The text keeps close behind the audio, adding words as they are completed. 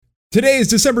Today is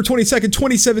December 22nd,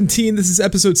 2017. This is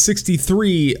episode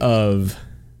 63 of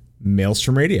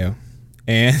Maelstrom Radio.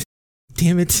 And,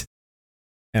 damn it.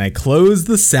 And I closed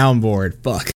the soundboard.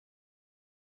 Fuck.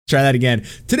 Try that again.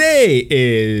 Today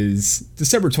is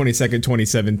December 22nd,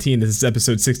 2017. This is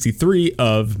episode 63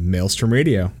 of Maelstrom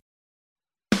Radio.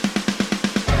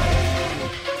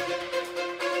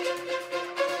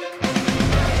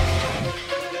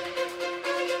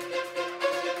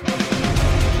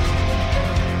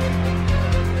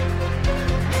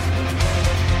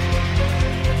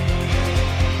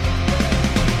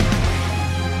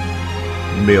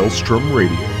 Maelstrom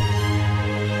Radio.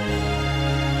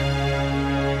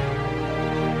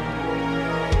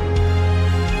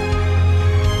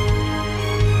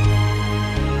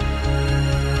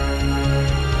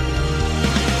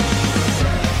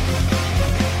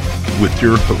 With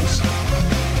your hosts,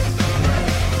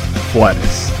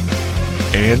 Flatus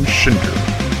and Shinder.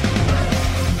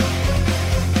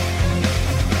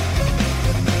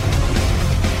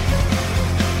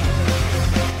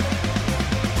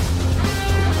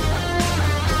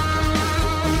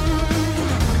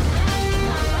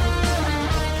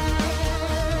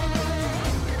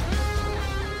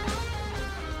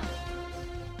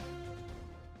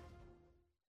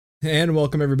 And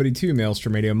welcome everybody to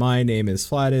Maelstrom Radio. My name is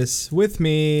Flatus. With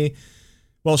me,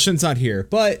 well, Shin's not here,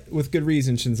 but with good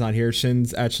reason Shin's not here.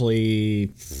 Shin's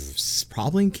actually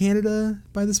probably in Canada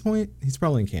by this point. He's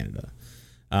probably in Canada,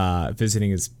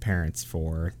 visiting his parents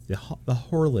for the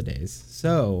holidays.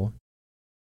 So,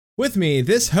 with me,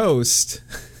 this host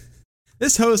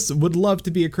would love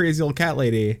to be a crazy old cat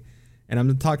lady, and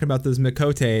I'm talking about those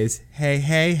Mikotes. Hey,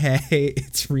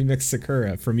 it's Remix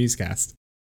Sakura from Musecast.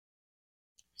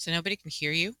 So nobody can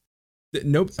hear you?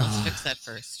 Nope. So let's fix that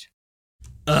first.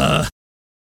 Hi,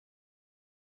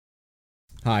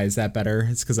 is that better?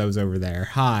 It's because I was over there.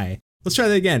 Hi. Let's try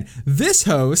that again. This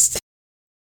host...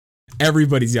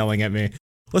 Everybody's yelling at me.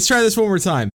 Let's try this one more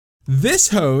time. This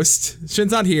host...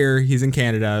 Shin's not here. He's in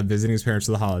Canada visiting his parents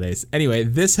for the holidays. Anyway,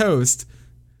 this host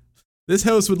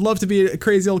would love to be a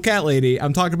crazy old cat lady.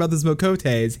 I'm talking about this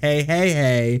Mokotes.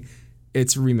 Hey.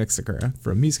 It's Remix Sakura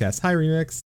from Musecast. Hi,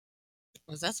 Remix.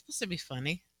 Was that supposed to be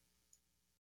funny?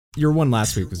 Your one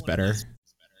last week was better.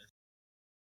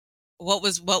 What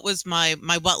was my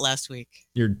what last week?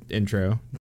 Your intro.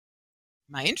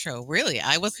 My intro, really?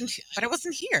 I wasn't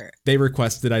here. They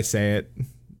requested I say it.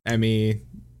 Emmy,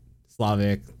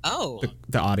 Slavic. Oh.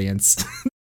 The audience.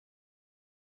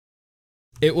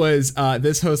 It was,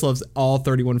 this host loves all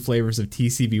 31 flavors of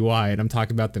TCBY, and I'm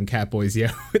talking about them Catboys, yo.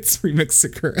 It's Remix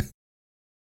Sakura.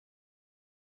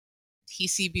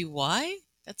 TCBY?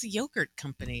 That's a yogurt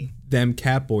company. Them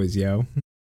Catboys, yo.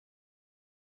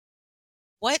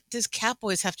 What does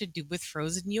Catboys have to do with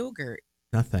frozen yogurt?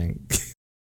 Nothing.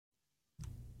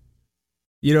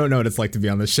 You don't know what it's like to be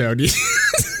on the show, do you?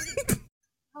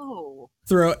 Oh.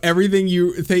 Throw everything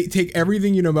take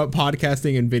everything you know about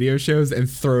podcasting and video shows and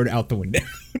throw it out the window.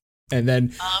 And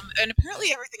then... and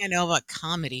apparently everything I know about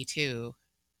comedy, too.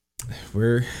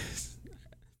 We're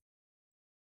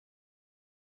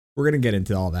going to get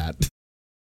into all that.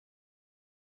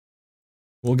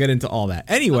 We'll get into all that.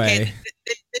 Anyway. Okay,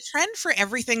 the trend for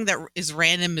everything that is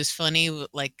random is funny,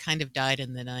 like, kind of died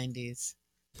in the 90s.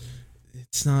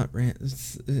 It's not random.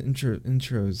 It's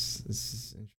intros. This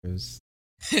is intros.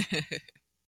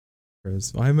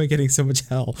 Intros. Why am I getting so much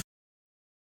hell?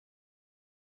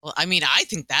 Well, I mean, I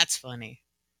think that's funny.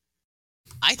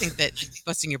 I think that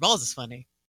busting your balls is funny.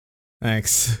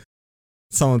 Thanks.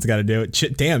 Someone's got to do it.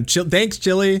 Thanks,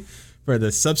 Chili, for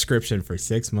the subscription for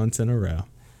 6 months in a row.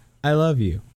 I love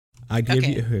you. I give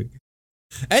you a hug.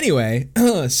 Anyway,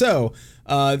 so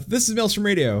this is Maelstrom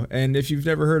Radio, and if you've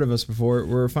never heard of us before,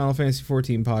 we're a Final Fantasy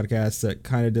XIV podcast that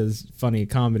kind of does funny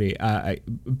comedy,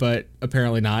 but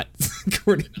apparently not,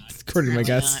 according to my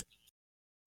guests.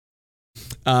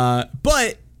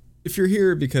 But if you're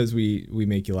here because we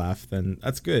make you laugh, then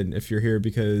that's good. If you're here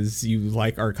because you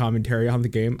like our commentary on the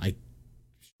game,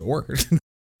 sure.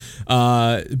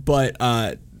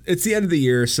 But it's the end of the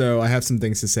year, so I have some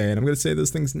things to say, and I'm going to say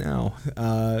those things now.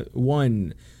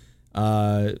 One,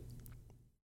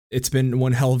 it's been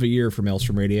one hell of a year for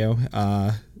Maelstrom Radio,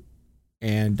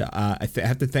 and I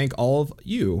have to thank all of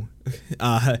you.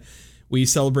 We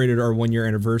celebrated our 1 year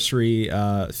anniversary,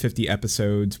 50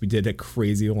 episodes. We did a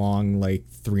crazy long, like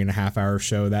 3.5 hour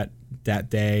show that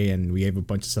day, and we gave a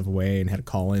bunch of stuff away and had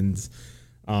call-ins.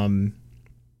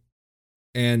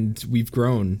 And we've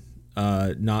grown,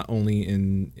 not only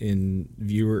in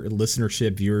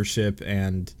viewership,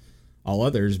 and all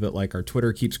others, but like our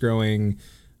Twitter keeps growing.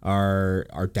 Our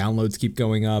downloads keep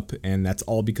going up, and that's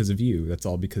all because of you. That's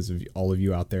all because of all of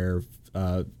you out there,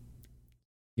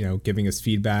 giving us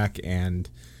feedback and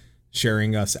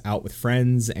sharing us out with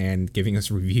friends and giving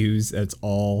us reviews. That's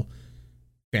all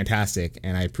fantastic,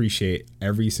 and I appreciate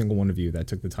every single one of you that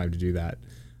took the time to do that,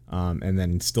 and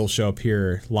then still show up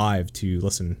here live to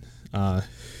listen. I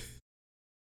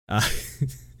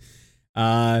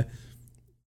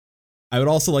would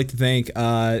also like to thank,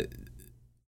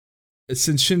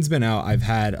 since Shin's been out, I've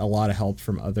had a lot of help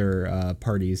from other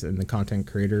parties in the content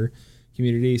creator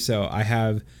community. So I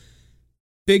have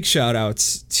big shout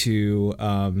outs to,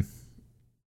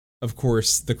 of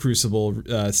course, the Crucible,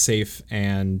 Safe,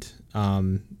 and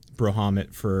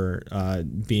Brohamit for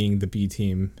being the B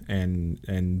team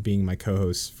and being my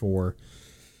co-host for,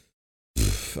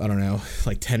 I don't know,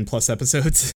 like 10 plus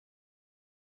episodes.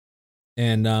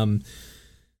 And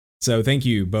so thank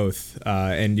you both.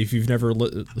 And if you've never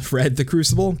read The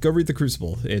Crucible, go read The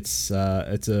Crucible. It's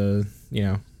a,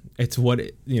 it's what,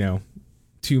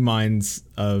 two minds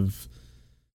of,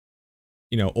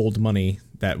 old money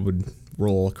that would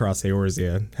roll across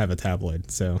Eorzea have a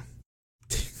tabloid. So,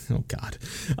 oh God.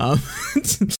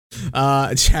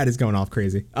 Chat is going off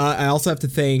crazy. I also have to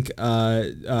thank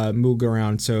Moog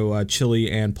around, so Chili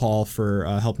and Paul for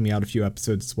helping me out a few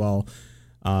episodes as well.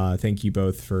 Thank you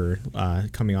both for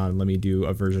coming on and let me do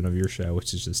a version of your show,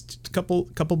 which is just a couple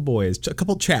boys, a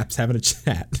couple chaps having a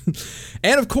chat.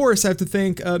 And of course, I have to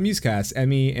thank Musecast,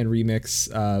 Emmy, and Remix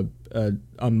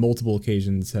on multiple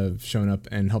occasions have shown up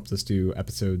and helped us do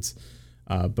episodes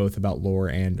both about lore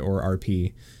and or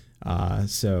RP.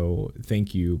 So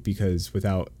thank you, because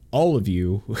without all of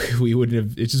you,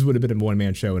 it just would have been a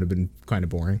one-man show and have been kind of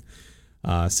boring.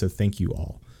 So thank you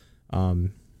all.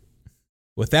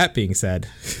 With that being said,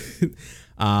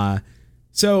 I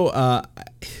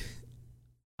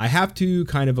have to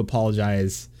kind of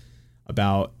apologize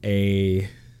about a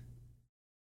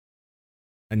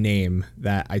name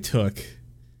that I took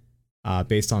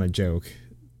based on a joke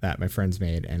that my friends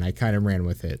made, and I kind of ran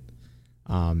with it,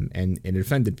 and it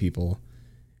offended people,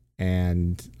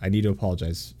 and I need to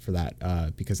apologize for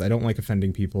that because I don't like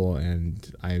offending people, and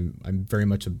I'm very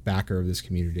much a backer of this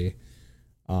community.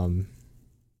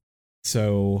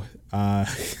 So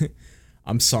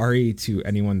I'm sorry to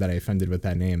anyone that I offended with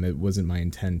that name. It wasn't my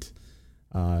intent.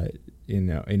 I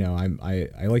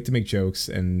like to make jokes,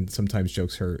 and sometimes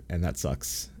jokes hurt, and that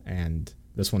sucks. And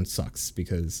this one sucks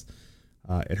because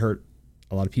it hurt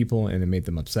a lot of people and it made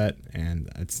them upset, and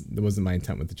it wasn't my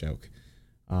intent with the joke.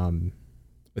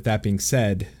 With that being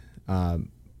said,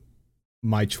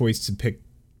 my choice to pick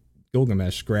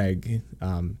Gilgamesh, Greg,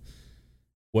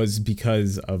 was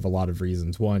because of a lot of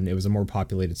reasons. One, it was a more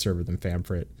populated server than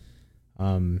Famfrit.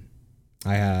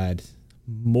 I had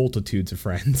multitudes of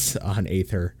friends on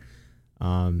Aether,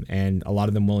 and a lot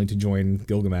of them willing to join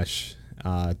Gilgamesh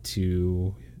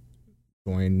to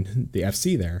join the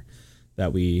FC there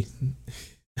that we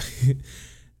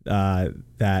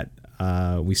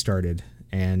we started,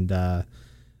 and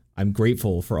I'm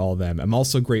grateful for all of them. I'm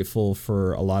also grateful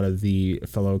for a lot of the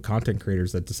fellow content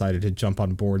creators that decided to jump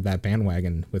on board that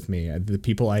bandwagon with me. The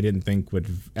people I didn't think would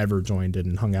have ever joined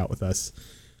and hung out with us.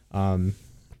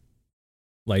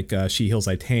 Like She Heals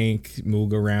I Tank,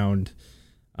 Moog around,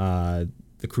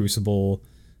 The Crucible,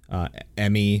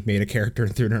 Emmy made a character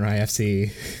through an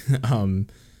IFC.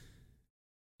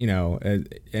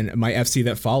 And my FC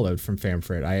that followed from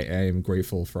Famfrit. I am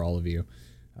grateful for all of you.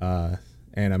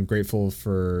 And I'm grateful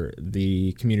for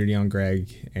the community on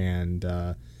Greg, and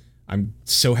I'm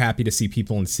so happy to see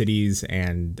people in cities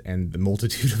and the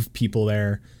multitude of people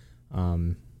there.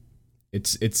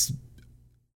 It's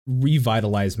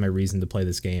revitalized my reason to play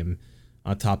this game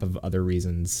on top of other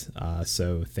reasons.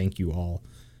 So thank you all.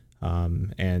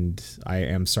 And I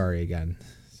am sorry again.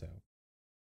 So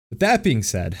with that being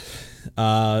said,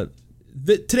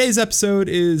 today's episode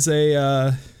is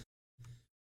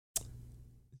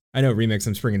I know, Remix,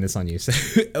 I'm springing this on you.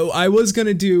 So I was going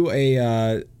to do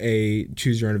a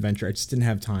choose your own adventure. I just didn't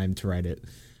have time to write it.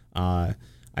 I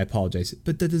apologize,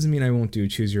 but that doesn't mean I won't do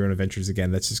choose your own adventures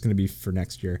again. That's just going to be for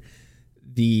next year.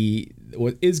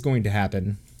 What is going to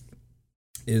happen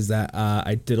is that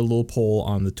I did a little poll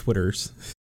on the Twitters,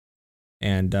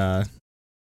 and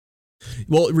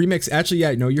Remix, actually,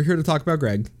 yeah, no, you're here to talk about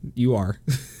Greg. You are.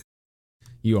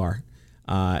 You are.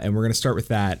 And we're going to start with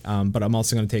that, but I'm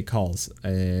also going to take calls,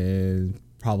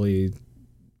 probably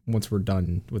once we're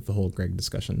done with the whole Greg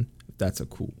discussion, if that's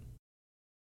cool.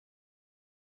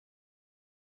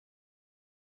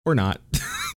 Or not.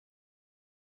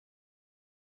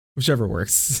 Whichever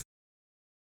works.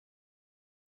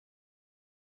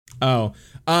 Oh,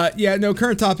 yeah, no,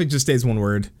 current topic just stays one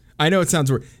word. I know it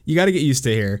sounds weird. You got to get used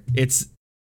to here. It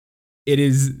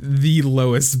is the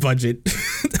lowest budget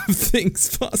of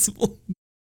things possible.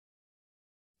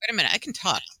 Wait a minute, I can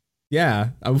talk. Yeah,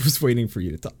 I was waiting for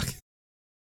you to talk. I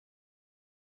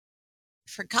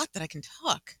forgot that I can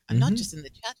talk. I'm not just in the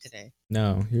chat today.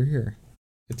 No, you're here.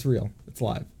 It's real. It's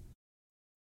live.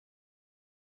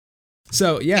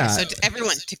 So, yeah. Okay, so to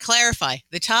everyone, to clarify,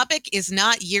 the topic is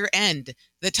not year end.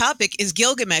 The topic is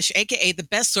Gilgamesh, aka the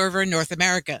best server in North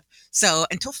America. So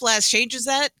until Flash changes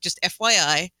that, just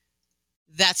FYI,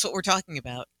 that's what we're talking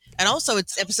about. And also,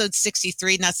 it's episode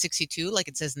 63, not 62, like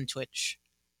it says in Twitch.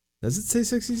 Does it say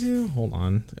 62? Hold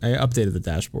on. I updated the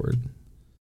dashboard.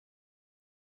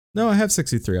 No, I have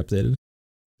 63 updated.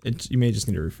 You may just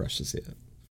need to refresh to see it.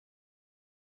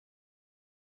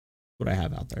 What I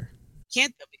have out there.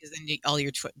 Can't though, because then all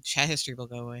your chat history will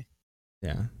go away.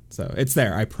 Yeah, so it's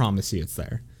there. I promise you, it's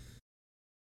there.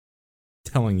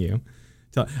 Telling you.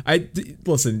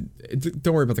 Listen.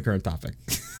 Don't worry about the current topic.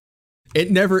 It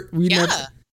never. We never.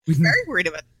 Very worried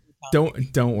about.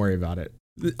 Don't worry about it.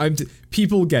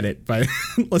 People get it, but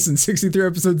listen, 63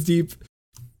 episodes deep.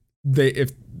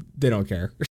 If they don't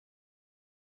care.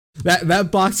 That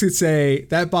box could say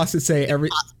every.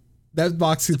 That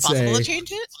box could say. Possible to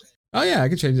change it? Oh yeah, I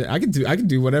can change it. I can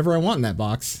do whatever I want in that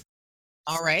box.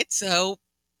 All right, so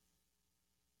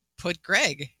put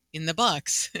Greg in the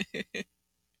box. There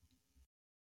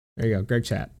you go, Greg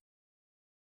Chat.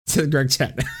 It says Greg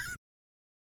Chat.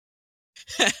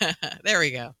 There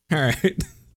we go. All right.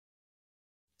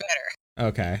 Better.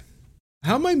 Okay.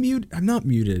 How am I mute? I'm not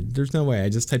muted. There's no way. I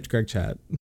just typed Greg Chat.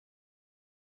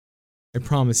 I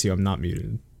promise you, I'm not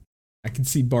muted. I can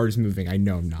see bars moving. I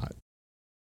know I'm not.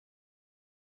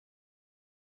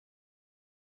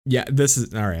 Yeah, this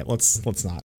is all right. Let's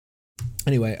not.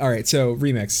 Anyway, all right. So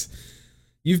remix.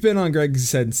 You've been on Greg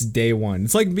since day one.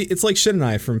 It's like Shin and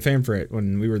I from Fanfrit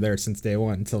when we were there since day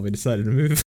one until we decided to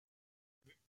move.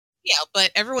 Yeah,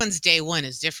 but everyone's day one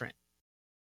is different.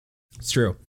 It's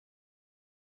true.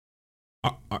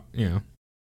 You know.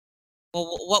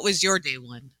 Well, what was your day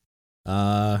one?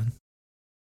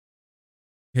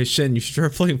 Hey Shin, you should try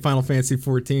playing Final Fantasy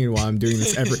 14 while I'm doing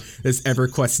this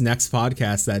EverQuest Next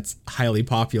podcast that's highly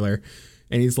popular.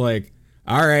 And he's like,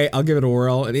 all right, I'll give it a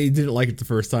whirl. And he didn't like it the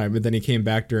first time, but then he came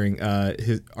back during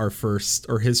his first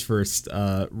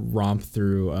romp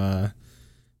through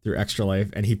Extra Life,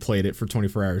 and he played it for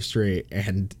 24 hours straight.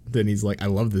 And then he's like, I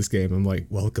love this game. I'm like,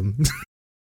 welcome.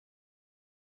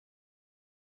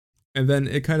 And then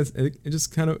it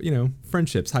just kind of, you know,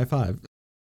 friendships, high five.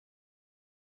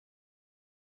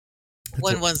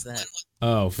 When was that?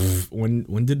 Oh, when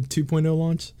did 2.0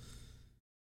 launch?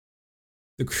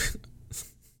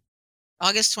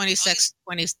 August 26th,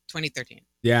 2013.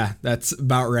 Yeah, that's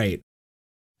about right.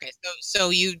 Okay, so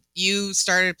you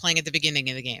started playing at the beginning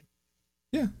of the game.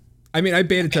 Yeah. I mean, I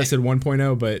beta tested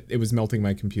 1.0, but it was melting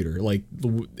my computer. Like,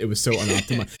 it was so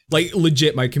unoptimized. Like,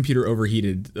 legit, my computer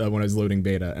overheated when I was loading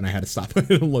beta, and I had to stop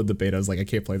and load the beta. I was like, I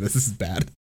can't play this. This is bad.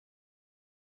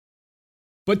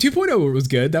 But 2.0 was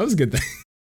good. That was a good thing.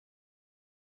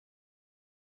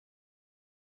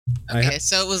 Okay,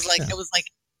 so it was like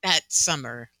that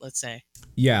summer, let's say.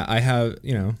 Yeah, I have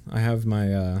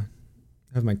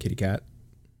my kitty cat.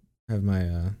 I have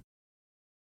my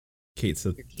Kate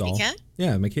Sith doll. Cat?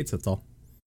 Yeah, my Kate Sith doll.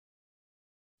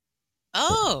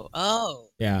 Oh.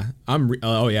 Yeah,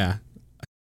 yeah.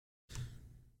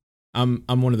 I'm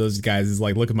one of those guys who's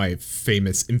like, look at my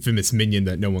infamous minion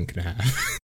that no one can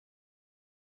have.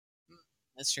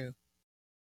 That's true.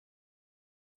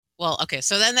 Well, okay,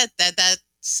 so then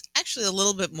that's actually a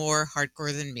little bit more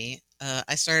hardcore than me.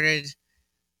 I started,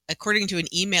 according to an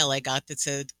email I got that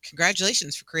said,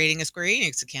 congratulations for creating a Square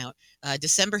Enix account,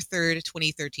 December 3rd,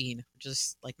 2013, which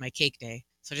is like my cake day.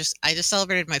 So I just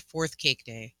celebrated my 4th cake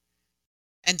day.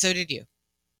 And so did you.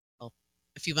 Well,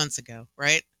 a few months ago,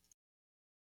 right?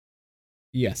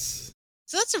 Yes.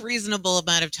 So that's a reasonable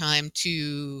amount of time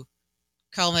to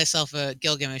call myself a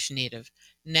Gilgamesh native.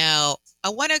 Now, I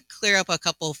want to clear up a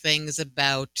couple things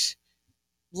about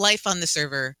life on the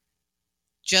server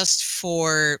just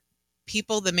for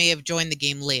people that may have joined the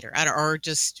game later or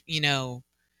just, you know,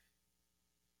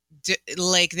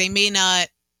 like they may not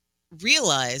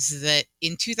realize that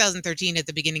in 2013 at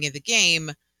the beginning of the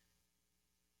game,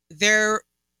 the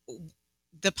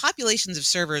populations of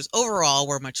servers overall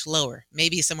were much lower.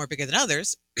 Maybe some were bigger than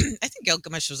others. I think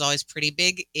Gilgamesh was always pretty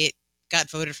big. It got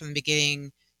voted from the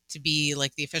beginning to be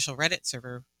like the official Reddit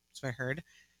server, that's what I heard.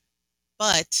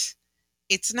 But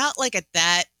it's not like at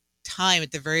that time,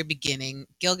 at the very beginning,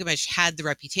 Gilgamesh had the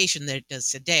reputation that it does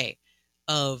today.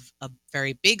 of a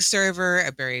very big server,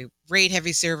 a very raid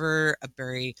heavy server, a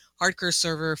very hardcore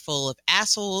server full of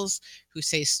assholes who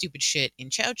say stupid shit in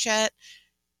Chow Chat.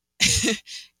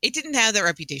 It didn't have that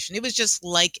reputation. It was just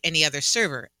like any other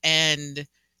server. And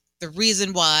the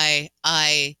reason why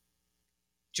I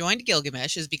joined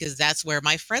Gilgamesh is because that's where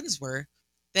my friends were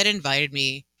that invited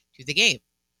me to the game,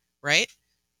 right?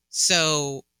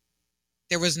 So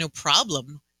there was no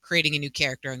problem creating a new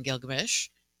character on Gilgamesh.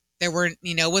 There weren't,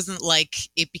 it wasn't like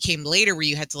it became later where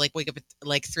you had to like wake up at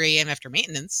like 3 a.m. after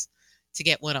maintenance to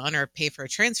get one on or pay for a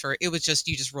transfer. It was just,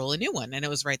 you just roll a new one and it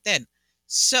was right then.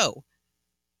 So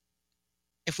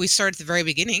if we start at the very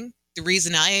beginning, the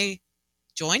reason I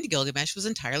joined Gilgamesh was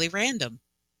entirely random.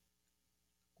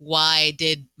 Why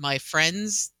did my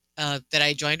friends that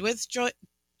I joined with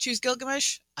choose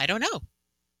Gilgamesh? I don't know.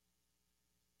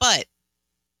 But,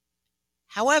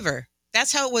 however,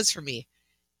 that's how it was for me.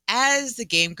 As the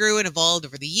game grew and evolved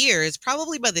over the years,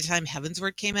 probably by the time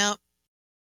Heavensward came out,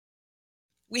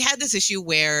 we had this issue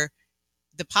where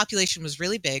the population was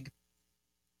really big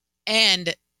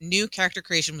and new character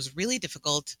creation was really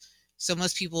difficult. So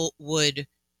most people would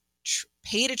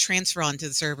pay to transfer onto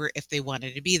the server if they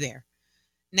wanted to be there.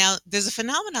 Now, there's a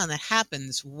phenomenon that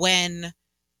happens when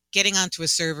getting onto a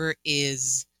server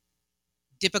is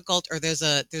difficult or there's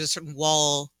a certain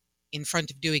wall in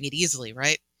front of doing it easily,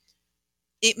 right?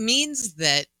 It means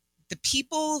that the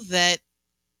people that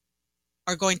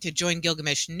are going to join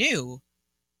Gilgamesh new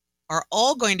are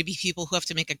all going to be people who have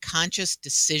to make a conscious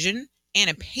decision and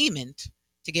a payment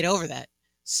to get over that.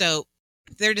 So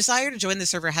their desire to join the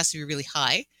server has to be really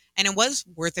high, and it was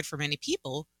worth it for many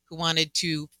people who wanted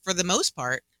to, for the most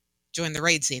part, join the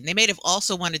raid scene. They may have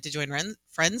also wanted to join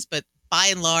friends, but by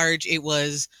and large, it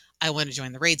was, I want to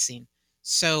join the raid scene.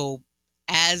 So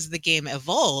as the game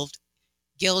evolved,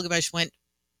 Gilgamesh went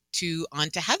on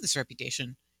to have this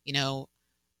reputation,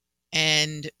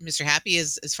 and Mr. Happy,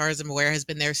 as far as I'm aware, has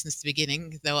been there since the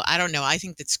beginning, though I don't know. I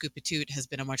think that Scoopatoot has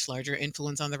been a much larger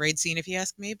influence on the raid scene, if you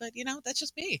ask me, but, that's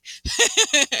just me.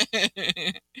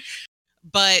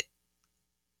 But,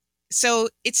 so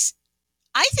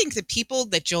I think the people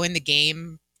that joined the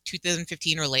game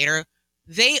 2015 or later,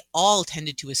 they all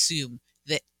tended to assume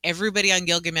that everybody on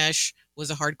Gilgamesh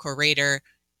was a hardcore raider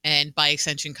and by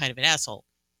extension kind of an asshole.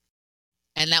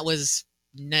 And that was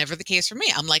never the case for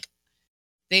me. I'm like,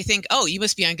 they think, oh, you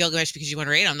must be on Gilgamesh because you want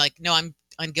to raid. I'm like, no, I'm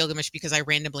on Gilgamesh because I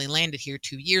randomly landed here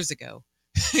 2 years ago.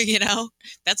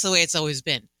 That's the way it's always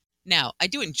been. Now, I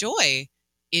do enjoy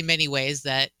in many ways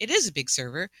that it is a big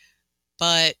server,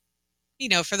 but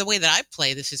for the way that I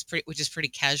play, which is pretty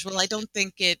casual, I don't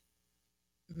think it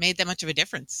made that much of a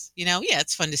difference. Yeah,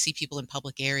 it's fun to see people in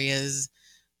public areas,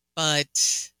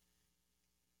 but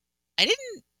I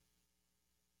didn't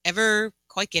ever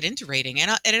quite get into raiding. And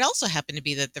it also happened to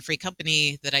be that the free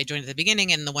company that I joined at the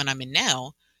beginning and the one I'm in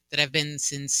now, that I've been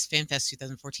since FanFest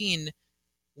 2014,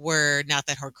 were not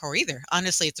that hardcore either.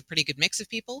 Honestly, it's a pretty good mix of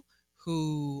people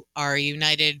who are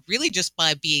united really just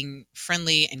by being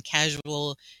friendly and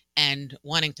casual and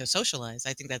wanting to socialize.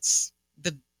 I think that's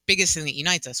the biggest thing that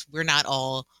unites us.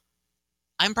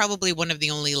 I'm probably one of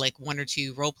the only like 1 or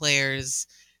 2 role players.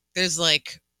 There's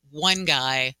like one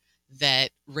guy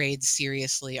that raids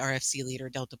seriously, RFC leader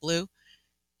Delta Blue.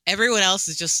 Everyone else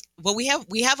is just, well, we have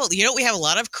a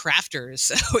lot of crafters.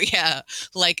 So yeah,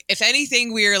 like if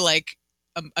anything, we're like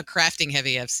a crafting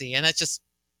heavy FC, and that's just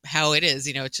how it is.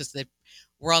 It's just that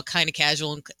we're all kind of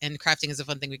casual, and crafting is a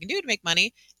fun thing we can do to make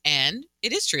money. And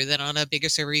it is true that on a bigger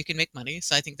server you can make money.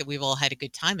 So I think that we've all had a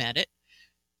good time at it.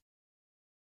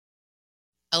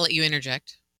 I'll let you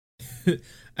interject.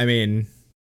 I mean,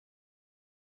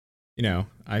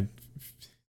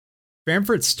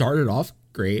 Famfrit started off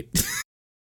great.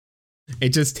 It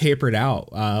just tapered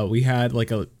out. We had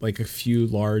like a few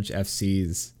large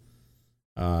FCs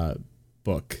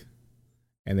book,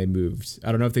 and they moved.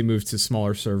 I don't know if they moved to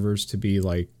smaller servers to be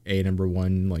like number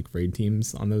 1 like raid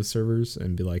teams on those servers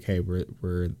and be like, hey,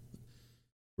 we're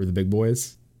the big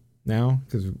boys now,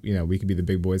 because we could be the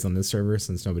big boys on this server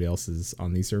since nobody else is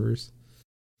on these servers.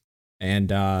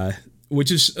 And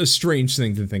which is a strange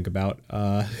thing to think about.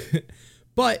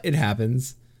 But it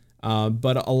happens.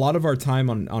 But a lot of our time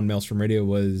on Maelstrom Radio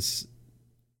was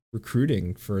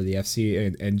recruiting for the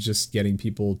FC and just getting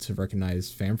people to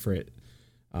recognize Famfrit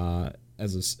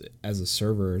as a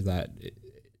server that.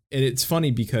 And it's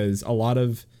funny because a lot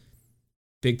of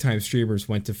big time streamers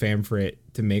went to Famfrit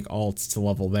to make alts to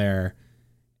level there,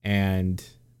 and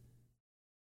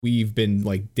we've been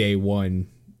like day one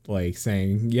like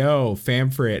saying, yo,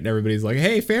 Famfrit, and everybody's like,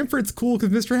 hey, Famfrit's cool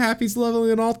because Mr. Happy's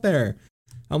leveling an alt there.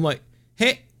 I'm like,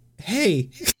 hey,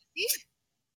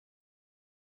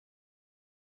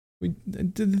 We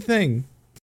did the thing.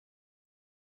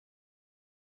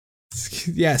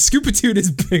 Yeah, Scoopatoot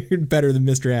is better than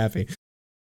Mr. Happy.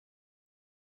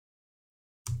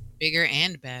 Bigger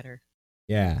and badder.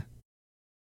 Yeah.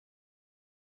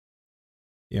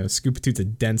 Scoopatoot's a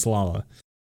dense lala.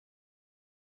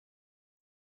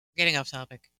 Getting off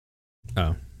topic.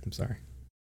 Oh, I'm sorry.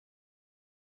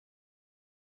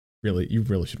 You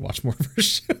really should watch more of her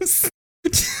shows.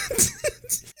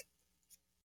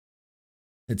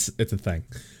 It's a thing.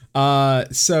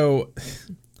 So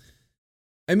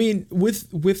I mean,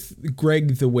 with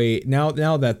Greg the way now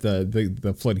that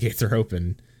the floodgates are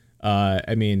open,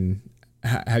 I mean,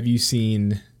 have you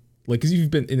seen, like, because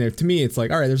you've been in there? To me, it's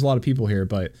like, all right, there's a lot of people here,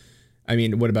 but I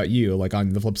mean, what about you? Like, on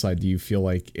the flip side, do you feel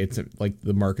like it's like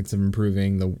the market's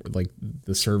improving,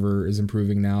 the server is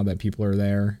improving now that people are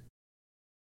there?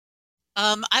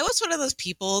 I was one of those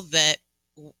people that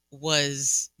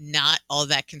was not all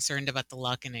that concerned about the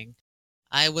Luckening.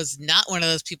 I was not one of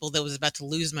those people that was about to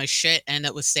lose my shit and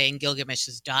that was saying Gilgamesh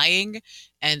is dying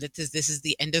and that this is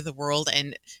the end of the world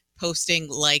and posting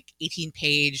like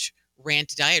 18-page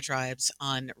rant diatribes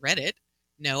on Reddit.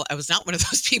 No, I was not one of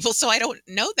those people, so I don't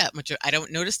know that much. I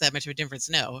don't notice that much of a difference.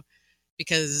 No,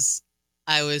 because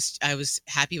I was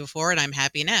happy before and I'm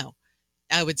happy now.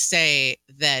 I would say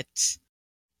that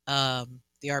the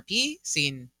RP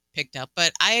scene picked up,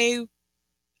 but I'm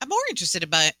more interested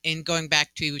in going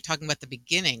back to talking about the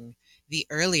beginning, the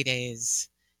early days.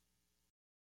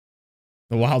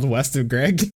 The Wild West of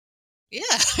Greg? Yeah.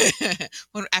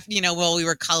 While we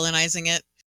were colonizing it.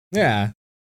 Yeah.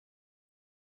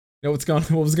 What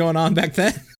was going on back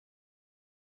then?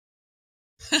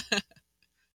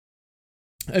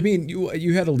 I mean,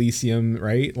 you had Elysium,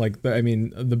 right? Like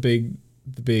the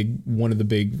big one of the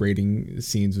big rating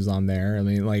scenes was on there. I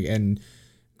mean, like, and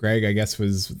Greg, I guess,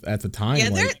 was at the time. Yeah, I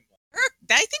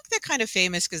think they're kind of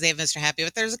famous because they have Mr. Happy,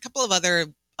 but there's a couple of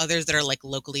others that are like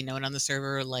locally known on the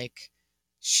server, like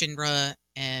Shinra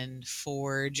and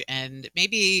Forge, and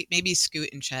maybe Scoot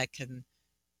and Chet can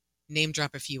name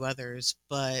drop a few others,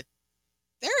 but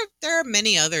there are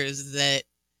many others that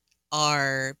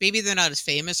are, maybe they're not as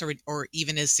famous or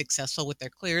even as successful with their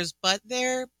clears, but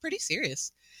they're pretty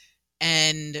serious.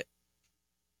 And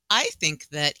I think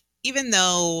that even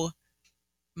though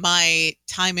my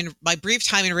brief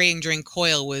time in raiding during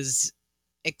Coil was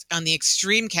on the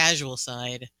extreme casual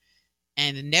side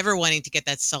and never wanting to get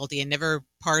that salty and never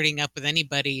partying up with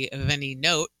anybody of any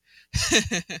note,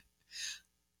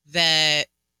 that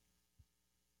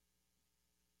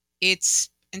it's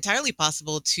entirely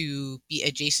possible to be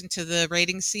adjacent to the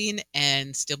raiding scene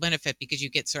and still benefit because you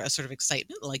get sort of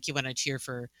excitement, like you want to cheer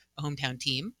for a hometown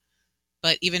team.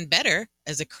 But even better,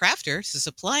 as a crafter, so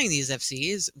supplying these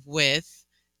FCs with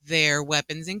their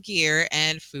weapons and gear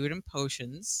and food and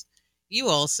potions, you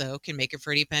also can make a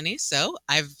pretty penny. So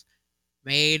I've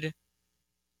made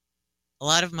a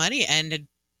lot of money, and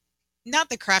not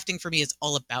that crafting for me is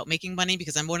all about making money,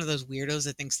 because I'm one of those weirdos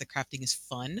that thinks that crafting is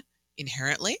fun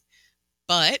inherently,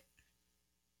 but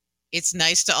it's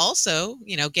nice to also,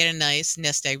 get a nice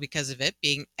nest egg because of it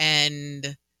being,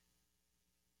 and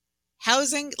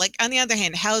housing, like, on the other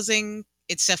hand, housing,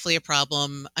 it's definitely a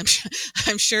problem.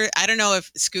 I'm sure, I don't know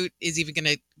if Scoot is even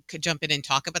going to jump in and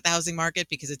talk about the housing market,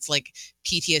 because it's like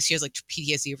PTSD is like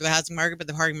PTSD over the housing market, but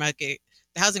the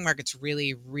housing market's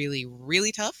really, really,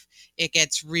 really tough. It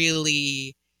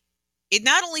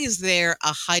not only is there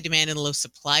a high demand and low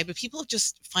supply, but people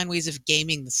just find ways of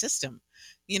gaming the system.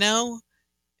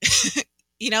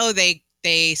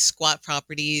 They squat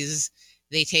properties,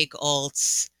 they take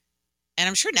alts. And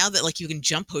I'm sure now that, like, you can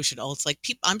jump potion alts, like,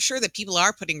 I'm sure that people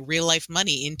are putting real life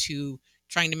money into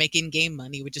trying to make in-game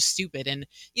money, which is stupid. And,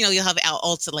 you'll have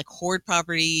alts that, like, hoard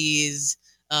properties,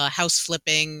 house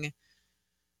flipping.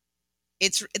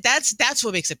 That's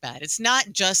what makes it bad. It's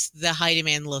not just the high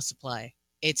demand, low supply.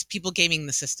 It's people gaming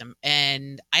the system.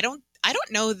 And I don't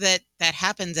know that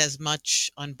happens as much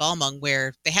on Balmung,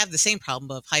 where they have the same problem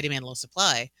of high demand, low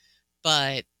supply,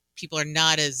 but people are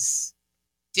not as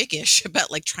dickish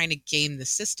about, like, trying to game the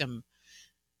system.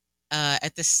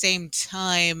 At the same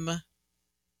time,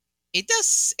 it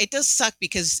does suck,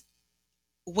 because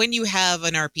when you have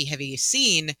an RP heavy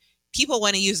scene, people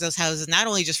want to use those houses not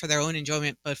only just for their own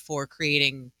enjoyment, but for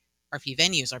creating RP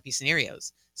venues, RP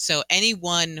scenarios. So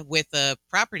anyone with a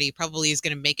property probably is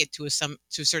going to make it to a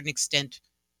certain extent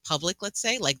public, let's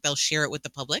say, like they'll share it with the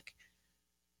public,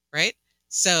 right?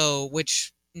 So,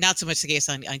 which not so much the case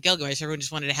on Gilgamesh. Everyone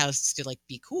just wanted a house to, like,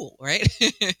 be cool, right?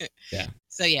 Yeah.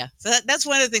 So that's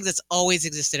one of the things that's always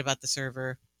existed about the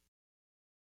server.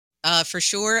 For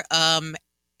sure,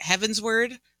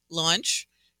 Heavensward launch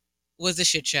was a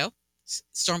shit show.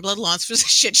 Stormblood launch was a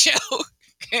shit show.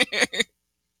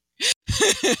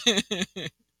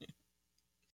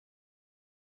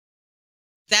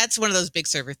 That's one of those big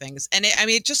server things. And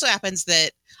it just so happens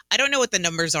that I don't know what the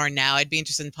numbers are now. I'd be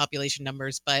interested in population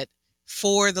numbers, but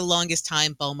for the longest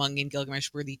time, Balmung and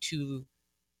Gilgamesh were the two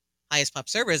highest pop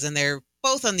servers, and they're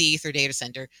both on the Aether data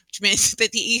center, which means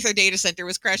that the Aether data center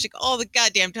was crashing all the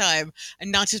goddamn time,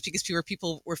 and not just because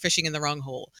people were fishing in the wrong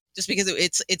hole, just because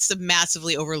it's a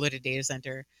massively overloaded data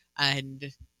center,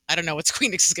 and I don't know what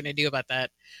Squeenix is going to do about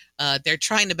that. They're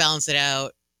trying to balance it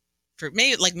out for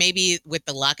maybe with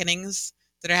the lockenings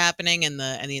that are happening and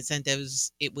the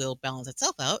incentives, it will balance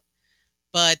itself out.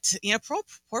 But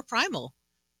poor Primal,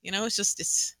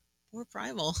 it's poor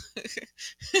Primal.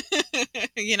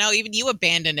 Even you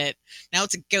abandoned it. Now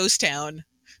it's a ghost town.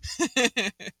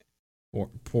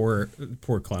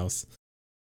 Poor Klaus.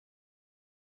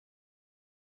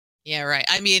 Yeah, right.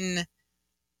 I mean,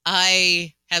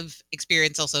 I have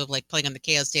experience also of playing on the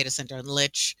Chaos Data Center on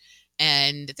Lich,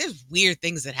 and there's weird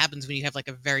things that happens when you have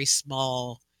a very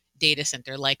small data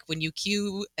center. Like when you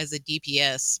queue as a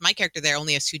DPS, my character there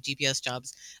only has 2 DPS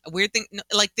jobs. A weird thing,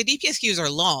 the DPS queues are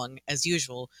long as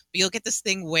usual, but you'll get this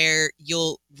thing where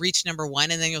you'll reach number 1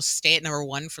 and then you'll stay at number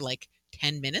 1 for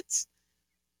 10 minutes.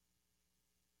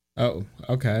 Oh,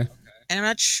 okay. And I'm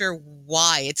not sure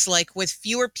why. It's with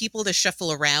fewer people to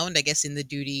shuffle around, I guess in the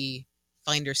duty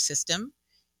finder system,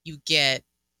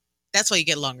 that's why you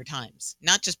get longer times.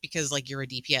 Not just because you're a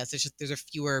DPS, it's just there's a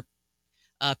fewer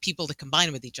people to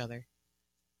combine with each other.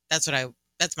 That's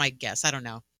my guess. I don't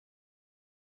know.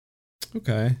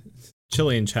 Okay.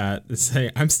 Chili in chat is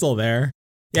saying I'm still there.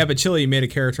 Yeah, but Chili, you made a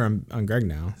character on Greg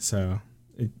now, so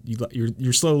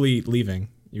you're slowly leaving.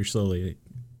 You're slowly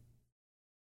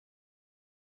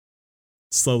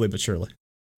but surely.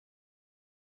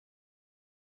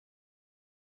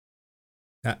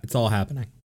 It's all happening.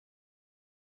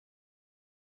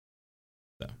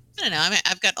 So I don't know.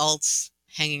 I've got alts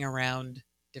hanging around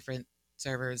different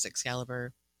servers,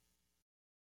 Excalibur.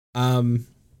 Oh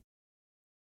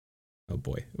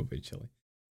boy, Chili.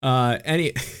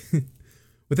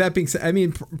 With that being said, I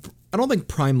mean, I don't think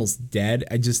Primal's dead.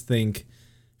 I just think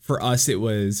for us it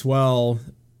was,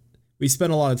 we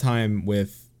spent a lot of time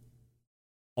with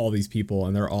all these people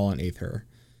and they're all on Aether,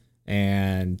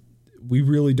 and we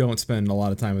really don't spend a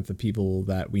lot of time with the people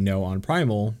that we know on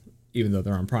Primal, even though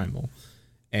they're on Primal.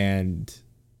 And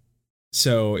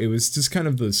so it was just kind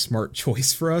of the smart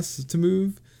choice for us to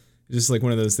move. Just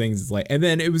one of those things. And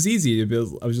then it was easy to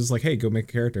build. I was just hey, go make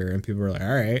a character. And people were like,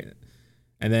 all right.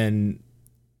 And then,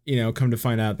 come to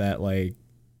find out that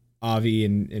Avi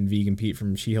and Vegan Pete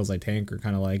from She Heals I Tank are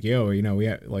kind of yo, we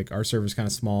have our server's kind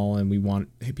of small and we want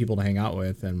people to hang out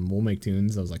with and we'll make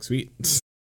tunes. I was like, sweet.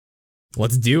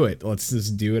 Let's do it. Let's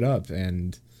just do it up.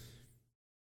 And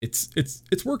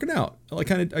it's working out. I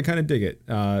kind of dig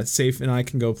it. Safe and I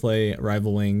can go play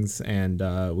Rival Wings, and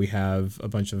we have a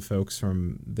bunch of folks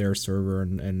from their server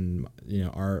and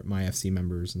my FC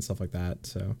members and stuff like that.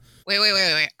 So wait.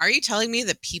 Are you telling me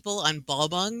that people on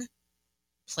Balmung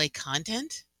play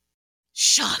content?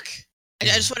 Shock. I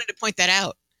just wanted to point that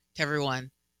out to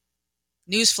everyone.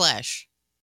 Newsflash.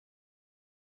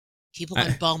 People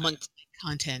on Balmung play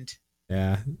content.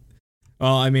 Yeah.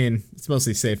 Well, I mean, it's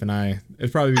mostly Safe and I.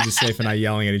 It'd probably be just Safe and I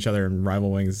yelling at each other in Rival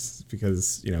Wings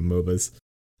because, MOBAs.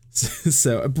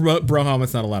 So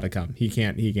Brohelmet's not allowed to come. He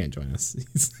can't join us.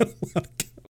 He's not allowed to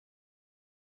come.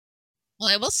 Well,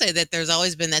 I will say that there's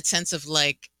always been that sense of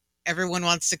everyone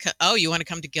wants to come. Oh, you want to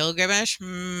come to Gilgamesh?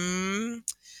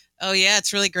 Oh yeah,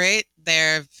 it's really great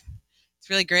there. It's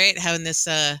really great having this.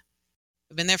 I've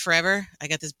been there forever. I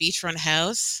got this beachfront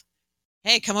house.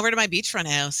 Hey, come over to my beachfront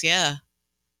house. Yeah.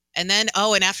 And then,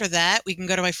 and after that, we can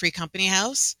go to my free company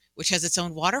house, which has its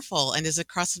own waterfall and is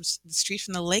across the street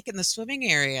from the lake and the swimming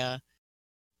area.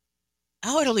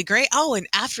 Oh, it'll be great. Oh, and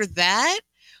after that,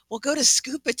 we'll go to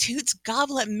Scuba Toots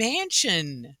Goblet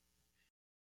Mansion.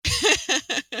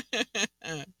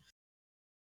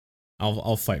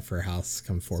 I'll fight for a house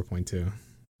come 4.2.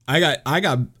 I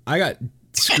got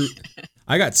screwed.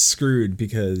 I got screwed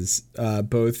because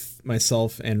both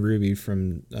myself and Ruby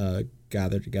from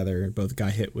Gather Together both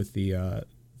got hit with the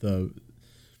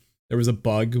there was a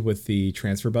bug with the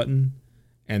transfer button,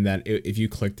 and that if you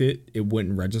clicked it, it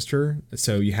wouldn't register.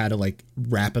 So you had to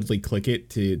rapidly click it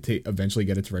to eventually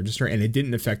get it to register, and it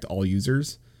didn't affect all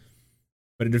users,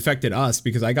 but it affected us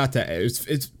because I got to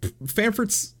it's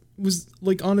Fanford's was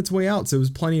on its way out, so it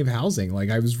was plenty of housing.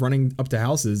 I was running up to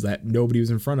houses that nobody was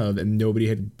in front of and nobody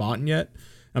had bought yet.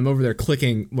 I'm over there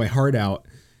clicking my heart out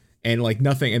and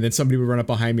nothing, and then somebody would run up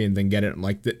behind me and then get it. I'm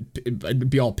it'd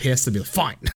be all pissed and be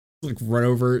fine. like run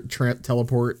over,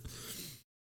 teleport.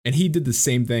 And he did the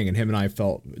same thing, and him and I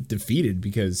felt defeated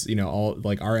because, you know, all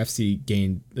like our FC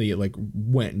gained, they like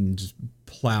went and just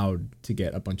plowed to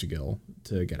get a bunch of gil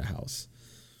to get a house.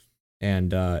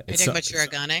 And it's about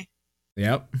Shirogane.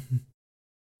 Yep.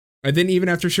 And then even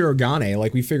after Shirogane,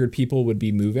 like we figured people would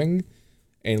be moving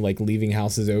and like leaving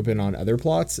houses open on other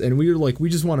plots, and we were like, we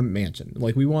just want a mansion.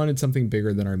 Like we wanted something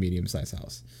bigger than our medium-sized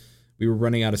house. We were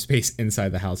running out of space inside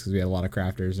the house because we had a lot of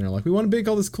crafters, and they're like, we want to make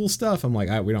all this cool stuff. I'm like,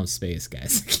 we don't have space,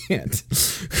 guys. I can't.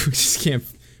 We just can't.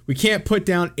 We can't put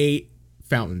down 8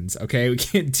 fountains. Okay, we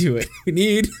can't do it. We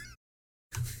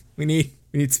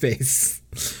need space.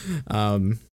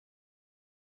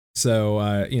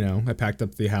 So you know, I packed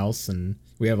up the house, and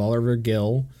we have all of our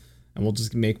gil, and we'll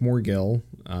just make more gil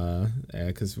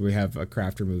because we have a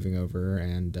crafter moving over,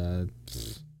 and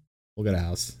we'll get a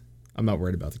house. I'm not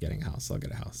worried about getting a house. I'll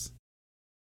get a house.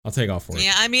 I'll take off for it.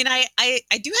 Yeah, I mean, I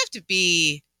do have to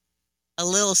be a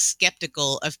little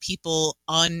skeptical of people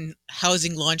on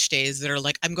housing launch days that are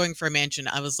like, I'm going for a mansion.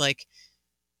 I was like,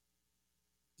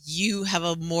 you have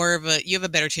a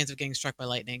better chance of getting struck by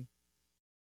lightning.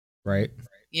 Right.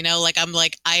 You know, like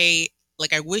I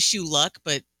wish you luck,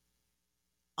 but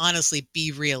honestly,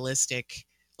 be realistic.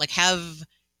 Like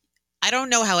I don't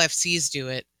know how FCs do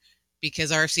it,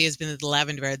 because our FC has been the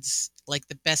lavender beds, like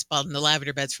the best spot in the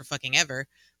lavender beds for fucking ever.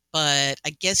 But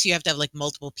I guess you have to have like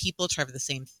multiple people try for the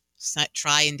same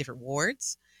try in different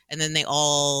wards, and then they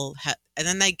all have, and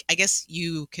then I guess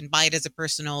you can buy it as a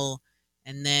personal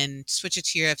and then switch it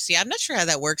to your FC. I'm not sure how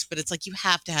that works, but it's like you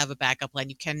have to have a backup plan.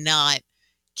 You cannot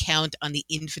count on the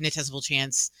infinitesimal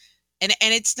chance. And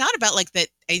it's not about like that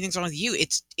anything's wrong with you.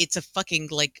 It's a fucking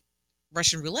like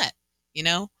Russian roulette, you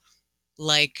know?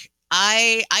 Like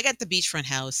I got the beachfront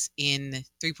house in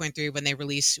 3.3 when they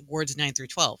released wards 9 through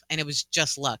 12, and it was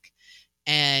just luck.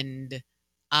 And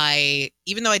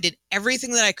even though I did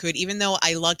everything that I could, even though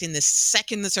I logged in the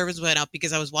second the servers went up,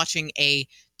 because I was watching a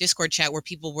Discord chat where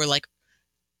people were like,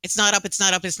 it's not up, it's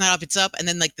not up, it's not up, it's up. And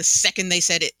then like the second they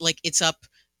said it, like it's up,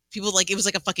 people like, it was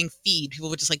like a fucking feed. People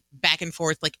would just like back and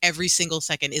forth, like every single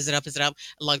second, is it up, is it up?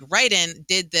 I logged right in,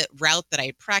 did the route that I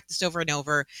had practiced over and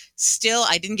over. Still,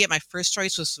 I didn't get my first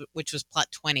choice, which was plot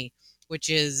 20, which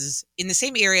is in the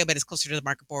same area, but it's closer to the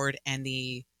market board and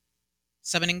the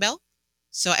summoning bell.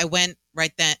 So I went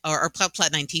right then, or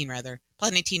plot 19 rather.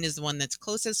 Plot 19 is the one that's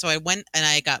closest. So I went and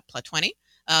I got plot 20.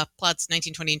 Plots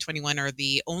 19, 20, and 21 are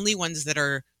the only ones that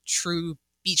are true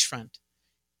beachfront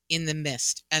in the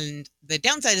mist. And the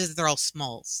downside is that they're all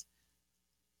smalls.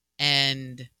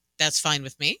 And that's fine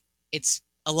with me. It's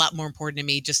a lot more important to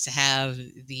me just to have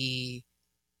the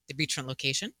beachfront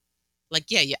location. Like,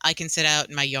 yeah, I can sit out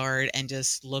in my yard and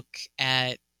just look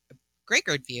at a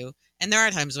Greyguard view. And there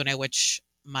are times when I wish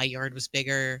my yard was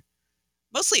bigger.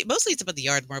 Mostly it's about the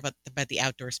yard, more about the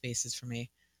outdoor spaces for me.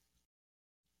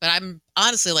 But I'm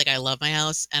honestly like, I love my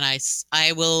house, and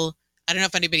I will. I don't know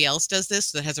if anybody else does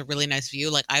this that has a really nice view.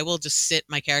 Like, I will just sit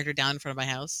my character down in front of my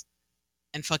house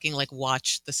and fucking like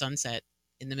watch the sunset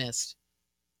in the mist.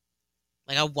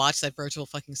 Like, I'll watch that virtual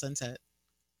fucking sunset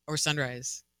or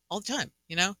sunrise all the time,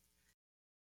 you know?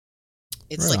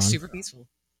 It's Right like on. super peaceful.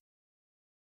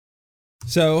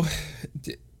 So,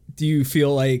 do you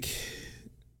feel like,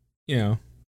 you know,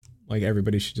 like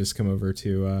everybody should just come over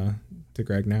to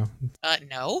Greg now?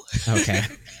 No. Okay.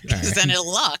 Because then it'll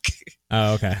lock.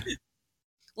 Oh, okay.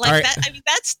 Like Right. that. I mean,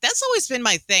 that's always been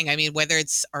my thing. I mean, whether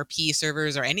it's RP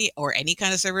servers or any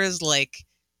kind of servers, like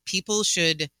people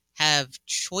should have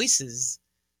choices.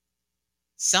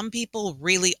 Some people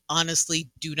really honestly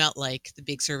do not like the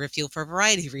big server feel for a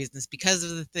variety of reasons, because of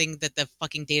the thing that the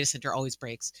fucking data center always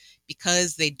breaks,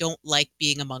 because they don't like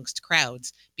being amongst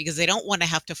crowds, because they don't want to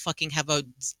have to fucking have a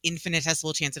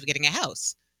infinitesimal chance of getting a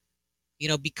house, you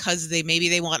know, because maybe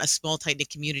they want a small tight-knit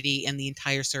community and the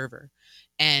entire server.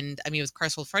 And I mean, with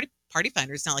Carswell Party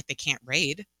Finder, it's not like they can't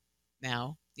raid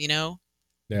now, you know?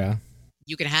 Yeah.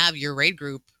 You can have your raid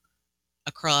group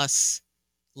across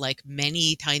like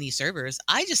many tiny servers.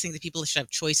 I just think that people should have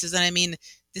choices. And I mean,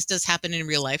 this does happen in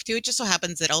real life too. It just so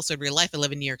happens that also in real life, I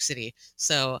live in New York City.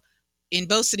 So in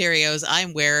both scenarios,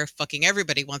 I'm where fucking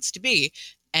everybody wants to be.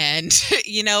 And,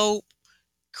 you know,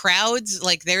 crowds,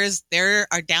 like there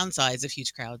are downsides of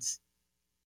huge crowds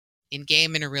in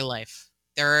game and in real life.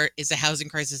 There is a housing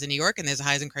crisis in New York, and there's a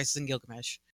housing crisis in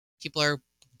Gilgamesh. People are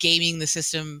gaming the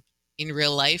system in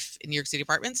real life in New York City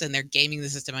apartments, and they're gaming the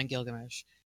system on Gilgamesh.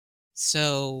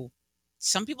 So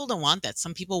some people don't want that.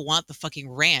 Some people want the fucking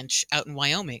ranch out in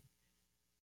Wyoming,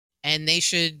 and they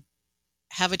should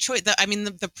have a choice. I mean,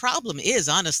 the problem is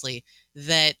honestly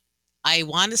that I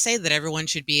want to say that everyone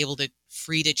should be able to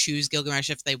free to choose Gilgamesh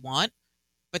if they want,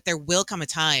 but there will come a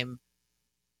time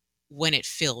when it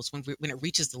fills, when it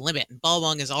reaches the limit, and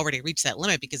Balmung has already reached that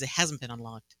limit because it hasn't been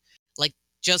unlocked. Like,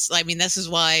 I mean, this is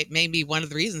why, maybe one of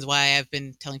the reasons why I've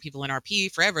been telling people in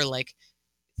RP forever, like,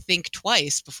 think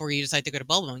twice before you decide to go to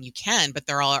Balmung. You can, but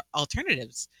there are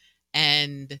alternatives.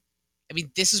 And I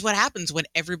mean, this is what happens when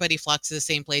everybody flocks to the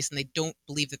same place and they don't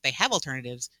believe that they have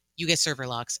alternatives. You get server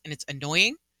locks, and it's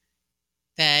annoying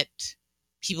that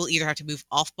people either have to move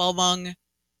off Balmung,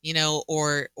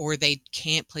 or they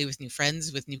can't play with new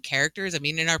friends, with new characters. I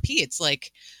mean, in RP, it's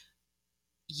like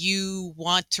you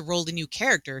want to roll a new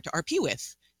character to RP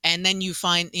with, and then you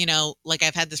find, like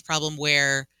I've had this problem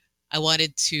where I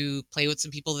wanted to play with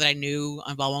some people that I knew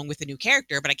on Balmung with a new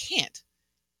character, but I can't.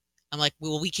 I'm like,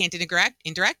 well, we can't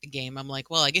interact the game. I'm like,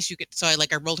 well, I guess you could. So I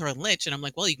rolled her on Lich, and I'm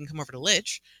like, well, you can come over to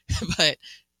Lich, but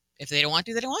if they don't want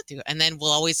to, they don't want to, and then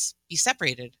we'll always be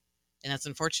separated, and that's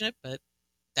unfortunate, but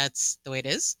that's the way it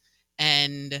is.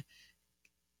 And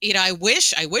I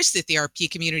wish that the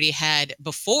RP community had,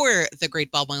 before the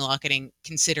Great Balmung Locketing,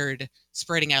 considered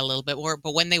spreading out a little bit more.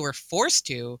 But when they were forced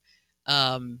to,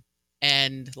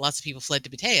 and lots of people fled to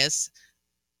Bateas,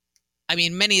 I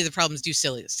mean, many of the problems do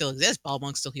still exist.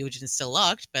 Balmung's still huge and it's still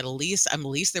locked, but at least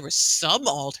there was some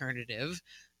alternative.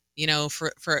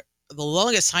 For the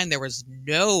longest time, there was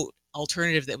no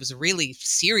alternative that was really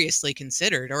seriously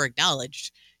considered or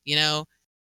acknowledged.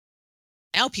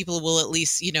 Now people will at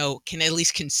least, can at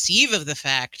least conceive of the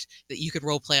fact that you could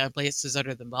role play on places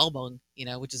other than Balmung,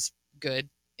 which is good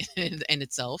in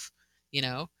itself.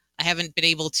 I haven't been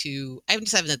able to, I haven't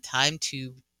just having the time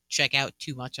to check out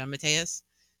too much on Bateas,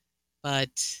 but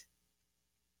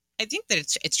I think that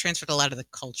it's transferred a lot of the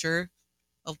culture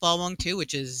of Balmung too,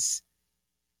 which is,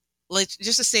 like,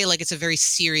 just to say, like, it's a very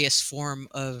serious form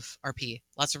of RP.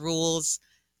 Lots of rules,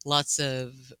 lots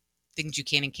of things you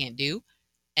can and can't do.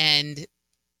 And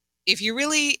if you're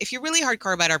really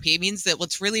hardcore about RP, it means that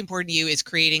what's really important to you is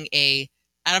creating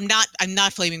I'm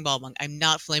not flaming Balmung. I'm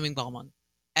not flaming Balmung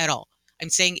at all. I'm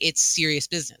saying it's serious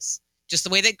business. Just the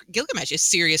way that Gilgamesh is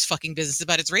serious fucking business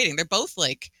about its rating. They're both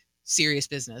like serious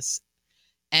business.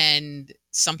 And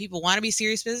some people want to be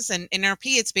serious business. And in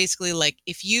RP, it's basically like,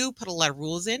 if you put a lot of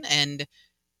rules in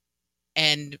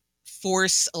and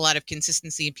force a lot of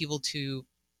consistency in people to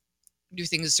do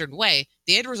things a certain way,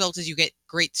 the end result is you get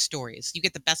great stories. You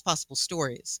get the best possible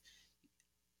stories.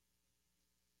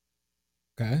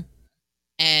 Okay.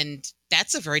 And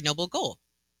that's a very noble goal.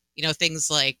 Things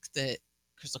like the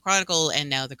Crystal Chronicle and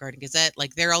now the Garden Gazette,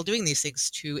 like, they're all doing these things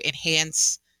to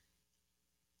enhance,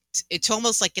 it's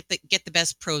almost like get the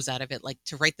best prose out of it, like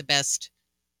to write the best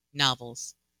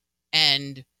novels.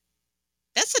 And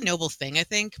that's a noble thing, I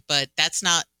think, but that's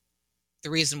not the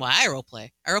reason why I roleplay.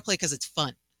 I roleplay because it's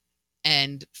fun.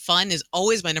 And fun is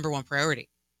always my number one priority.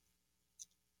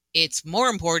 It's more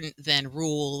important than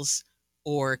rules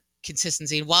or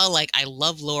consistency. And while, like, I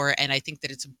love lore and I think that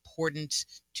it's important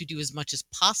to do as much as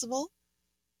possible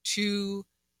to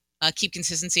keep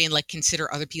consistency and, like,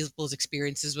 consider other people's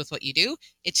experiences with what you do,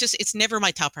 it's never my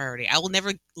top priority. I will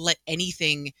never let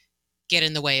anything get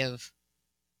in the way of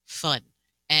fun.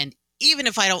 And even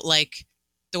if I don't like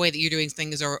the way that you're doing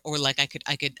things, or like I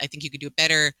think you could do it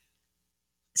better,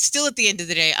 still at the end of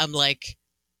the day, I'm like,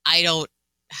 I don't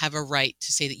have a right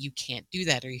to say that you can't do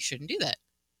that or you shouldn't do that.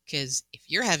 Because if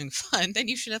you're having fun, then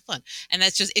you should have fun. And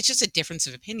it's just a difference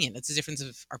of opinion. It's a difference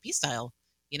of RP style,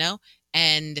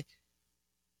 And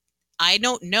I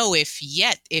don't know if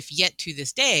yet to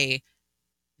this day,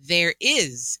 there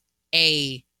is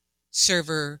a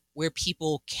server where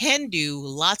people can do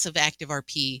lots of active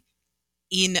RP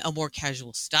in a more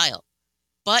casual style.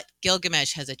 But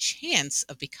Gilgamesh has a chance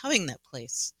of becoming that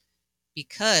place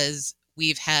because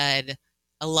we've had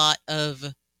a lot of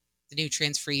the new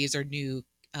transfrees or new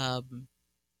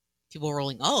people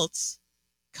rolling alts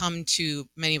come to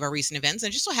many of our recent events. And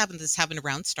it just so happens this happened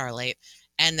around Starlight,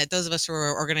 and that those of us who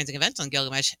are organizing events on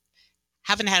Gilgamesh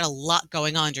haven't had a lot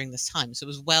going on during this time. So it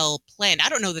was well planned. I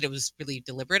don't know that it was really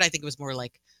deliberate. I think it was more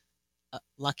like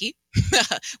lucky.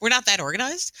 We're not that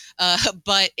organized,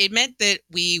 but it meant that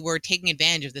we were taking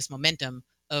advantage of this momentum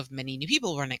of many new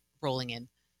people rolling in.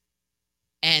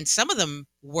 And some of them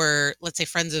were, let's say,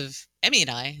 friends of Emmy and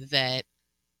I that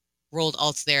rolled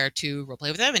alts there to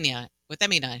roleplay with Emmy and I, with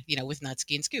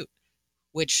Natsuki and Scoot,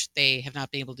 which they have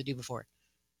not been able to do before.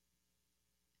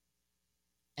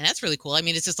 And that's really cool. I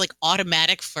mean, it's just like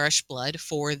automatic fresh blood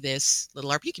for this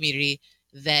little RP community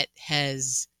that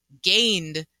has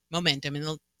gained momentum in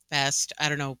the past, I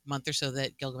don't know, month or so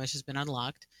that Gilgamesh has been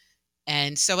unlocked.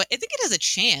 And so I think it has a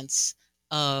chance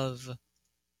of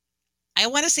I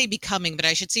want to say becoming, but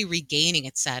I should say regaining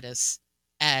its status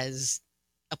as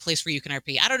a place where you can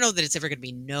RP. I don't know that it's ever going to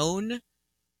be known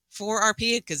for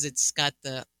RP because it's got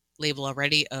the label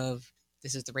already of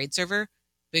this is the raid server,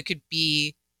 but it could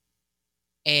be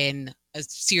a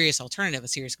serious alternative, a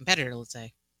serious competitor, let's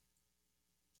say.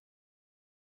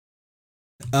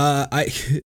 I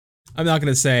I'm not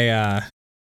gonna say I'm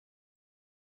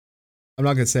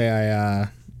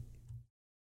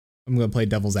gonna play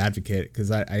devil's advocate because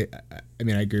I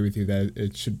mean I agree with you that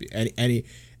it should be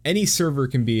any server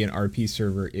can be an RP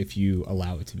server if you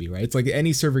allow it to be, right? It's like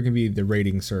any server can be the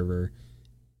raiding server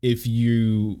if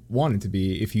you want it to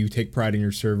be, if you take pride in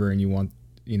your server and you want,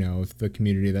 if the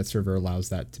community of that server allows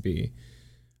that to be.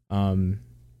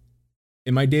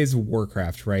 In my days of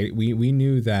Warcraft, right, we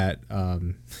knew that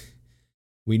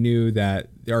we knew that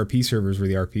the RP servers were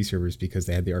the RP servers because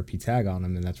they had the RP tag on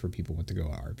them, and that's where people went to go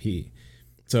RP.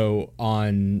 So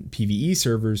on PvE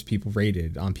servers, people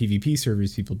raided. On PvP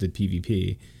servers, people did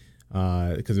PvP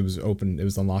because it was open, it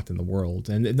was unlocked in the world.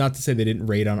 And not to say they didn't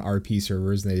raid on RP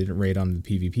servers and they didn't raid on the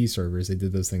PvP servers. They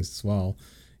did those things as well.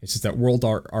 It's just that World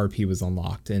RP was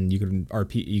unlocked, and you can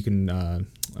RP. You can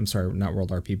I'm sorry, not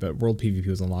World RP, but World PvP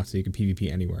was unlocked, so you could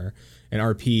PvP anywhere. And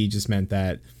RP just meant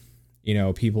that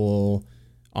people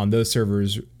on those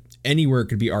servers anywhere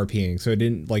could be RPing. So it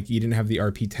didn't, like, you didn't have the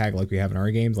RP tag like we have in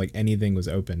our games. Like, anything was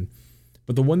open.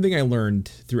 But the one thing I learned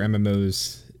through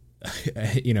MMOs,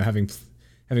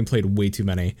 having played way too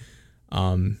many,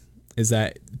 is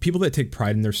that people that take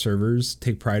pride in their servers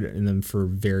take pride in them for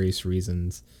various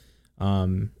reasons.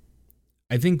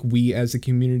 I think we as a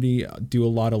community do a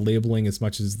lot of labeling as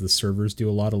much as the servers do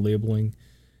a lot of labeling.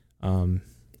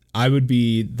 I would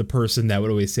be the person that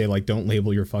would always say, like, don't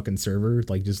label your fucking server.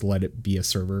 Like, just let it be a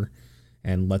server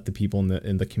and let the people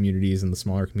in the communities and the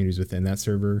smaller communities within that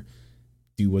server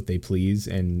do what they please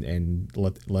and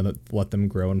let them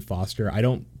grow and foster. I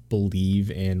don't believe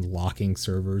in locking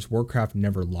servers. Warcraft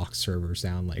never locked servers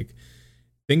down. Like,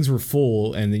 things were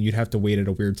full and then you'd have to wait at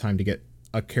a weird time to get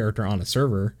a character on a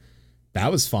server.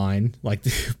 That was fine. Like,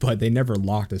 but they never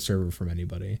locked a server from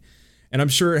anybody. And I'm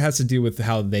sure it has to do with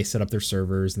how they set up their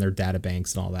servers and their data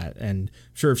banks and all that. And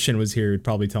I'm sure if Shin was here, he'd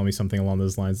probably tell me something along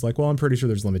those lines. Like, well, I'm pretty sure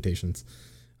there's limitations.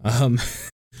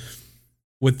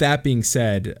 With that being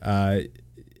said, and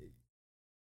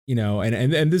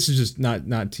this is just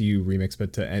not to you, Remix,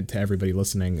 but to everybody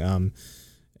listening,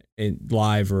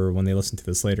 live or when they listen to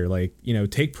this later, like,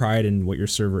 take pride in what your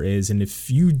server is. And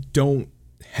if you don't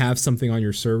have something on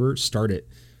your server, start it.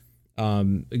 A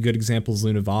good example is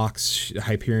Luna Vox.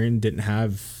 Hyperion didn't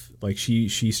have, like, she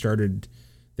started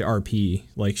the RP.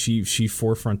 Like, she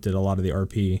forefronted a lot of the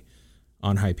RP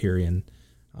on Hyperion.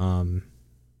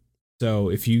 So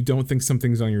if you don't think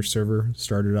something's on your server,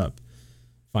 start it up.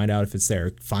 Find out if it's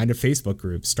there. Find a Facebook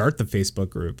group. Start the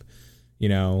Facebook group.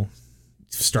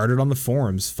 Start it on the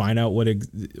forums. Find out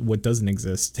what doesn't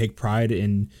exist. Take pride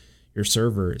in your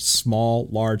server. Small,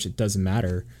 large, it doesn't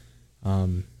matter.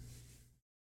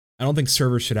 I don't think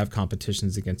servers should have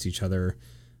competitions against each other.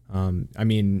 I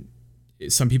mean,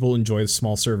 some people enjoy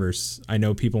small servers. I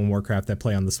know people in Warcraft that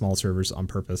play on the small servers on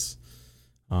purpose.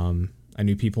 I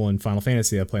knew people in Final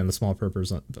Fantasy that play on the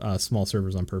small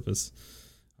servers on purpose.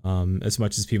 As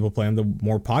much as people play on the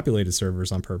more populated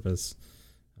servers on purpose.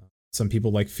 Some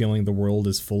people like feeling the world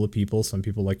is full of people. Some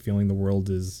people like feeling the world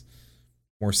is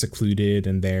more secluded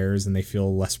and theirs, and they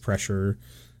feel less pressure.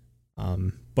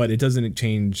 But it doesn't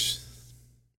change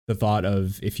the thought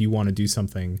of, if you want to do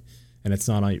something and it's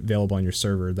not available on your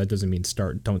server, that doesn't mean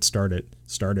don't start it.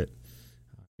 Start it.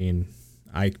 I mean,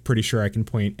 I'm pretty sure I can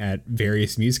point at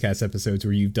various Musecast episodes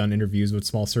where you've done interviews with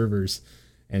small servers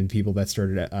and people that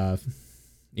started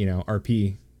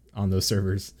RP on those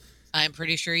servers. I'm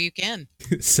pretty sure you can.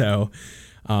 So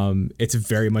it's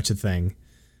very much a thing.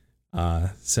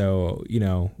 So,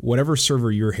 whatever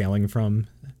server you're hailing from,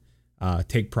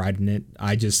 take pride in it.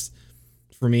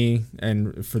 For me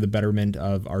and for the betterment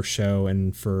of our show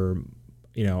and for,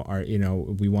 we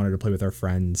wanted to play with our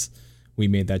friends, we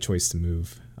made that choice to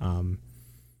move. And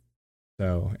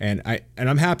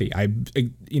I'm happy.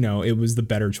 It was the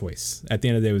better choice. At the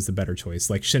end of the day, it was the better choice.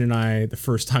 Like, Shin and I, the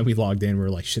first time we logged in, we were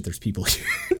like, shit, there's people here.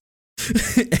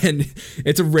 And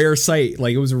it's a rare sight.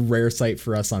 Like, it was a rare sight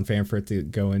for us on Fanfrit to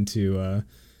go into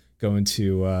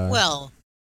well,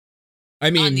 I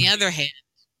mean, on the other hand,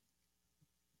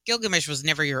 Gilgamesh was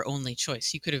never your only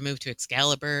choice. You could have moved to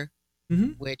Excalibur,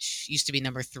 which used to be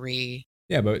number 3.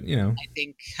 Yeah, but I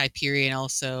think Hyperion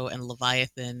also and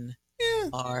Leviathan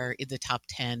are in the top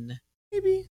 10.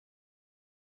 Maybe.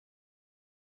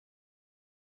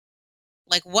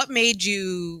 Like, what made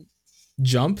you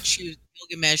jump? choose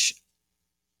Gilgamesh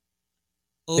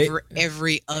over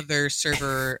every other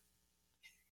server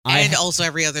and also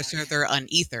every other server on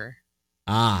Ether.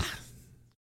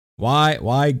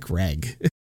 Why Greg?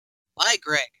 Why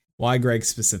Greg? Why Greg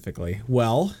specifically?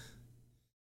 Well,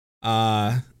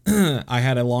 I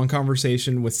had a long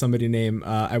conversation with somebody named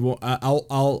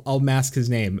I'll mask his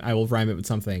name. I will rhyme it with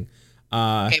something.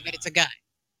 Okay, but it's a guy.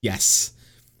 Yes.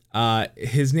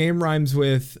 His name rhymes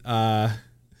with Why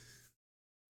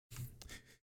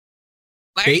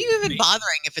are you even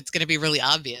bothering if it's going to be really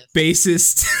obvious?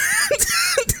 Bassist.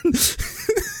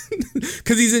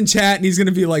 Because he's in chat and he's going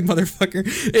to be like, motherfucker.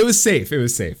 It was safe.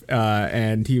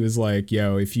 And he was like,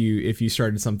 yo, if you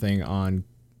started something on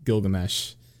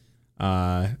Gilgamesh,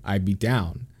 I'd be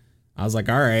down. I was like,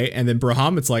 all right. And then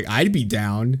Bahamut's like, I'd be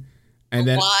down. And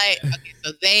then why? Okay,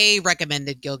 so they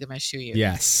recommended Gilgamesh to you.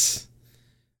 Yes.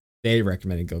 They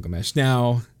recommended Gilgamesh.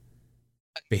 Now,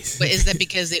 basically. But is that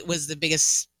because it was the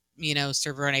biggest,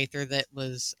 server on Aether that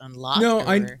was unlocked? No,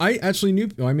 I actually knew.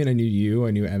 I mean, I knew you.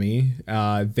 I knew Emmy.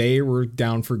 They were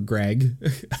down for Greg.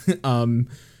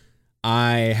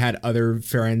 I had other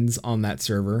friends on that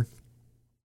server.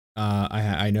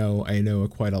 I know a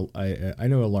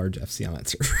large FC on that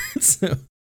server, so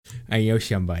I know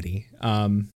somebody.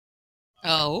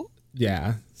 Oh.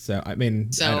 Yeah. So I mean.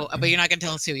 But you're not gonna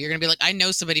tell us who. You're gonna be like, I know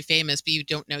somebody famous, but you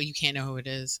can't know who it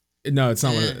is. No, it's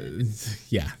not.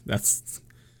 Yeah, that's.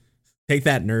 Take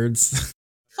that, nerds.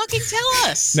 Fucking tell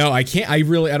us. No, I can't. I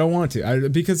don't want to.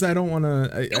 Because I don't want to.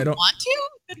 I don't want to.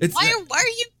 Why are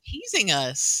you teasing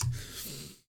us?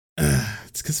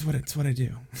 It's because it's what I do.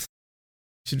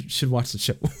 Should watch the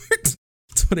show. That's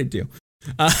what I do.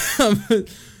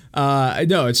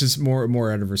 No, it's just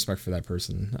more out of respect for that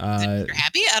person. Is it Mr.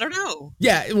 Happy? I don't know.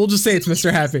 Yeah, we'll just say it's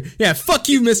Mr. Happy. Yeah, fuck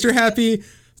you, Mr. Happy.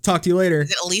 Talk to you later.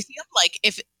 Is it Elysium?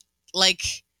 Why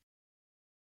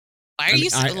are you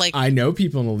I know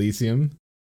people in Elysium,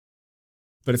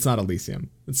 but it's not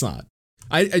Elysium. It's not.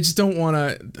 I just don't want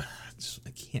to.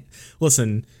 I can't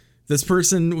listen. This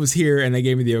person was here and they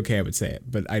gave me the okay. I would say it,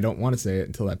 but I don't want to say it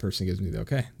until that person gives me the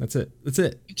okay. That's it.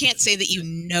 You can't say that you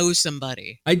know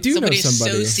somebody. I do know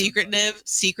somebody. So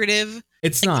secretive.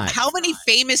 It's not. How many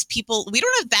famous people? We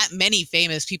don't have that many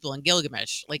famous people in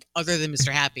Gilgamesh, other than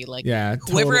Mr. Happy. Yeah,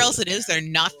 whoever else it is, they're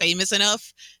not famous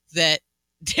enough that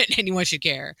anyone should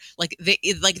care.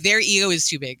 Their ego is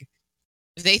too big.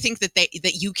 If they think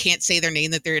that you can't say their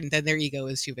name, then their ego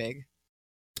is too big.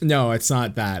 No, it's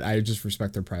not that. I just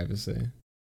respect their privacy.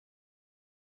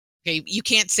 Okay, you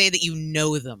can't say that you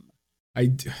know them.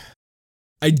 I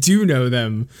do know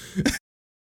them.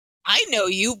 I know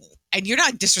you, and you're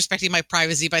not disrespecting my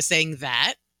privacy by saying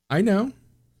that. I know,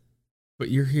 but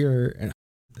you're here, and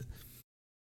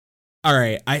all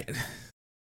right. I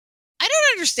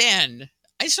don't understand.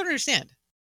 I just don't understand.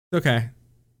 Okay,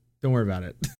 don't worry about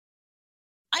it.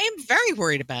 I am very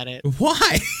worried about it.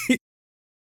 Why?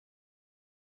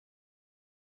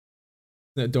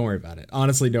 No, don't worry about it.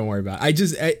 Honestly, don't worry about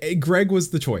it. Greg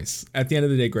was the choice. At the end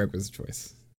of the day, Greg was the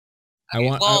choice.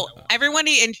 Okay,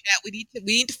 everybody in chat, we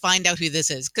need to find out who this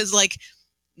is, because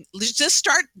let's just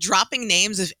start dropping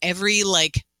names of every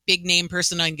big name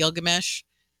person on Gilgamesh.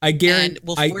 I guarantee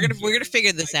we're gonna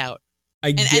figure this out.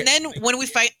 And then when we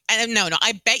find,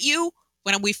 I bet you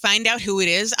when we find out who it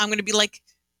is, I'm gonna be like,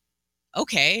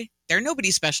 okay, they're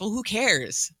nobody special. Who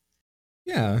cares?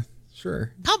 Yeah,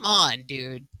 sure. Come on,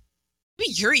 dude.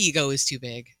 Maybe your ego is too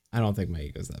big. I don't think my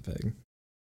ego's that big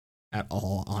at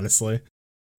all, honestly.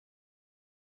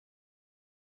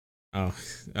 Oh,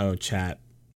 chat.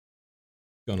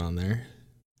 What's going on there?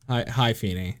 Hi,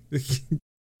 Feeney.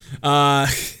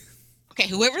 Okay,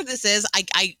 whoever this is,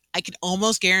 I can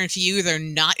almost guarantee you they're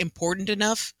not important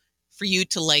enough for you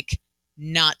to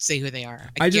not say who they are.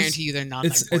 I guarantee you they're not.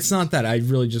 It's not that. I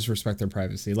really just respect their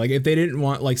privacy. If they didn't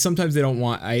want, sometimes they don't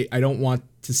want. I don't want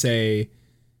to say.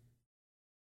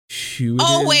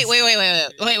 Oh, wait.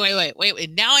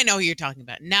 Now I know who you're talking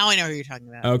about. Okay. Now I know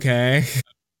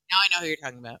who you're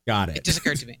talking about. Got it. It just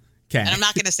occurred to me. Okay. And I'm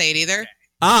not going to say it either.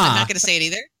 I'm not going to say it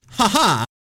either. Ha.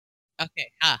 Okay.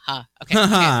 Ha.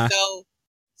 Okay.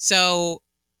 So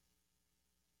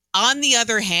on the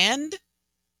other hand,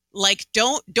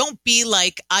 don't be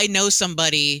like, I know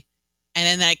somebody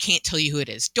and then I can't tell you who it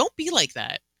is. Don't be like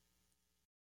that.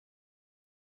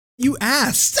 You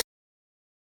asked.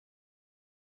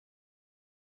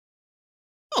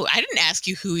 Oh, I didn't ask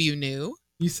you who you knew.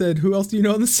 You said, who else do you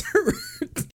know on the server?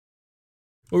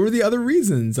 What were the other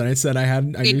reasons? And I said I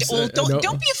hadn't. Don't be a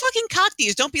fucking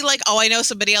cocktease. Don't be like, oh, I know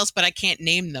somebody else, but I can't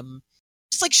name them.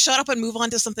 Just shut up and move on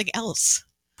to something else.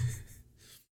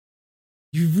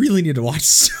 You really need to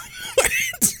watch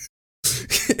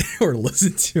or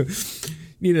listen to.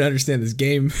 need to understand this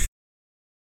game.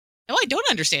 No, I don't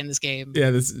understand this game.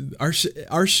 Yeah,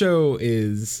 our show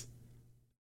is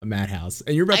a madhouse,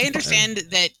 and you're about. I understand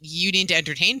that you need to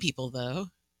entertain people, though.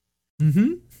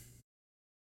 Mm-hmm.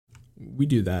 We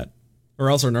do that, or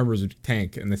else our numbers would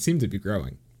tank, and they seem to be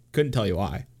growing. Couldn't tell you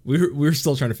why. We're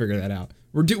still trying to figure that out.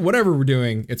 Whatever we're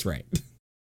doing, it's right.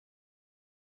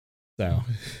 So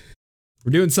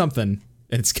we're doing something,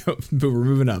 and but we're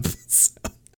moving up. So.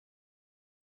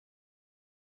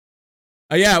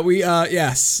 Yeah,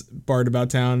 yes, Bard About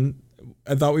Town.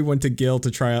 I thought we went to Gil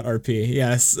to try out RP.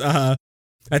 Yes,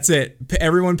 that's it.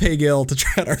 Everyone pay Gil to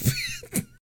try out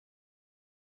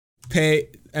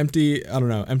RP. Empty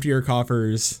your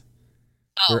coffers.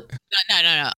 Oh,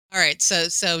 no. All right,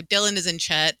 so Dylan is in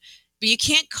chat, but you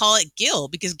can't call it Gil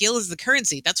because Gil is the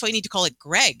currency. That's why you need to call it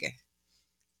Greg.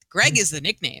 Greg is the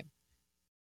nickname.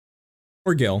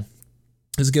 Or Gil.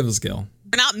 Just give us Gil.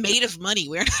 We're not made of money.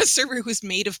 We're not a server who's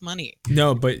made of money.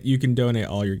 No, but you can donate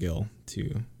all your Gil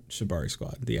to Shibari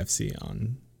Squad, the FC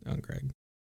on Greg.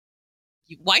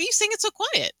 Why are you saying it so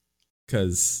quiet?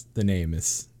 Because the name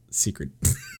is secret.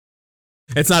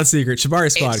 It's not a secret.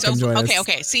 Shibari Squad, come join us.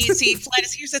 Okay. See,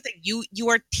 Flatus, here's the thing. You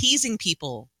are teasing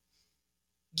people.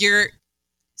 You're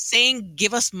saying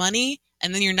give us money,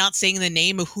 and then you're not saying the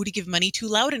name of who to give money to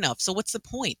loud enough. So what's the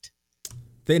point?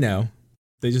 They know.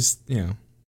 They just, You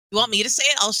want me to say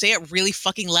it? I'll say it really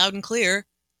fucking loud and clear.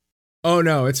 Oh,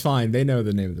 no, it's fine. They know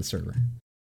the name of the server.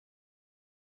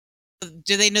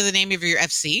 Do they know the name of your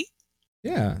FC?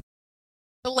 Yeah.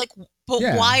 But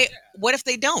Yeah. why? What if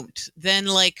they don't? Then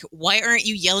why aren't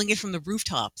you yelling it from the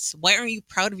rooftops? Why aren't you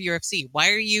proud of your FC? Why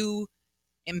are you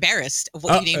embarrassed of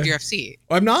what you named your FC?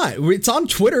 I'm not. It's on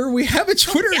Twitter. We have a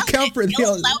Twitter account for the.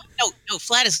 No,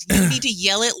 Flatus, you need to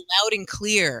yell it loud and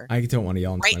clear. I don't want to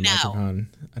yell into right my now. microphone.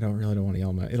 I don't want to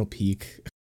yell. It'll peak.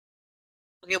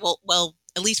 Okay, well,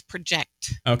 at least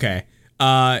project. Okay.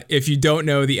 If you don't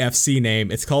know the FC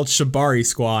name, it's called Shibari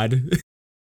Squad.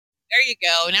 There you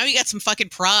go. Now you got some fucking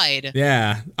pride.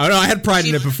 Yeah. Oh no, I had pride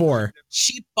in it before.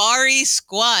 Shibari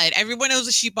Squad. Everyone knows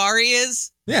what Shibari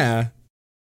is? Yeah.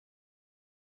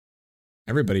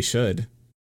 Everybody should.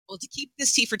 Well, to keep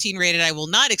this T for Teen rated, I will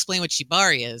not explain what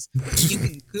Shibari is. You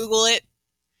can Google it.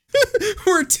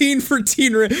 We're Teen for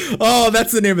Teen rated. Oh,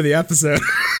 that's the name of the episode.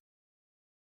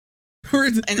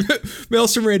 We're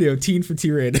Maelstrom Radio, Teen for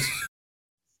Teen rated.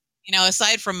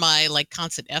 Aside from my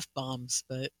constant F-bombs,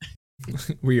 but...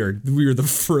 We are the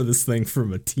furthest thing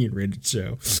from a teen rated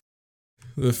show.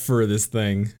 The furthest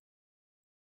thing.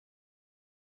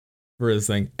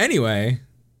 Anyway,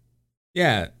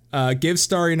 yeah, give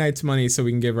Starry Nights money so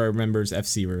we can give our members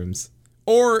FC rooms.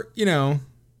 Or, give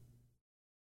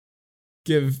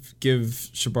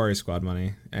Shibari Squad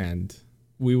money and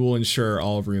we will ensure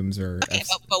all rooms are okay,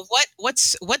 but what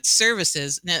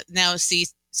services now see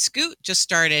Scoot just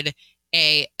started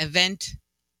a event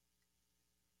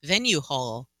venue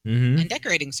hall and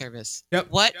decorating service. Yep.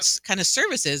 What kind of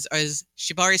services is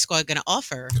Shibari Squad going to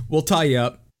offer? We'll tie you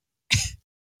up.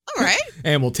 All right.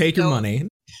 And we'll take your money.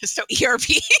 So ERP?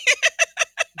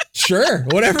 Sure.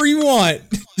 Whatever you want.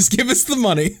 Just give us the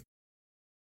money.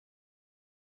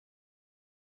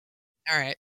 All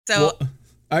right. So,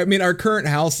 our current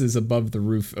house is above the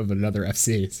roof of another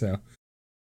FC, so. All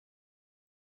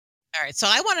right. So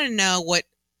I want to know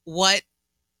what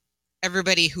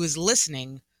everybody who is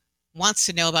listening wants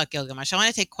to know about Gilgamesh. I want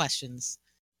to take questions.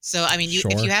 So,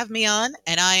 Sure. If you have me on,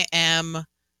 and I am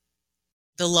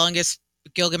the longest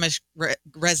Gilgamesh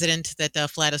resident that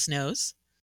Flatus knows,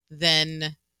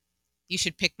 then you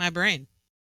should pick my brain.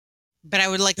 But I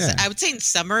would I would say in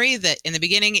summary that in the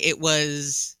beginning it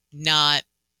was not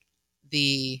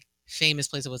the famous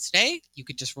place it was today. You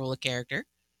could just roll a character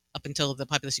up until the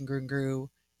population grew and grew,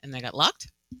 and they got locked.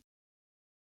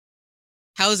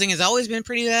 Housing has always been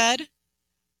pretty bad,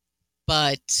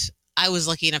 but I was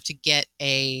lucky enough to get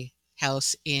a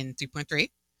house in 3.3.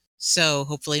 So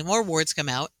hopefully more wards come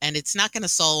out, and it's not going to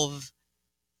solve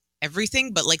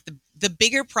everything, but the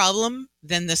bigger problem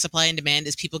than the supply and demand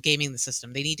is people gaming the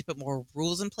system. They need to put more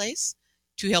rules in place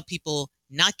to help people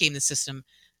not game the system.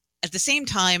 At the same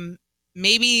time,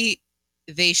 maybe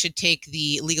they should take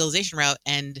the legalization route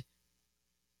and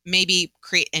maybe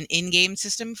create an in-game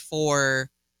system for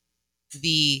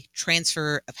the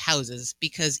transfer of houses,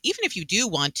 because even if you do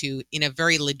want to, in a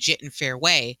very legit and fair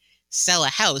way, sell a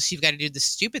house, you've got to do the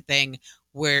stupid thing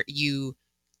where you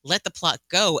let the plot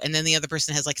go and then the other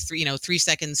person has 3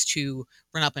 seconds to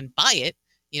run up and buy it,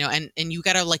 and you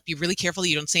got to be really careful that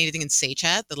you don't say anything in say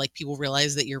chat that people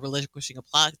realize that you're relinquishing a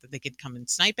plot, that they could come and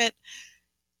snipe it.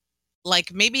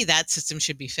 Maybe that system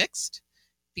should be fixed.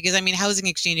 because I mean, housing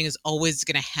exchanging is always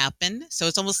going to happen. So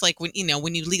it's almost like when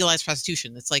you legalize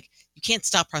prostitution, it's like you can't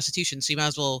stop prostitution, so you might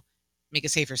as well make a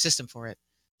safer system for it.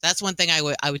 That's one thing I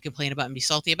would complain about and be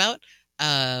salty about.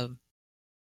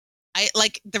 I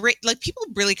like the rate. Like people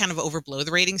really kind of overblow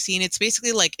the rating scene. It's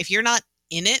basically like if you're not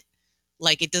in it,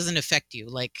 like it doesn't affect you.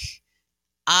 Like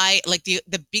I like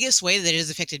the biggest way that it has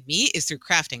affected me is through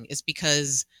crafting. Is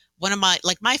because one of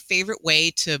my favorite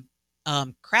way to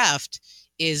craft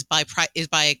is by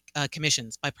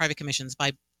commissions, by private commissions,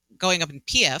 by going up in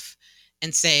PF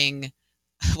and saying,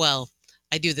 well,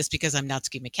 I do this because I'm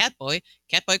Natsuki McCatboy,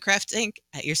 Catboy Craft Inc.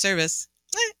 at your service,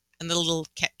 and the little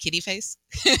cat kitty face.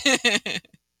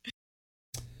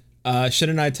 Shin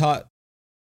and I taught.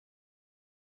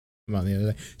 Well, the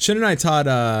other day, Shin and I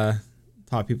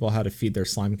taught people how to feed their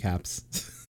slime caps.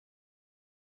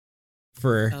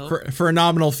 For a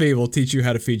nominal fee, we'll teach you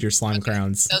how to feed your slime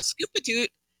crowns. So Scoopatoot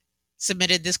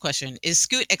submitted this question: is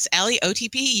Scoot X Alley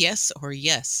OTP? Yes or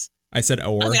yes? I said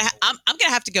or. I'm gonna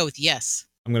have to go with yes.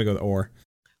 I'm gonna go with or.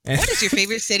 What is your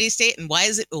favorite city state and why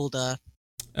is it Ulda?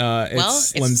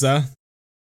 It's Limsa.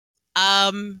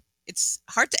 It's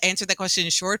hard to answer that question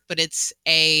in short, but it's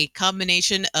a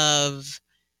combination of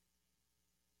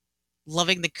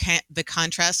loving the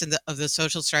contrast of the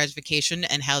social stratification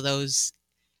and how those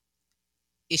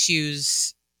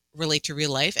issues relate to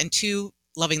real life, and 2,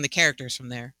 loving the characters from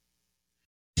there.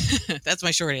 That's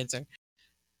my short answer.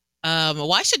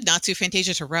 Why should Natsu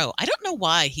Fantasia to row? I don't know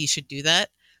why he should do that,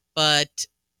 but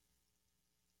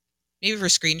maybe for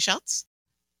screenshots.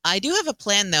 I do have a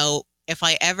plan though. If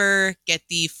I ever get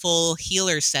the full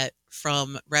healer set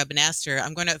from Rabinaster,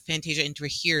 I'm going to Fantasia into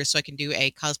here so I can do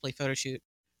a cosplay photo shoot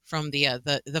from the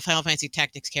Final Fantasy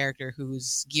Tactics character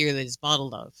whose gear that is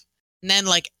modeled of. And then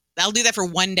like I'll do that for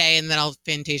one day and then I'll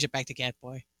Fantasia back to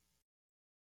Catboy.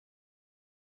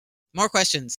 More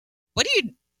questions. What do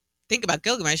you think about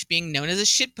Gilgamesh being known as a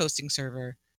shitposting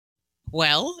server?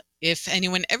 Well, if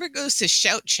anyone ever goes to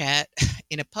Shout Chat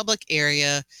in a public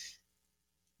area,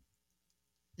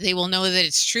 they will know that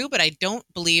it's true, but I don't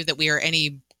believe that we are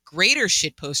any greater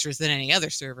shitposters than any other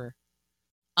server.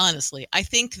 Honestly, I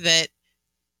think that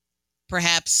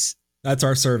perhaps that's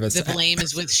our service. The blame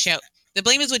is with Shout. The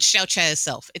blame is with Shout Chat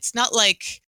itself. It's not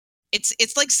like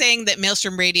it's like saying that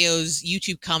Maelstrom Radio's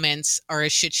YouTube comments are a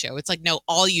shit show. It's like, no,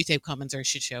 all YouTube comments are a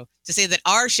shit show. To say that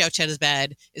our Shout Chat is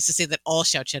bad is to say that all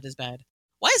Shout Chat is bad.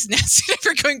 Why is Natsu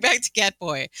never going back to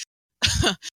Catboy?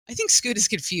 I think Scoot is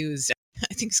confused.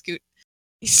 I think Scoot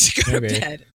needs to go to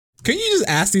bed. Can you just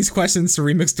ask these questions to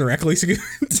Remix directly, Scoot?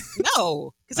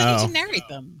 No, because I need to narrate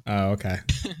them. Oh, okay.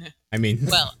 I mean,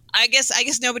 well, I guess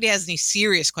nobody has any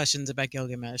serious questions about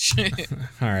Gilgamesh.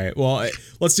 All right. Well,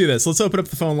 let's do this. Let's open up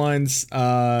the phone lines.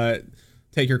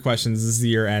 Take your questions. This is the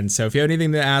year end. So if you have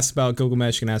anything to ask about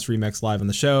Gilgamesh, you can ask Remix live on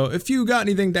the show. If you got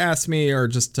anything to ask me or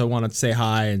just to want to say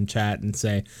hi and chat and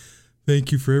say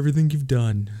thank you for everything you've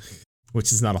done,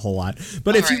 which is not a whole lot.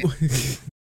 But all if right. you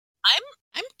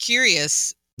I'm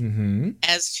curious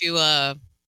as to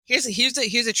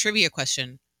here's a trivia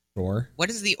question. Sure. What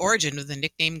is the origin of the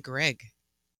nickname Greg?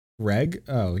 Greg?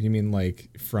 Oh, you mean like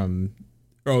from...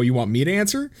 Oh, you want me to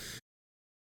answer?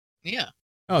 Yeah.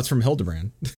 Oh, it's from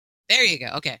Hildebrand. There you go.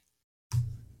 Okay.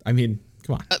 I mean,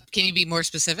 come on. Can you be more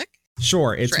specific?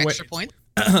 Sure. It's for extra point.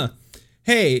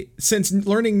 Hey, since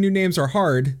learning new names are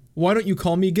hard, why don't you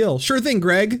call me Gil? Sure thing,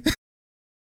 Greg.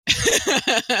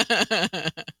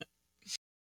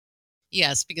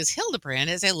 Yes, because Hildebrand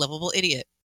is a lovable idiot.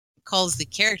 Calls the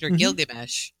character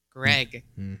Gilgamesh Greg.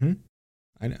 Mm-hmm.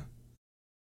 I know.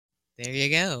 There you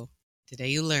go. Today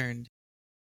you learned.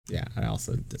 Yeah, I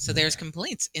also did. So there's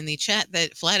complaints in the chat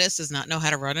that Flatus does not know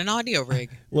how to run an audio rig.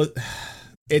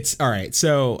 It's all right.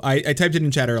 So I typed it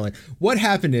in chat earlier. What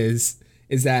happened is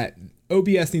that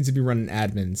OBS needs to be running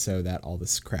admin so that all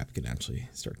this crap can actually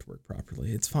start to work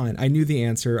properly. It's fine. I knew the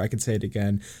answer. I can say it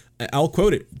again. I'll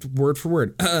quote it word for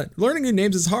word. Learning new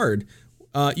names is hard.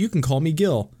 You can call me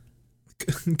Gil.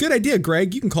 Good idea,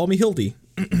 Greg. You can call me Hildy.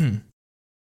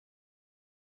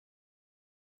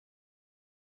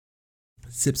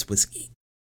 Sips whiskey.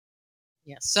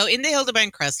 Yes. So in the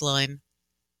Hildebrand crest line,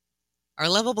 our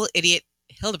lovable idiot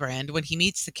Hildebrand, when he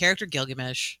meets the character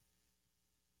Gilgamesh,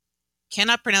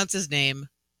 cannot pronounce his name,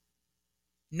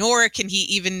 nor can he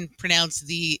even pronounce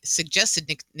the suggested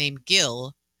nickname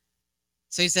Gil.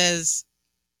 So he says,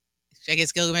 I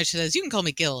guess Gilgamesh says, you can call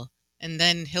me Gil. And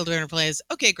then Hildebrand replies,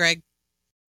 okay, Greg.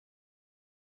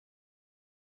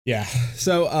 Yeah.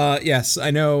 So, yes, I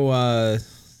know.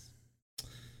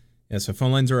 Yeah, so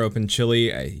phone lines are open. Chili,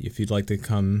 if you'd like to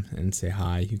come and say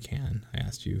hi, you can. I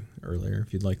asked you earlier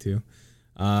if you'd like to.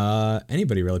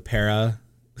 Anybody really. Para.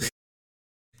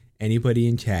 Anybody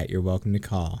in chat, you're welcome to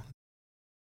call.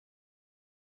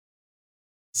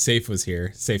 Safe was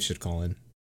here. Safe should call in.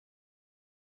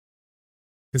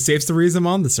 Because Safe's the reason I'm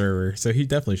on the server, so he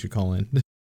definitely should call in.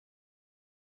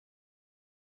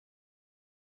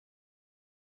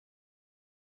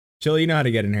 Chili, you know how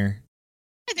to get in here.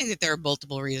 I think that there are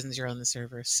multiple reasons you're on the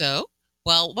server. So,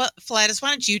 well, Flatus, why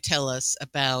don't you tell us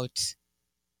about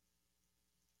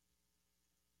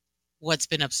what's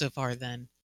been up so far then?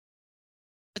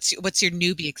 What's your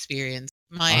newbie experience?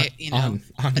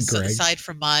 Aside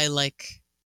from my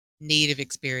native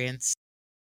experience.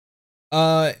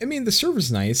 I mean, the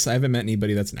server's nice. I haven't met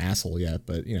anybody that's an asshole yet,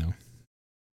 but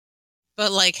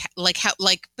But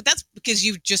but that's because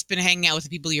you've just been hanging out with the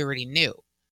people you already knew.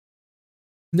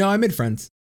 No, I made friends.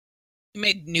 You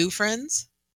made new friends?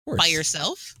 Of course. By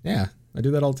yourself? Yeah, I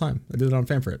do that all the time. I do that on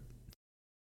Fanfrit.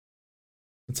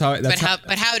 But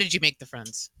how did you make the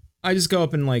friends? I just go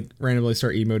up and randomly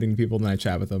start emoting people, and then I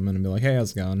chat with them, and I'll be like, "Hey,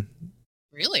 how's it going?"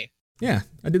 Really? Yeah,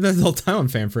 I do that all the time on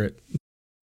Fanfrit.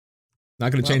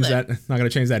 Not gonna change that. Not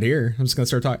gonna change that here. I'm just gonna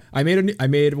start talking. I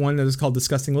made one that was called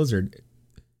Disgusting Lizard.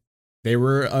 They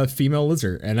were a female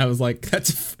lizard, and I was like,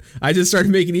 "That's." I just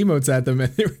started making emotes at them,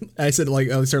 and I said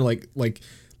I started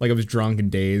like I was drunk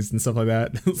and dazed and stuff like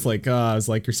that. It's like, I was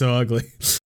like, "You're so ugly."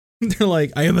 They're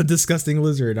like, "I am a disgusting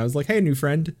lizard." I was like, "Hey, new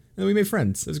friend," and we made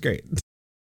friends. It was great.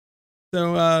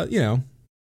 So,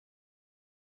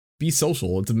 be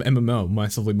social. It's an MMO,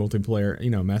 massively multiplayer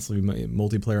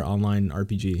online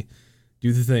RPG.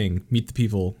 Do the thing, meet the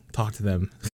people, talk to them.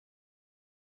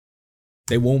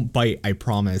 They won't bite, I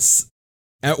promise.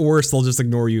 At worst, they'll just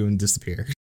ignore you and disappear.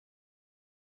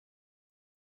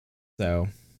 So,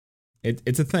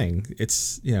 it's a thing.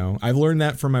 It's, I've learned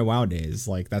that from my WoW days.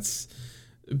 Like, that's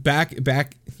back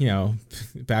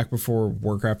before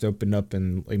Warcraft opened up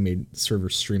and made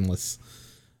servers streamless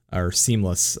or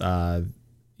seamless.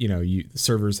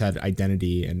 Servers had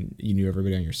identity and you knew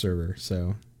everybody on your server.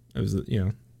 So it was,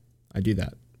 I do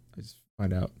that. I just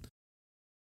find out.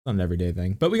 It's not an everyday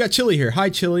thing. But we got Chili here. Hi,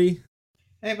 Chili.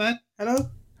 Hey, man. Hello.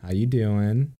 How you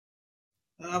doing?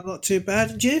 I'm not too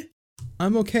bad, and you?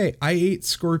 I'm okay. I ate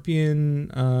scorpion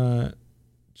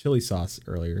chili sauce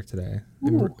earlier today.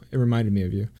 It reminded me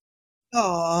of you.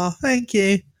 Oh, thank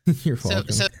you. You're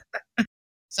welcome.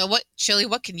 So what, Chili,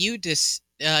 what can you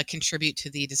contribute to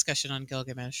the discussion on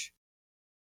Gilgamesh?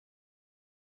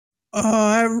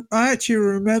 I actually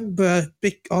remember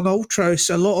on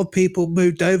Ultros, a lot of people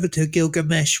moved over to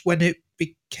Gilgamesh when it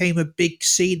became a big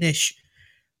scene-ish,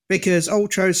 because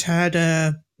Ultros had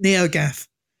NeoGAF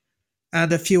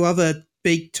and a few other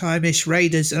big-time-ish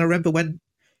raiders, and I remember when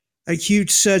a huge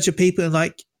surge of people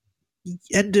in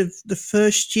end of the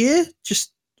first year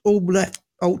just all left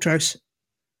Ultros.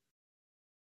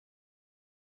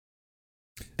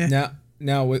 Yeah.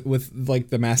 Now with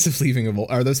the massive leaving of,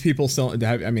 are those people still?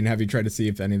 Have you tried to see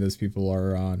if any of those people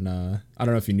are on? I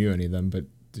don't know if you knew any of them, but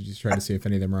did you try to see if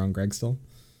any of them are on Greg still?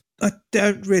 I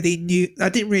didn't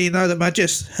really know them. I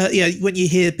just heard, when you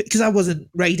hear, because I wasn't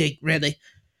raiding really,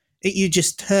 you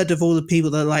just heard of all the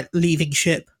people that are leaving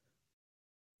ship.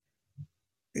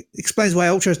 It explains why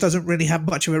Ultros doesn't really have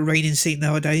much of a raiding scene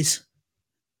nowadays,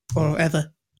 or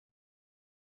ever.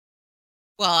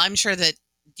 Well, I'm sure that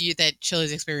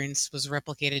Chili's experience was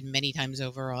replicated many times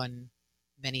over on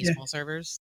many small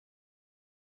servers.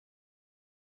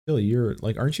 Chili, you're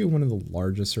aren't you one of the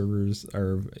largest servers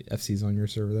or FCs on your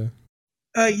server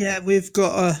though? Yeah, we've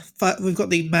got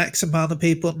the max amount of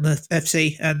people in the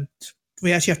FC, and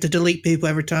we actually have to delete people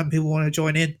every time people want to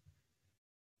join in.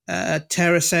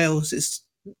 Terra Sales is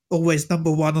always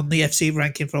number one on the FC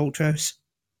ranking for Ultros.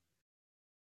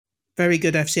 Very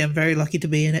good FC. I'm very lucky to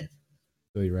be in it.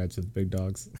 Really rides with the big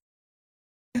dogs.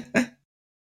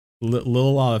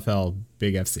 Little LFL,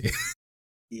 big FC.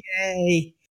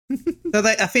 Yay! So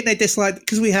I think they dislike,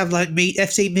 because we have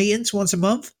FC meetings once a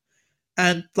month,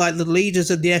 and the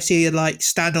leaders of the FC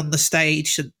stand on the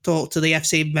stage and talk to the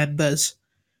FC members,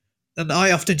 and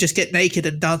I often just get naked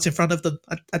and dance in front of them.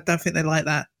 I don't think they like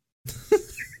that.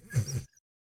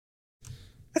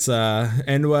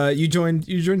 You joined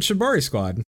Shibari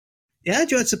Squad. Yeah, I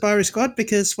joined Shibari Squad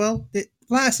because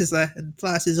Flash is there, and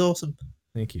Flash is awesome.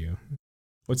 Thank you.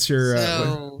 What's your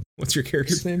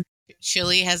character's name?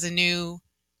 Chili has a new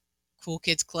Cool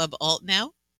Kids Club alt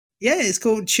now. Yeah, it's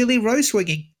called Chili Row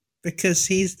Swinging because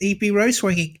he'd be row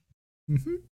swinging.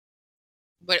 Mm-hmm.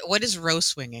 What is row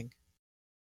swinging?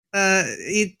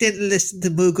 He didn't listen to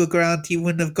Moogle Ground, he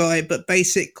wouldn't have got it. But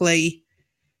basically,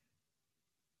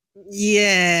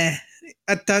 yeah,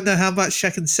 I don't know how much I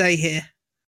can say here.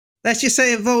 Let's just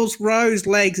say it involves rows,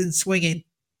 legs, and swinging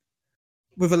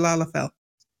with a Lalafell.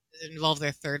 Does it involve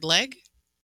their third leg?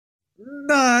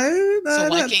 No. So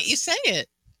why can't you say it?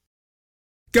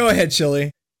 Go ahead,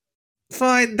 Chili.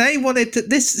 Fine. They wanted to.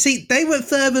 They went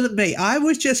further than me. I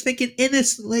was just thinking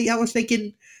innocently. I was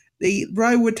thinking the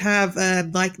row would have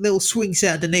like little swing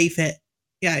set underneath it.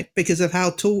 Yeah, because of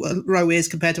how tall a row is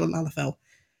compared to a Lalafell.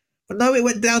 But no, it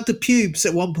went down to pubes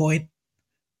at one point.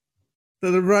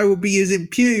 So the row would be using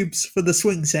pubes for the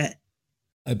swing set.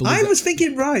 I was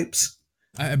thinking ropes.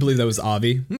 I believe that was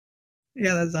Avi.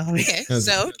 Yeah, that's Avi. Okay,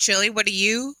 so Chili, what do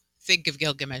you think of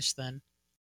Gilgamesh then?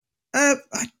 I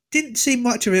didn't see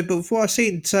much of it, but from what I've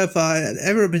seen so far,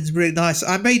 everyone's really nice.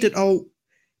 I made an alt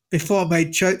before I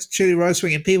made Chili Roast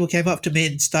Wing, and people came up to me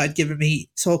and started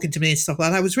talking to me and stuff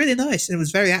like that. It was really nice, and it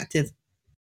was very active.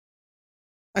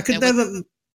 I could never...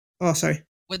 Oh, sorry.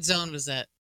 What zone was that?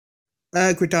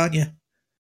 Gridania.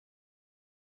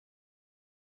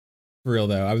 For real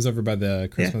though, I was over by the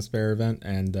Christmas Bear event,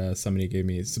 and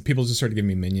people just started giving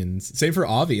me minions. Same for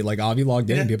Avi. Like Avi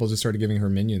logged in, and people just started giving her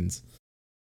minions.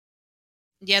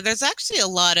 Yeah, there's actually a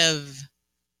lot of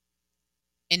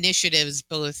initiatives,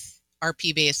 both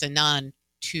RP based and non,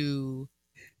 to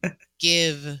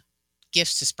give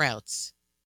gifts to Sprouts,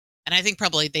 and I think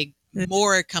probably they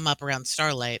more come up around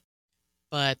Starlight,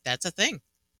 but that's a thing.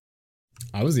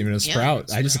 I wasn't even a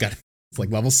Sprout. I just got like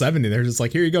level 70. They're just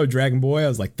like, here you go, Dragon Boy. I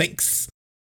was like, thanks.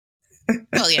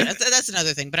 Well, yeah, that's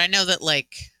another thing. But I know that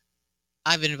like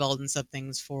I've been involved in some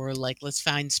things for like, let's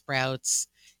find Sprouts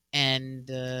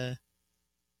and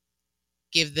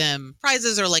give them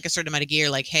prizes or like a certain amount of gear.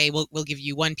 Like, hey, we'll give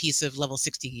you one piece of level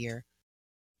 60 gear.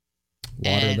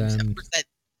 Water them. Of course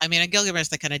on Gilgamesh,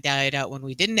 that kind of died out when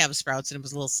we didn't have Sprouts, and it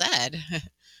was a little sad.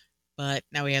 But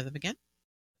now we have them again.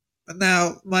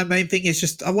 Now, my main thing is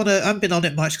just, I haven't been on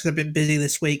it much because I've been busy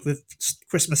this week with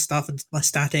Christmas stuff and my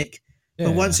static. Yeah.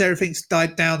 But once everything's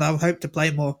died down, I hope to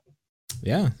play more.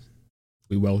 Yeah.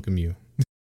 We welcome you.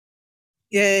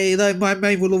 Yeah, my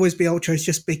main will always be Ultras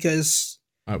just because...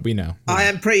 we know. I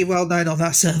am pretty well known on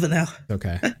that server now.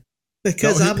 Okay.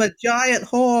 Because I'm a giant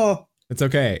whore. It's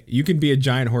okay. You can be a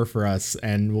giant whore for us,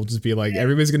 and we'll just be like,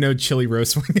 everybody's going to know Chili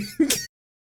Roast Wing.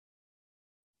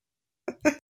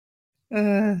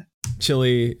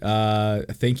 Chili,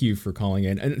 thank you for calling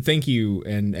in, and thank you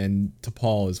and to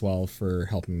Paul as well for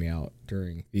helping me out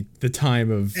during the time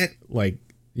of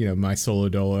my solo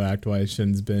dolo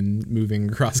actuation's been moving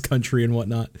across country and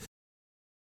whatnot.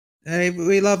 Hey,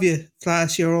 we love you,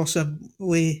 Flash. You're awesome.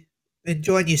 We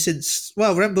enjoyed you since,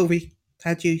 remember we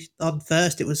had you on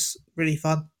first. It was really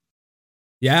fun.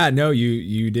 Yeah, no,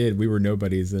 you did. We were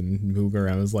nobodies, and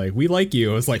Mooger, I was like, we like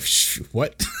you. I was like,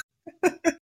 what?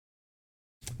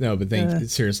 No, but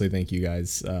seriously, thank you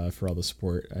guys for all the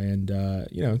support. And,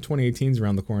 2018 is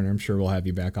around the corner. I'm sure we'll have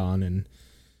you back on and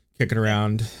kicking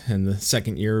around in the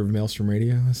second year of Maelstrom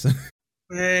Radio. So.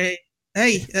 Hey,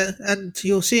 and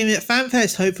you'll see me at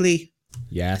FanFest, hopefully.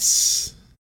 Yes.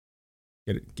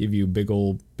 Give you a big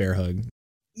old bear hug.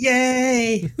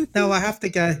 Yay! No, I have to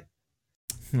go.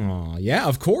 Aw, yeah,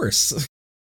 of course.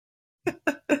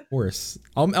 Of course.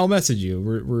 I'll message you.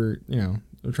 We're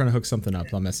trying to hook something up.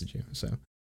 I'll message you, so.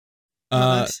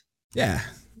 Nice. Yeah,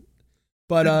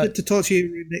 but good to talk to you,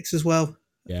 Remix, as well.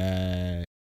 Yeah,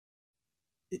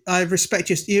 I respect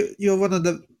you. You're one of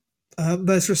the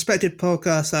most respected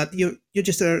podcasts. That you're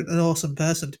just an awesome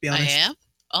person, to be honest. I am.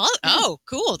 Oh,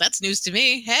 cool. That's news to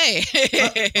me. Hey,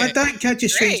 I don't catch your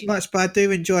streams much, but I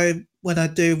do enjoy when I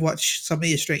do watch some of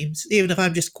your streams, even if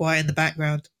I'm just quiet in the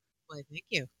background. Well, thank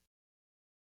you.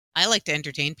 I like to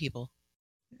entertain people.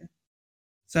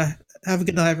 So have a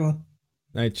good night, everyone.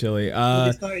 Night, Chili.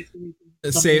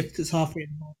 Safe. It's halfway in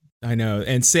the morning. I know.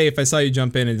 And Safe, I saw you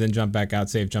jump in and then jump back out.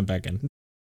 Safe, jump back in.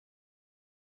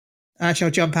 I shall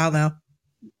jump out now.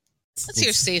 Let's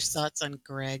hear Safe's thoughts on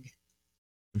Greg.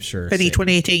 I'm sure. Penny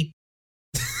 2018.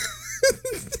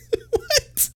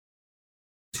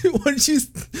 What?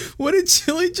 What did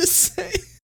Chili just say? I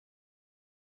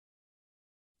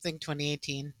think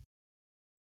 2018.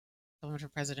 Someone for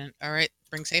president. All right,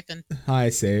 bring Safe in. Hi,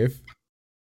 Safe.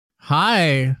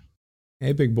 Hi.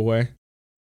 Hey, big boy.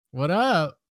 What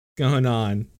up? What's going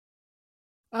on?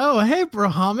 Oh, hey,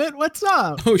 Bahamut. What's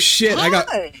up? Oh, shit.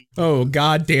 Hi. Oh,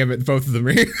 god damn it. Both of them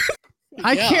are here.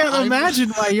 I can't imagine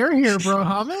why you're here,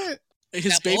 Bahamut.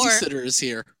 His babysitter is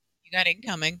here. You got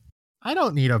incoming. I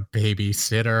don't need a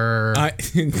babysitter.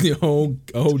 Oh,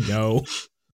 no.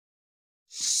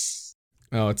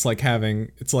 Oh, it's like having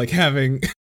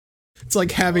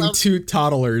two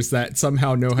toddlers that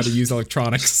somehow know how to use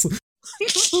electronics.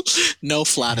 No,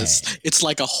 Flatus. Hey. It's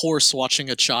like a horse watching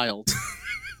a child.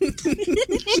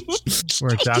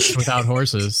 We're adopted without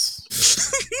horses.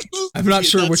 I'm not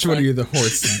sure That's which one of right. you the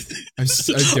horse. I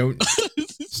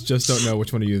just don't know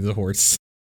which one of you the horse.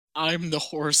 I'm the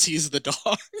horse, he's the dog.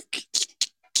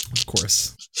 Of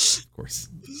course.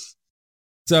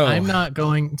 So I'm not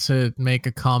going to make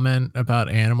a comment about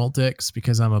animal dicks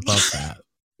because I'm above that.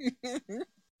 We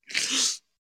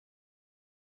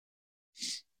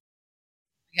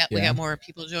Yeah. got more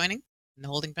people joining in the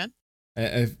holding pen.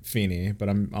 Feeney, but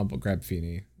I'll grab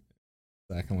Feeney.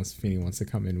 Zach, unless Feeney wants to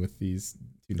come in with these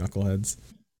two knuckleheads.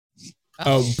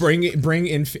 Oh, bring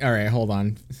in. All right, hold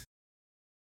on.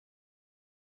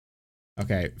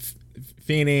 Okay,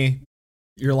 Feeney,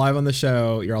 you're live on the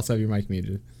show. You also have your mic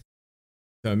muted,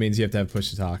 so it means you have to have push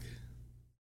to talk.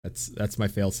 That's my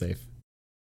failsafe.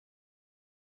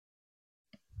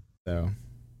 So,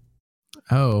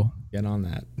 Oh, get on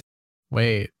that.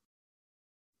 wait.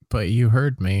 But you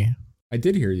heard me. I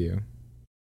did hear you.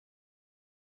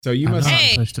 So you I'm must. not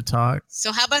Hey. push to talk.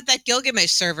 So how about that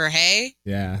Gilgamesh server, hey?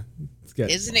 Yeah. Let's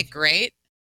get. Isn't it great?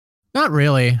 Not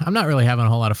really. I'm not really having a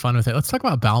whole lot of fun with it. Let's talk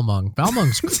about Balmung.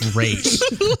 Balmung's great.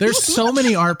 There's so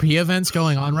many RP events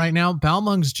going on right now.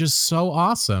 Balmung's just so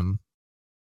awesome.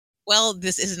 Well,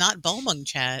 this is not Balmung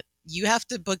chat. You have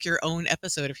to book your own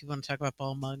episode if you want to talk about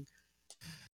Balmung.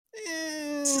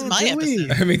 This is my do we?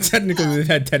 episode. I mean, technically, they've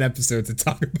had 10 episodes to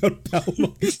talk about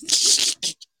Balmung.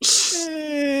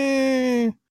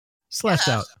 Slashed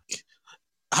Yeah. out.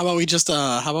 How about we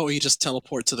just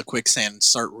teleport to the quicksand and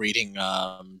start reading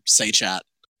Say Chat?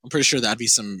 I'm pretty sure that'd be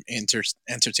some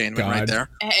entertainment right God. there.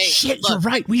 Hey, Shit, look, you're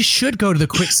right. We should go to the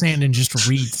quicksand and just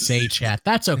read Say Chat.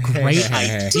 That's a great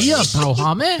Hey. idea, bro,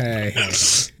 Hamid. Hey.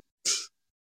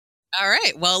 all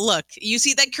right. Well, look, you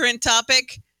see that current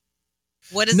topic?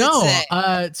 What does No, it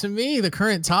say? to me, the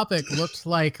current topic looked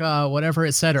like whatever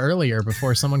it said earlier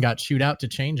before someone got chewed out to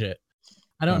change it.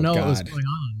 I don't Oh, know what was God. going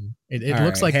on. It All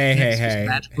looks right. like Hey, it's hey, just hey,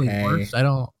 magically hey. worse.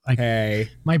 Hey,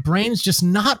 My brain's just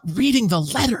not reading the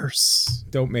letters.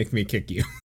 don't make me kick you.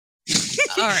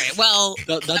 All right. Well,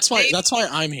 That's why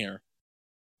I'm here.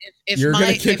 if You're my,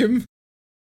 going to kick if, him?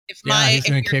 if Yeah, my he's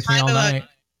gonna if your kick me time all about night.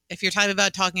 if your time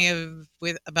about talking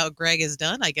about Greg is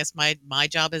done, I guess my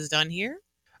job is done here.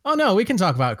 Oh no, we can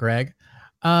talk about Greg.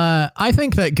 I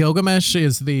think that Gilgamesh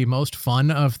is the most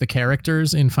fun of the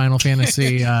characters in Final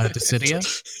Fantasy Dissidia.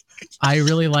 I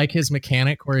really like his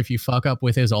mechanic where if you fuck up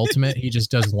with his ultimate, he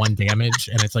just does 1 damage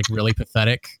and it's like really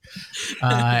pathetic.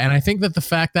 And I think that the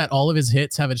fact that all of his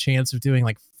hits have a chance of doing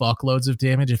like fuckloads of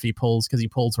damage if he pulls, because he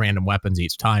pulls random weapons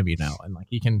each time, you know, and like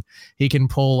he can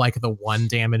pull like the 1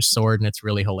 damage sword and it's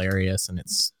really hilarious and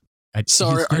it's So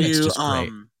his are gimmick's you just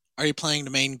great. are you playing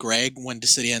the main Greg when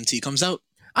Dissidia NT comes out?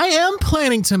 I am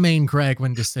planning to main Greg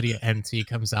when Dissidia NT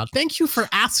comes out. Thank you for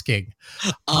asking.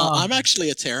 I'm actually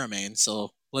a Terra main,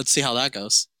 so let's see how that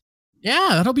goes. Yeah,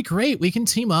 that'll be great. We can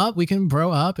team up. We can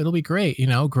bro up. It'll be great. You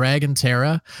know, Greg and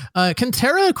Terra. Can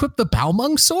Terra equip the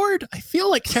Balmung sword? I feel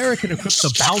like Terra can equip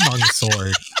the Balmung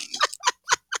sword.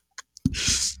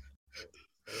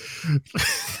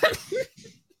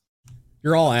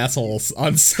 You're all assholes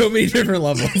on so many different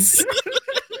levels.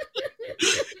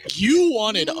 You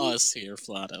wanted us here,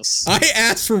 Flatus. I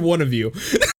asked for one of you.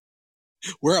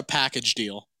 We're a package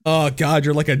deal. Oh, God,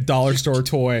 you're like a dollar store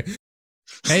toy.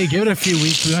 Hey, give it a few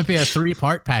weeks. We might be a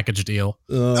 3-part package deal.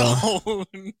 Oh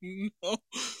no.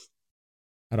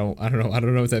 I don't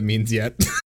know what that means yet.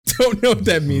 Don't know what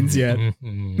that means yet.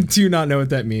 Do not know what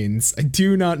that means. I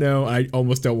do not know. I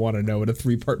almost don't want to know what a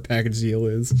 3-part package deal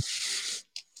is.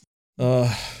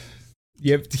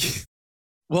 Yep.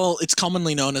 Well, it's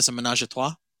commonly known as a menage a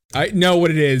trois. I know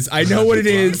what it is. I know what it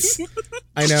is.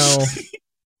 I know.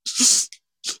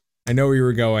 I know where you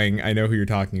were going. I know who you're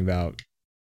talking about.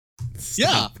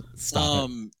 Stop. Stop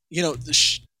it. You know,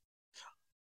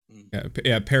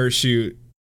 Yeah, parachute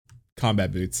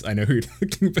combat boots. I know who you're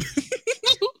talking about.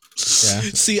 Yeah.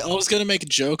 See, I was gonna make a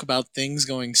joke about things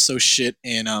going so shit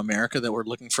in America that we're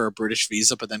looking for a British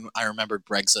visa, but then I remembered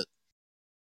Brexit.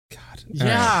 God.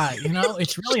 Yeah, you know,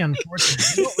 it's really unfortunate.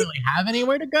 We don't really have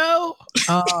anywhere to go.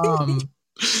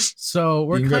 So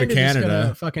we're You can go to kind of just Canada.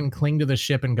 gonna fucking cling to the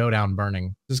ship and go down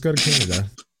burning. Just go to Canada.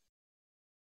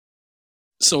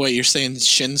 So wait, you're saying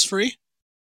Shin's free?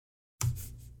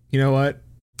 You know what?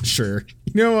 Sure.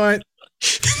 You know what?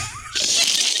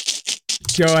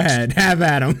 Go ahead. Have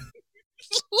at him.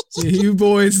 You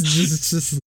boys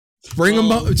just bring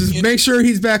him up. Just make sure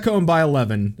he's back home by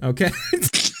 11. Okay.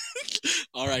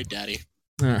 All right, Daddy.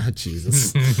 Oh,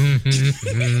 Jesus.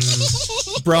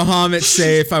 Braham, it's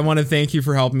safe. I want to thank you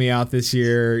for helping me out this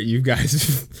year. You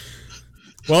guys,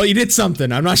 well, you did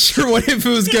something. I'm not sure if it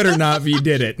was good or not, but you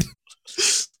did it.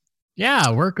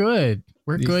 Yeah, we're good.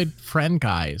 We're good friend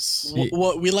guys.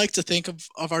 What we like to think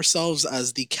of ourselves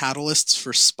as the catalysts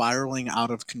for spiraling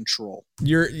out of control.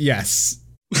 Yes.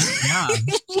 Yeah.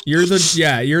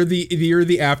 You're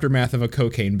the aftermath of a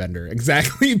cocaine bender.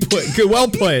 Exactly put. Well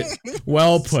put.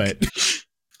 Well put.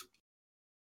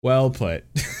 Well put.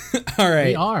 All right.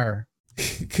 We are.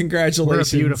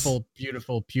 Congratulations. We're a beautiful,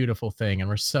 beautiful, beautiful thing, and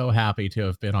we're so happy to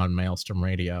have been on Maelstrom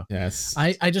Radio. Yes.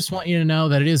 I just want you to know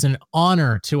that it is an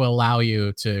honor to allow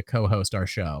you to co-host our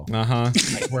show. Uh-huh.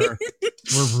 Like, we're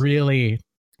really,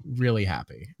 really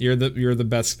happy. You're the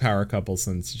best power couple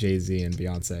since Jay-Z and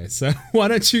Beyonce. So why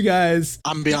don't you guys?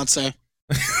 I'm Beyonce.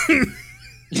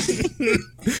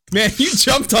 Man, you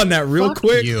jumped on that real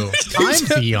quick. You. I'm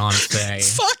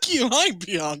Beyonce. Fuck you, I'm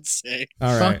Beyonce.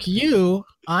 All right. Fuck you.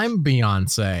 I'm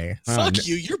Beyonce. Fuck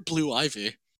you, you're Blue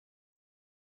Ivy.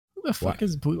 Who the fuck What?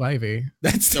 is Blue Ivy?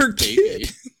 That's The their baby.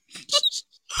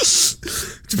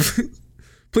 kid.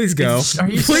 Please go. Are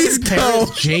you Please go.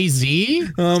 Jay-Z?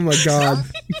 Oh my god.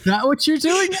 Is that what you're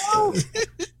doing now?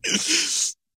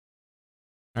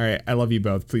 All right. I love you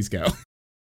both. Please go.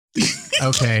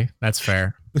 Okay, that's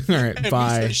fair. All right. If we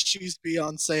Bye. say choose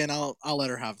Beyonce, and I'll let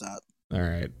her have that. All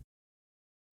right.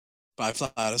 Bye,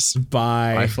 Flatus.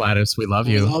 Bye. Bye, Flatus. We love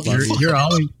you. We love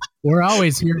you. We're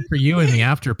always here for you in the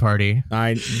after party.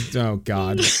 Oh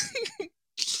god.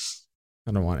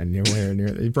 I don't want anywhere near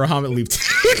Bahamut leave.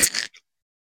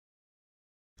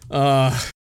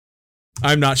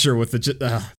 I'm not sure what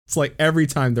it's like every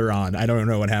time they're on. I don't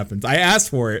know what happens. I asked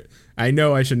for it. I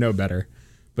know I should know better,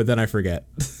 but then I forget.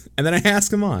 And then I ask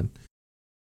them on.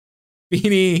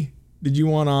 Feeny, did you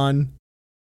want on?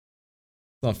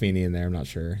 I saw Feeny in there. I'm not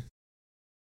sure.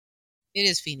 It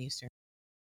is Feeney's turn.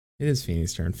 It is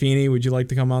Feeny's turn. Feeny, would you like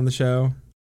to come on the show?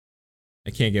 I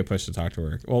can't get pushed to talk to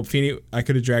her. Well, Feeny, I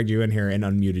could have dragged you in here and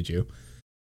unmuted you.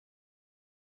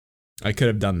 I could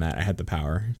have done that. I had the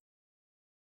power.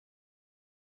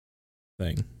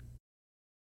 Thing.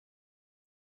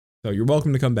 So you're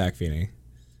welcome to come back, Feeny.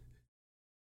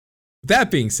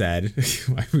 That being said,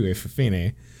 while we wait for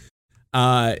Feeny,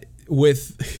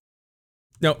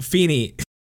 Feeny,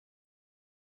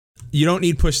 you don't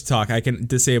need push to talk. I can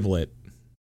disable it.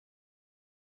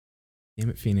 Damn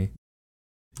it, Feeny.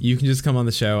 You can just come on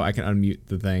the show. I can unmute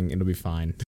the thing. It'll be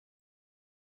fine.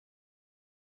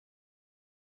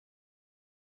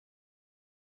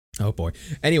 Oh boy.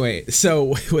 Anyway,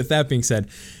 so with that being said,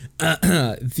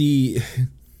 I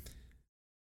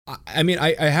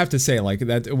have to say, like,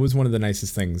 that it was one of the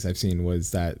nicest things I've seen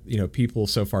was that, you know, people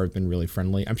so far have been really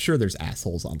friendly. I'm sure there's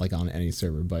assholes on any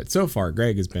server, but so far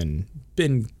Greg has been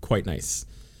quite nice.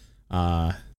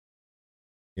 You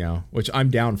know, which I'm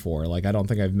down for. Like, I don't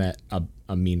think I've met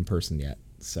a mean person yet.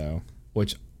 So,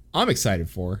 which I'm excited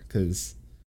for, because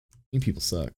mean people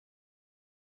suck.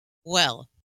 Well,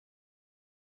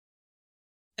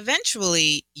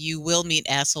 eventually you will meet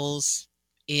assholes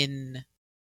in,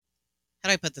 how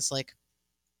do I put this? Like,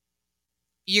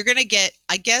 you're going to get,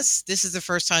 I guess this is the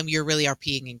first time you're really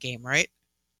RPing in game, right?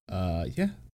 Yeah.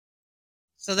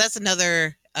 So that's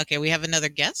another, okay, we have another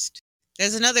guest.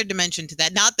 There's another dimension to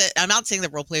that. Not that, I'm not saying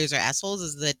that role players are assholes,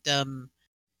 is that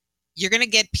you're going to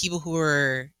get people who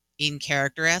are in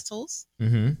character assholes.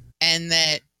 Mm-hmm. And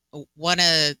that want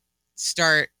to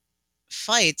start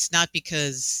fights, not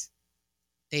because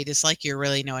they dislike you or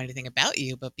really know anything about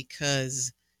you, but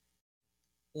because,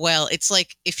 well, it's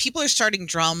like if people are starting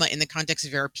drama in the context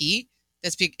of RP,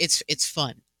 it's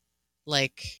fun.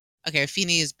 Like, okay,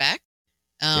 Feeny is back.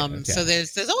 Okay. So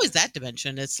there's always that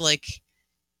dimension. It's like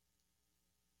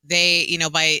they, you know,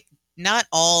 by not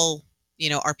all, you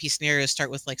know, RP scenarios start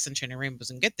with like sunshine and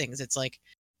rainbows and good things. It's like,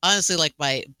 honestly, like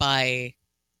by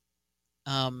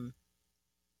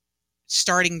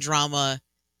starting drama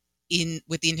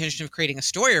with the intention of creating a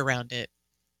story around it.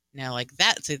 Now, like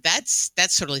that, so that's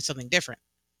totally something different.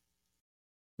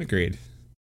 Agreed.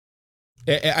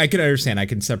 I can understand. I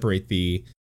can separate the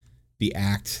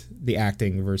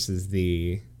acting versus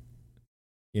the,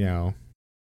 you know,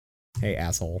 hey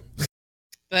asshole.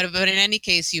 But in any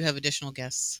case, you have additional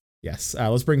guests. Yes.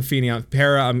 Let's bring Feeny on.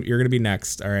 Para, you're gonna be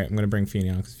next. All right, I'm gonna bring Feeny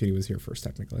on because Feeny was here first,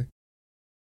 technically.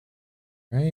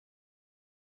 Right.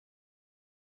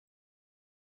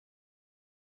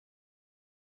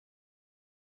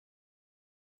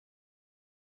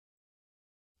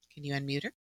 Can you unmute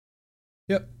her?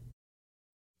 Yep.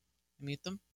 Unmute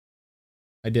them.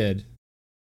 I did.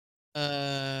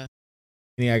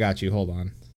 Feeny, I got you. Hold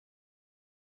on.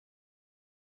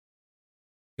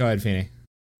 Go ahead, Feeny.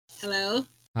 Hello.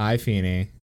 Hi, Feeny.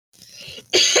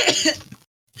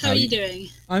 How are you doing?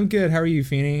 I'm good. How are you,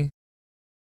 Feeny?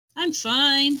 I'm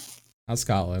fine. How's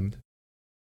Scotland?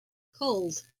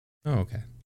 Cold. Oh, okay.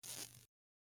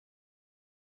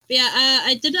 But yeah,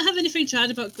 I didn't have anything to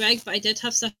add about Greg, but I did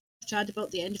have stuff to add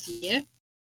about the end of the year.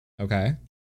 Okay.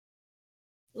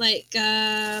 Like,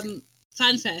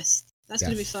 FanFest. That's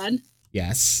going to be fun.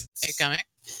 Yes. Are you coming?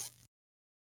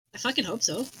 I fucking hope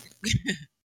so.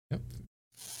 Yep.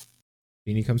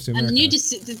 Beanie comes to And America. the new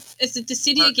it's the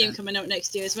Dissidia Okay. game coming out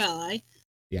next year as well, aye?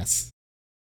 Yes.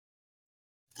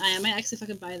 I might actually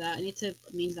fucking buy that. I need to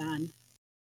mean Van.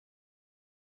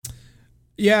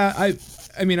 Yeah,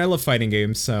 I mean I love fighting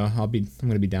games, so I'm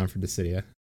gonna be down for Dissidia.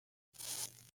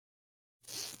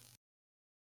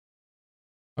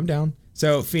 I'm down.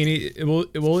 So Feeny,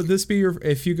 will this be your,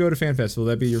 if you go to FanFest, will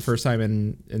that be your first time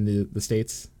in the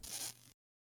States?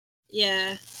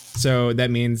 Yeah. So that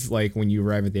means like when you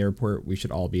arrive at the airport, we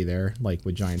should all be there, like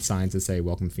with giant signs that say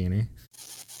 "Welcome, Feeny."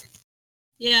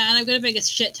 Yeah, and I'm gonna bring a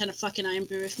shit ton of fucking Iron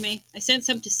Brew with me. I sent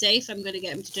some to Safe. I'm gonna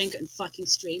get him to drink it and fucking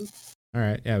stream. All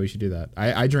right, yeah, we should do that.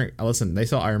 I drink. Listen, they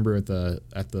sell Iron Brew at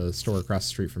the store across the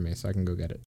street from me, so I can go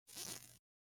get it.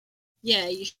 Yeah,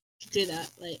 you should do that.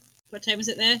 Like, what time is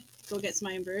it there? Go get some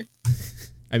Iron Brew.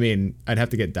 I mean, I'd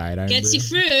have to get Diet Iron Gets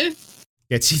Brew. you through.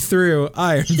 Gets you through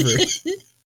Iron Brew.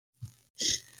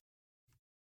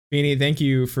 Beanie, thank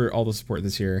you for all the support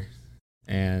this year,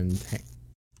 and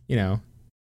you know,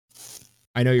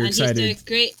 I know you're And excited. he's doing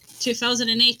great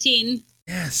 2018.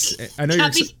 Yes, I know you're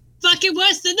Can't be fucking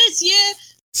worse than this year.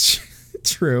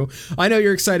 True. I know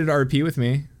you're excited to RP with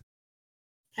me,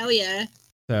 Hell yeah.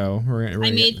 so we're gonna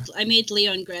I made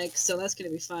Leon Greg, so that's gonna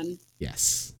be fun.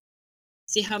 yes,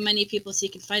 See how many people she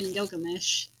can find in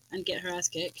Gilgamesh and get her ass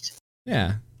kicked.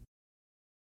 yeah.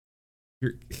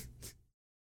 You're...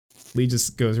 Lee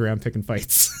just goes around picking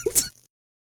fights.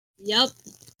 Yep.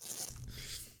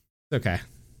 Okay.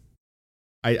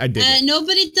 I did it.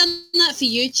 Nobody done that for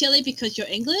you, Chili, because you're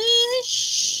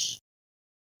English.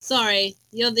 Sorry,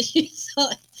 you're the.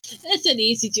 It's an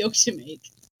easy joke to make.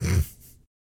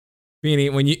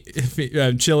 Beanie, when you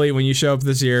Chili, when you show up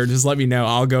this year, just let me know.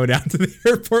 I'll go down to the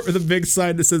airport with a big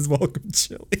sign that says "Welcome,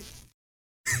 Chili."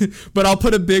 But I'll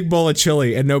put a big bowl of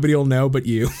chili, and nobody will know but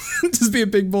you. Just be a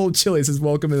big bowl of chili. It says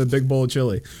 "Welcome" in a big bowl of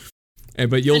chili,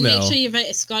 but you'll and know. Make sure you write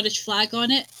a Scottish flag on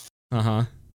it.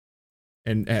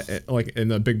 And like in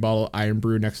the big bottle of Iron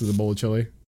Brew next to the bowl of chili.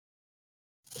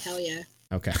 Hell yeah.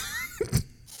 Okay.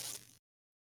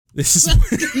 This is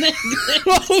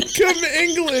Welcome, Welcome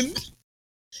England.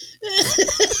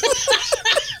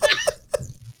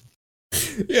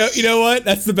 Yeah, you know what?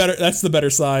 That's the better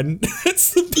sign.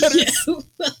 That's the better. Yeah,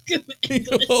 welcome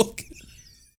England.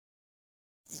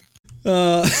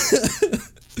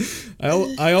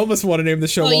 I almost want to name the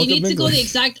show Oh, Welcome you need to go England. the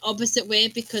exact opposite way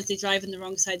because they drive on the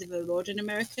wrong side of the road in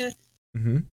America.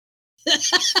 Mm-hmm.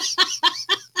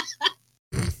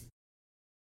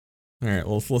 All right,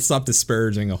 well, let's stop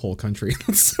disparaging a whole country.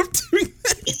 Let's stop doing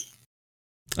that.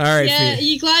 All right. Yeah,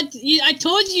 Fee. you glad? I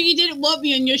told you didn't want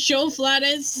me on your show,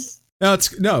 Flatus. No,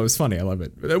 it was funny. I love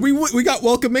it. We got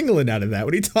Welcome England out of that.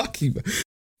 What are you talking about?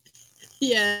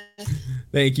 Yeah.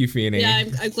 Thank you, Feeny. Yeah,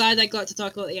 I'm glad I got to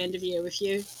talk about the end of year with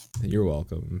you. You're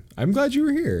welcome. I'm glad you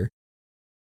were here.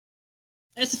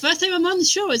 It's the first time I'm on the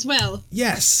show as well.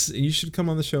 Yes, you should come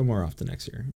on the show more often next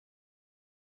year.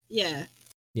 Yeah.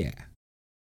 Yeah.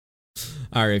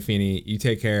 All right, Feeny, you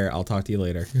take care. I'll talk to you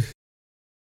later.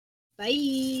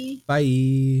 Bye.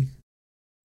 Bye.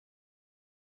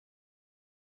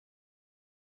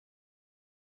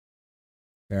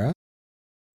 Para?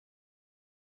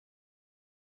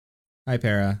 Hi,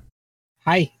 Para.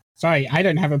 Hi. Sorry, I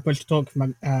don't have a push to talk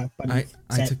button. I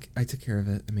set. took care of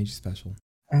it. I made you special.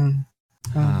 So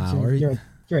are you?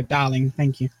 you're a darling.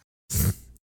 Thank you.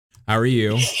 How are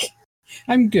you?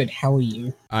 I'm good. How are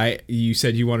you? You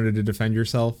said you wanted to defend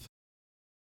yourself.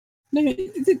 No,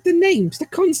 the names, the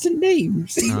constant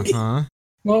names. Uh-huh.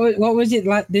 What was it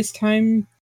like this time?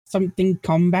 Something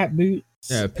combat boots.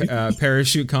 Yeah,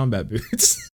 parachute combat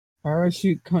boots.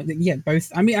 Parachute. Yeah,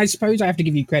 both. I mean, I suppose I have to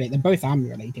give you credit. They're both army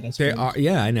related. I They suppose. are.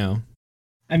 Yeah, I know.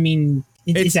 I mean,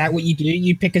 It's- is that what you do?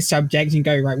 You pick a subject and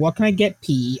go, right, what can I get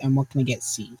P and what can I get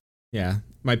C? Yeah,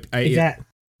 Is that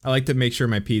I like to make sure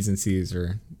my P's and C's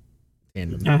are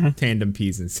tandem. Uh-huh. Tandem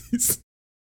P's and C's.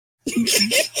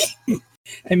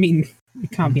 I mean, it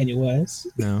can't be any worse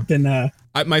No. than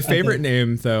My favorite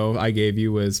name though I gave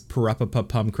you was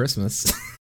Parappa Christmas.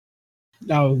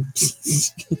 oh.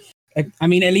 I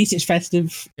mean, at least it's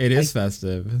festive. It is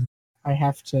festive. I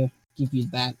have to give you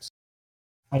that,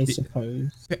 I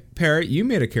suppose. Parrot, you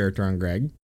made a character on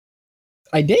Greg.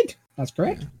 I did. That's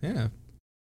correct. Yeah.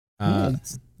 Yeah,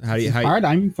 How do you? It's How,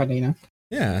 paradigm, funny enough.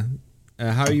 yeah.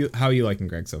 How are you liking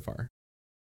Greg so far?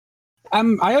 I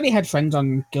already had friends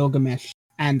on Gilgamesh,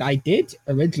 And I did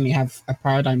originally have a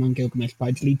paradigm on Gilgamesh, but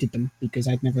I deleted them because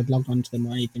I'd never logged onto them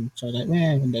or anything. So I was like,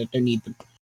 I don't need them.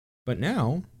 But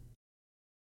now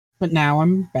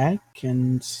I'm back,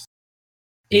 and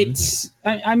it's,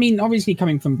 I mean, obviously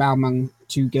coming from Balmung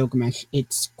to Gilgamesh,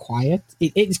 it's quiet.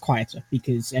 It's quieter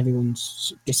because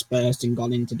everyone's dispersed and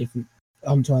gone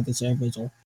onto other servers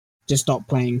or just stopped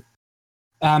playing.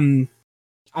 I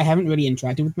haven't really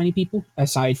interacted with many people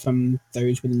aside from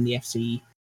those within the FC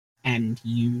and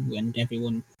you and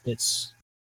everyone that's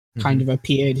kind of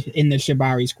appeared in the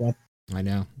Shibari squad. I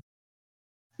know.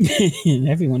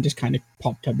 Everyone just kind of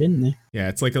popped up in there. Yeah,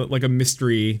 it's like a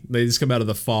mystery. They just come out of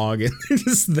the fog and they're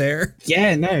just there.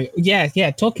 Yeah, no. Yeah.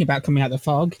 Talking about coming out of the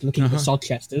fog, looking at the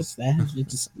Sodchesters there.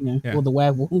 It's just, all the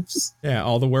werewolves. Yeah,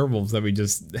 all the werewolves that we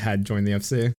just had join the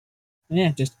FC.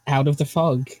 Yeah, just out of the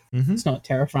fog. It's not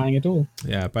terrifying at all.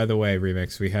 Yeah, by the way,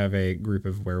 Remix, we have a group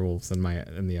of werewolves in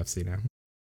the FC now.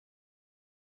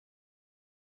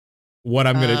 What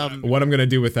I'm gonna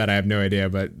do with that, I have no idea,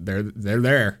 but they're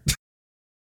there.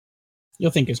 You'll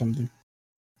think of something.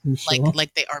 I'm sure.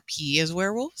 Like they RP as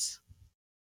werewolves?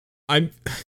 I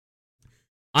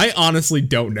honestly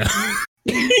don't know.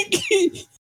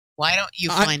 Why don't you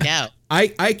find out?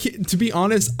 I to be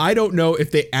honest, I don't know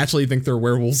if they actually think they're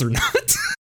werewolves or not.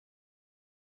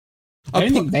 I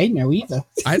don't think they know either.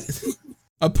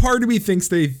 A part of me thinks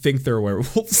they think they're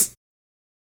werewolves.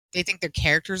 They think their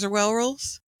characters are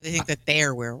werewolves? They think that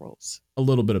they're werewolves? A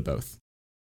little bit of both.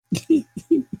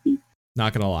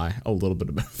 Not gonna lie, a little bit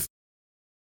of both.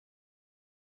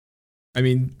 I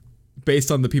mean, based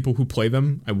on the people who play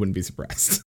them, I wouldn't be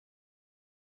surprised.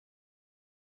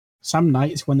 Some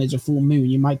nights when there's a full moon,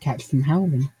 you might catch them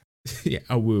howling. Yeah,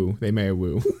 a woo. They may a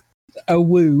woo. A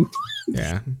woo.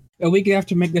 Yeah. Are we gonna have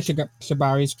to make the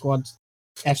Shibari squad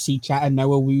FC chat and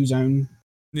know a woo zone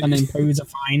and impose a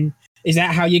fine? Is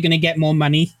that how you're gonna get more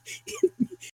money?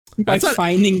 By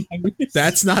fining?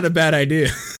 That's not a bad idea.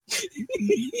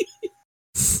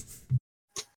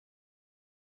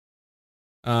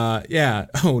 Yeah.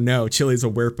 Oh no, Chili's a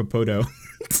werpapoto.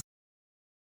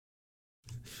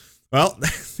 Well,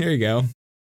 there you go.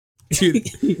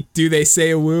 Do they say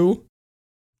a woo?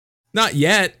 Not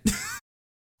yet.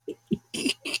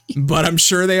 But I'm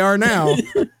sure they are now.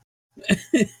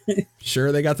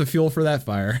 Sure, they got the fuel for that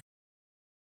fire.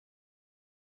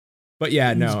 But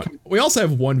yeah, no. We also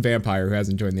have one vampire who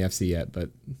hasn't joined the FC yet, but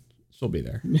she'll be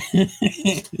there.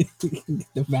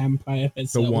 The vampire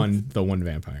herself. The one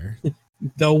vampire.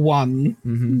 The one.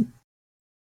 Mm-hmm.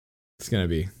 It's gonna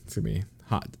be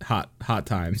hot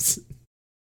times.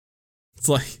 It's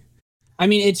like, I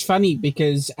mean, it's funny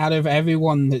because out of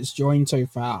everyone that's joined so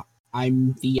far,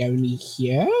 I'm the only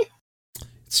here.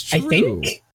 It's true.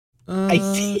 I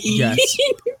think. Yes.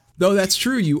 Though that's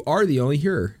true, you are the only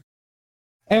here.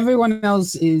 Everyone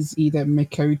else is either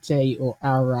Mikote or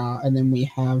Ara, and then we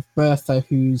have Bertha,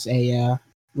 who's a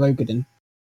Rogadin.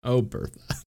 Oh, Bertha.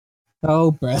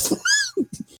 Oh, Bertha.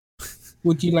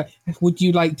 Would you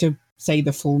like to say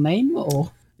the full name or?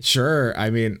 Sure. I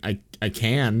mean, I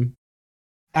can.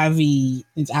 Avi.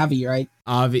 It's Avi, right?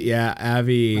 Avi, yeah,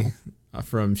 Avi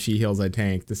from She Heals I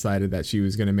Tank decided that she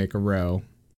was going to make a row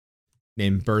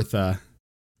named Bertha.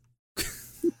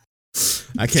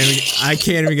 I can't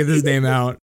even get this name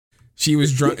out. She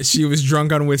was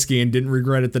drunk on whiskey and didn't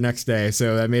regret it the next day,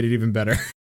 so that made it even better.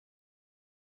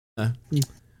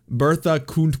 Bertha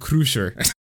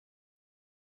Kundkruscher.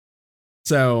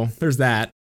 So there's that.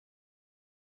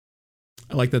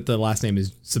 I like that the last name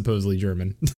is supposedly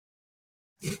German.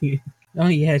 Oh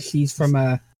yeah, she's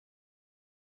from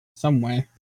somewhere.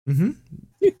 Mm-hmm.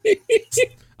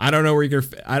 I don't know where you're.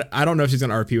 I don't know if she's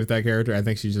gonna RP with that character. I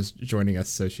think she's just joining us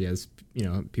so she has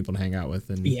people to hang out with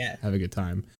and have a good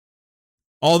time.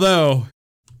 Although,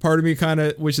 part of me kind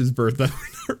of wishes Bertha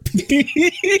would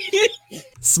RP.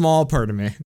 Small part of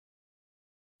me.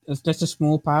 It's just a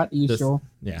small part. Are you sure?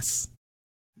 Yes.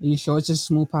 Are you sure it's just a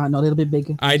small part, not a little bit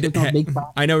bigger? I know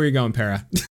where you're going, Para.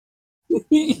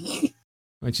 Big.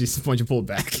 Why don't you pull it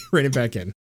back? Rein it back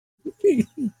in.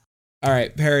 All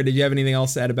right, Para, did you have anything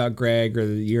else to add about Greg or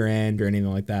the year end or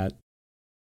anything like that?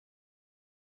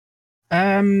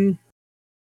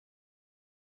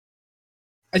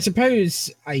 I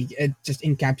suppose I just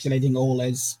encapsulating all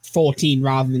as 14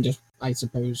 rather than just, I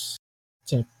suppose,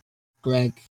 to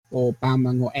Greg or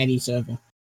Balmung or any server.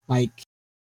 Like,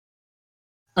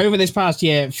 over this past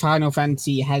year, Final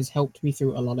Fantasy has helped me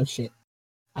through a lot of shit.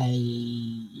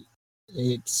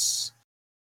 It's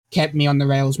kept me on the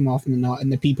rails more often than not,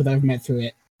 and the people that I've met through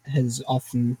it has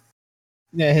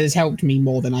helped me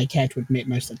more than I care to admit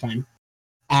most of the time.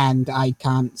 And I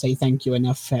can't say thank you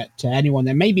enough to anyone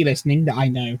that may be listening that I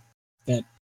know that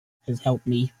has helped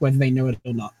me, whether they know it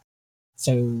or not.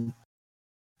 So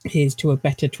here's to a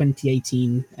better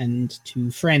 2018 and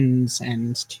to friends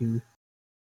and to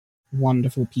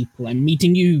wonderful people and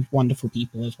meeting you wonderful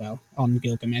people as well on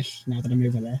Gilgamesh now that I'm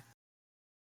over there.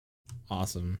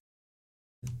 Awesome.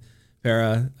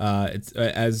 Farah, it's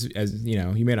as you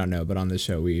know, you may not know, but on this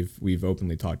show we've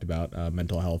openly talked about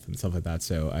mental health and stuff like that.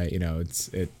 So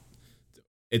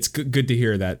it's good to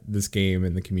hear that this game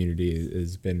and the community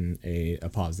has been a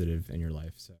positive in your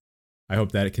life. So I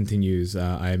hope that it continues.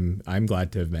 I'm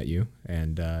glad to have met you,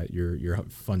 and you're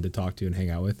fun to talk to and hang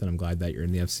out with, and I'm glad that you're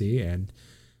in the FC. And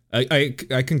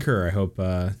I concur. I hope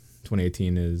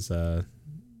 2018 is a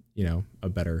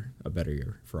better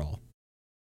year for all.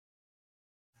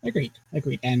 Agreed.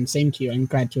 And same to you. I'm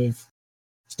glad to have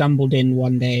stumbled in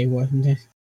one day when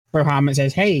Brohamet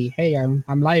says, "Hey,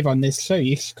 I'm live on this show.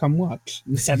 You should come watch."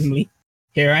 And suddenly,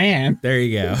 here I am. There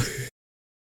you go.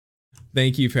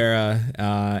 Thank you, Farah.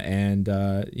 And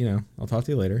I'll talk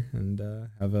to you later. And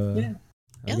have a good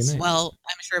night. Well,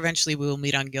 I'm sure eventually we will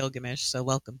meet on Gilgamesh. So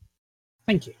welcome.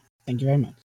 Thank you very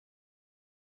much.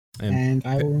 And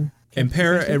I will. And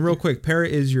Para, and real quick, Para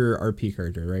is your RP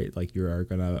character, right? Like you are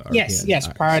gonna. Yes.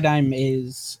 Paradigm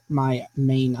is my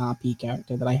main RP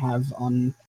character that I have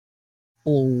on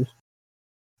all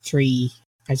three.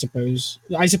 I suppose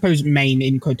main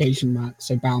in quotation marks.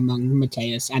 So Balmung,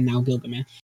 Mateus, and now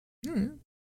Gilgamesh.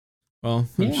 Well,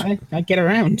 I get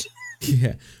around.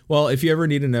 Yeah. Well, if you ever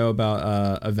need to know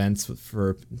about events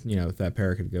for that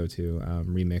Para could go to,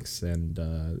 Remix and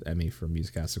Emmy from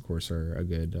Musecast, of course, are a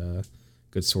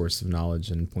good source of knowledge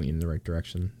and point you in the right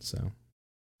direction. So,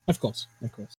 of course.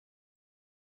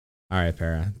 All right,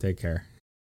 Para, take care.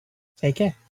 Take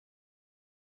care.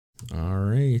 All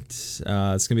right. It's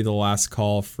gonna be the last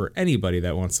call for anybody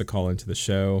that wants to call into the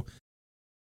show.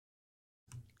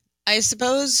 I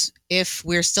suppose if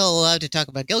we're still allowed to talk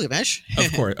about Gilgamesh.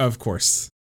 Of course.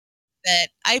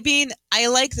 I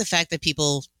like the fact that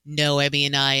people know Emmy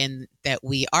and I, and that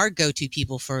we are go-to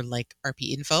people for like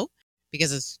RP info,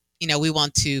 because it's, we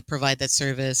want to provide that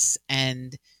service,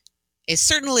 and it's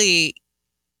certainly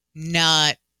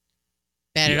not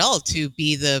bad at all to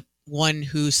be the one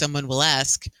who someone will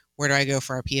ask, where do I go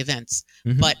for RP events?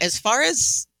 Mm-hmm. But as far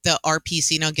as the RP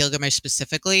scene on Gilgamesh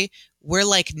specifically, we're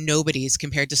like nobodies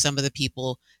compared to some of the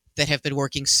people that have been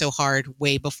working so hard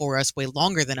way before us, way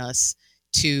longer than us,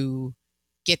 to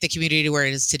get the community to where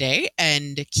it is today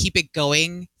and keep it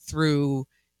going through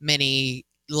many,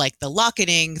 like the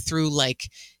locketing, through like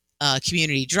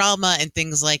community drama and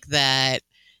things like that.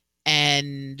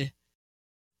 And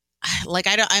like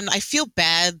I feel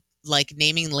bad like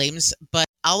naming names, but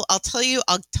I'll tell you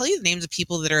the names of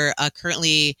people that are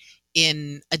currently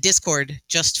in a Discord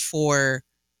just for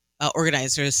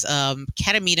organizers.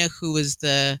 Katamina, who was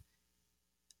the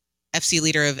FC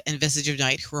leader of Vestige of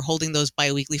Night, who are holding those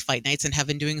bi-weekly fight nights and have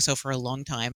been doing so for a long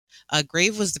time.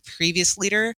 Grave was the previous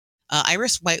leader.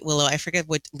 Iris White Willow, I forget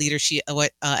what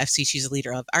FC she's a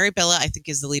leader of. Arabella, I think,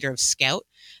 is the leader of Scout.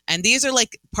 And these are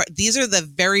the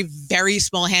very, very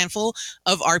small handful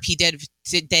of RP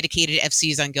dedicated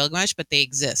FCs on Gilgamesh, but they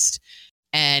exist.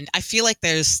 And I feel like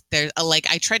there's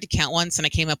I tried to count once and I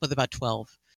came up with about 12.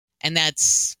 And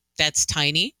that's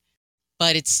tiny,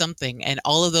 but it's something. And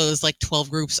all of those like 12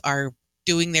 groups are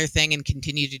doing their thing and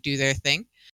continue to do their thing.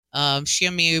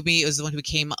 Shia Miyumi was the one who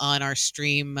came on our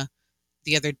stream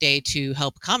the other day to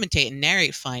help commentate and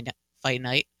narrate Fight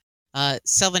Night.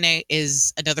 Selvane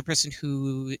is another person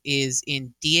who is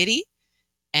in Deity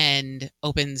and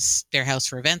opens their house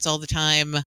for events all the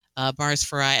time. Mars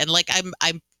Farai, and like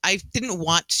I didn't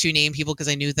want to name people because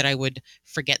I knew that I would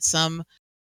forget some.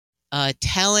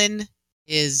 Talon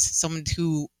is someone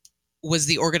who was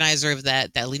the organizer of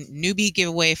that newbie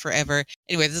giveaway forever.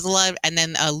 Anyway, there's a lot of, and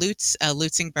then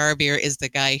Lutzing Barabir is the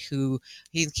guy who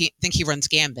he runs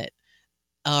Gambit.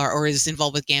 Or is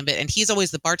involved with Gambit, and he's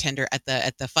always the bartender at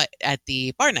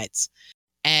the bar nights.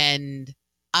 And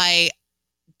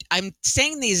I'm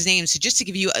saying these names just to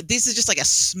give you. This is just like a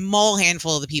small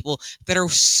handful of the people that are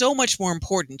so much more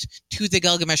important to the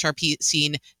Gilgamesh RP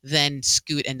scene than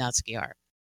Scoot and Natsuki are.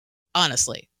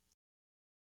 Honestly,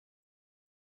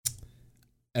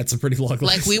 that's a pretty long list.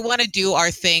 Like we want to do our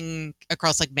thing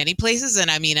across like many places, and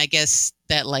I mean, I guess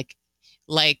that like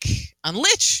on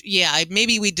Lich, yeah,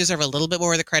 maybe we deserve a little bit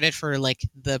more of the credit for like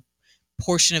the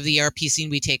portion of the RP scene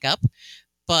we take up,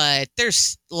 but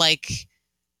there's like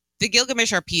the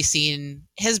Gilgamesh RP scene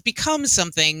has become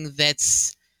something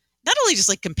that's not only just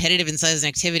like competitive in size and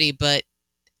activity, but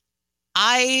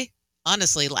I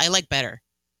like better.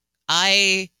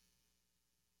 I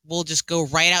will just go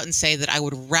right out and say that I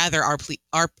would rather RP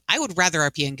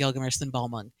in Gilgamesh than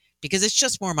Balmung because it's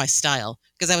just more my style.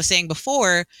 Because I was saying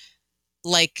before,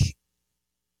 like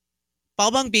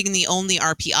Balmung being the only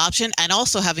RP option and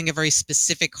also having a very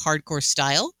specific hardcore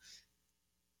style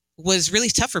was really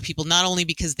tough for people, not only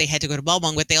because they had to go to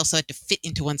Balmung, but they also had to fit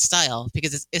into one style.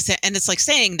 Because it's like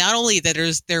saying not only that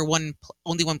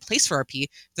only one place for RP,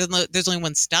 there's only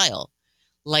one style.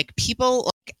 Like people,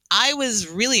 like, I was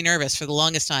really nervous for the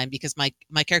longest time because my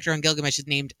character on Gilgamesh is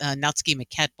named Natsuki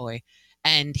McCatboy,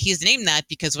 and he's named that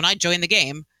because when I joined the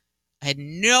game, I had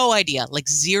no idea, like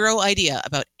zero idea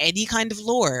about any kind of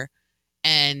lore,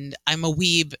 and I'm a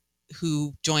weeb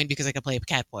who joined because I could play a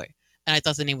Catboy, and I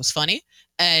thought the name was funny.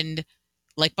 And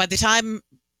like by the time,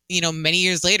 many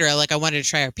years later, like I wanted to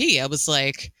try RP, I was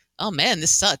like, oh man,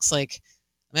 this sucks. Like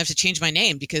I'm gonna have to change my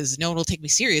name because no one will take me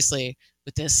seriously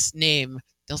with this name.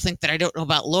 They'll think that I don't know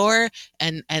about lore,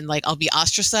 and like I'll be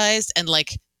ostracized. And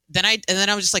like then I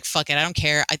was just like, fuck it, I don't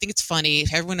care. I think it's funny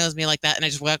if everyone knows me like that. And I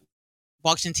just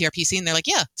walked into RPC, and they're like,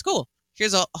 yeah, it's cool.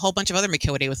 Here's a whole bunch of other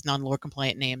Miqo'te with non-lore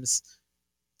compliant names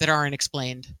that aren't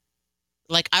explained.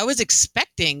 Like I was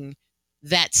expecting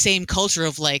that same culture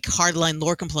of like hardline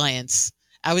lore compliance.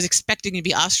 I was expecting to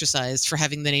be ostracized for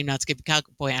having the name Natsuki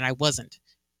McCatboy, and I wasn't.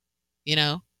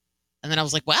 And then I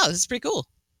was like, wow, this is pretty cool.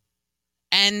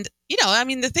 And,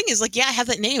 the thing is, like, yeah, I have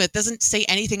that name. It doesn't say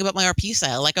anything about my RP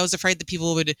style. Like, I was afraid that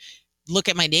people would look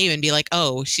at my name and be like,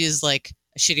 oh, she's, like,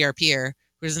 a shitty RPer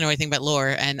who doesn't know anything about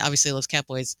lore and obviously loves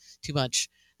Catboys too much.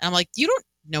 And I'm like, you don't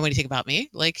know anything about me.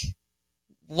 Like,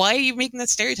 why are you making that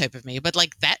stereotype of me? But,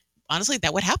 like, that, honestly,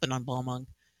 that would happen on Balmung.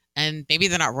 And maybe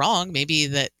they're not wrong. Maybe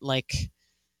that, like,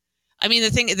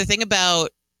 the thing about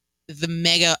the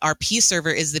mega RP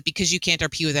server is that because you can't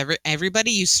RP with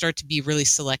everybody, you start to be really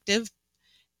selective.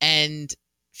 And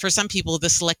for some people, the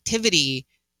selectivity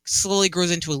slowly grows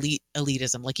into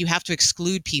elitism. Like you have to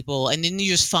exclude people, and then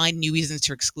you just find new reasons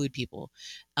to exclude people.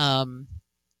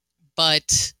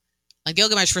 But on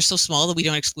Gilgamesh, we're so small that we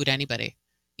don't exclude anybody.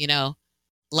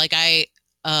 Like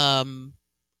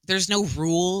there's no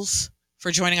rules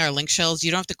for joining our link shells. You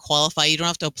don't have to qualify. You don't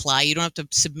have to apply. You don't have to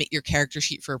submit your character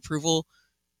sheet for approval.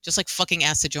 Just like fucking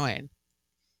ask to join.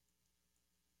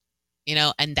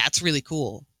 And that's really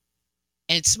cool.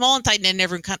 And it's small and tight, and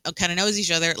everyone kind of knows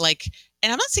each other. Like,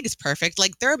 and I'm not saying it's perfect.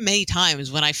 Like, there are many times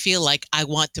when I feel like I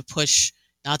want to push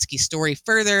Natsuki's story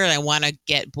further, and I want to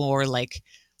get more like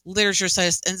literature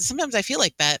size. And sometimes I feel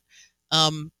like that.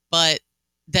 But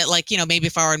that, like, maybe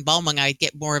if I were in Balmung, I'd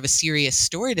get more of a serious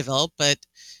story developed. But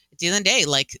at the end of the day,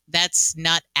 like, that's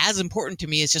not as important to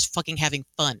me as just fucking having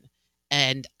fun.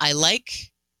 And I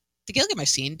like the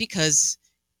Gilgamesh scene because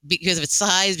of its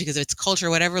size, because of its culture,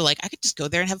 whatever. Like I could just go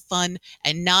there and have fun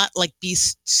and not like be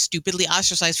stupidly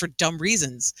ostracized for dumb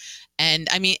reasons. And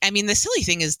I mean, the silly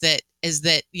thing is that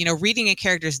reading a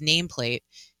character's nameplate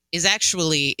is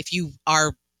actually, if you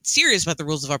are serious about the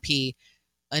rules of RP,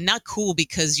 not cool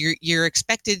because you're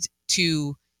expected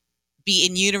to be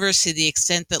in universe to the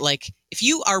extent that like if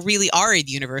you really are in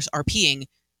universe RPing,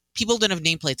 people don't have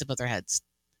nameplates above their heads.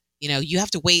 You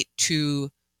have to wait to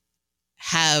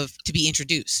be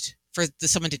introduced for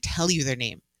someone to tell you their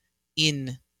name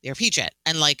in the RP chat.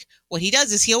 And like what he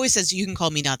does is he always says, you can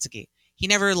call me Natsuki. He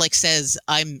never like says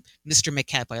I'm Mr.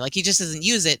 McCatboy. Like he just doesn't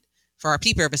use it for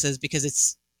RP purposes because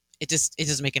it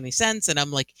doesn't make any sense. And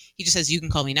I'm like, he just says, you can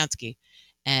call me Natsuki.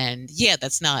 And yeah,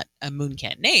 that's not a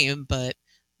Mooncat name, but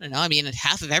I don't know. I mean,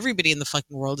 half of everybody in the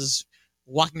fucking world is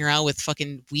walking around with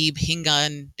fucking weeb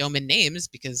Hingan Domin names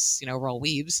because, we're all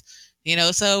weebs,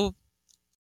 so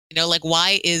like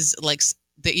why is like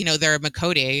there are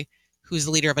Miqo'te who's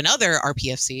the leader of another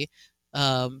RPFC,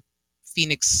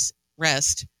 Phoenix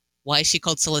Rest. Why is she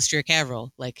called Celestia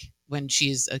Caverill? Like when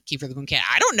she's a keeper of the Mooncat?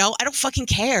 I don't know. I don't fucking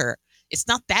care. It's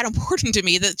not that important to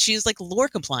me that she's like lore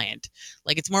compliant.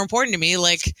 Like it's more important to me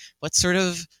like what sort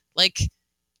of like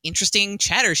interesting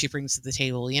chatter she brings to the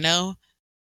table, And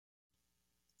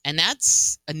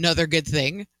that's another good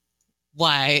thing.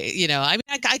 Why, I'm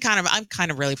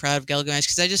kind of really proud of Gilgamesh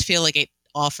because I just feel like it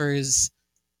offers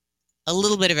a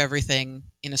little bit of everything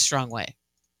in a strong way.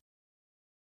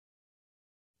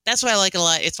 That's why I like it a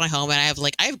lot. It's my home, and I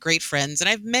have great friends, and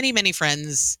I have many, many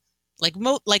friends, like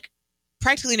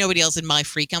practically nobody else in my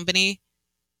free company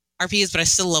RPs, but I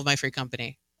still love my free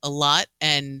company a lot,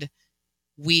 and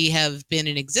we have been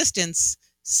in existence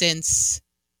since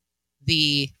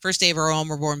the first day of our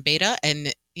Realm Reborn beta,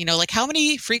 and like how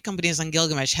many free companies on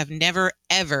Gilgamesh have never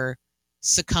ever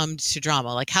succumbed to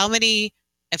drama? Like how many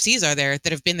FCs are there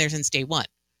that have been there since day one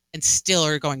and still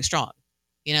are going strong?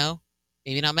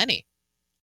 Maybe not many.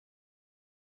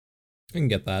 I can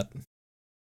get that.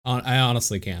 I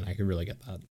honestly can. I could really get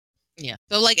that. Yeah.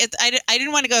 So like, I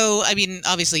didn't want to go. I mean,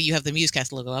 obviously you have the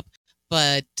Musecast logo up,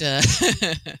 but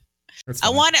That's I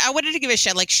fine. wanted to give a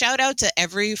shout out to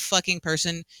every fucking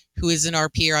person who is an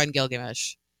RPer on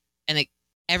Gilgamesh, and like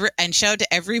and shout out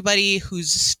to everybody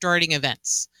who's starting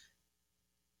events,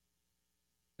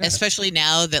 Yeah. especially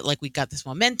now that like we got this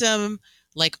momentum.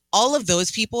 Like all of those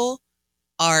people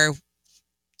are,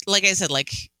 like I said,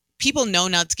 like people know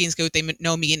Natsuki Scout, they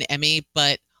know me and Emmy,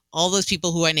 but all those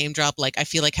people who I name drop, like I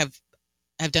feel like have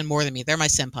done more than me. They're my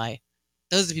senpai.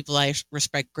 Those are the people I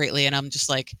respect greatly, and I'm just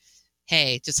like,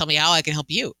 hey, just tell me how I can help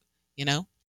you. You know?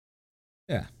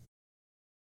 Yeah.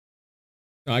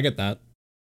 No, I get that.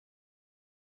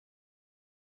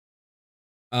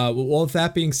 Well, with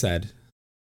that being said,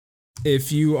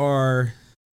 if you are,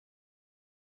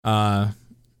 yeah,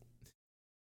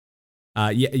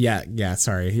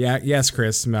 sorry, yes,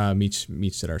 Chris, Meech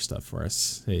did our stuff for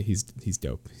us. Hey, he's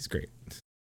dope. He's great.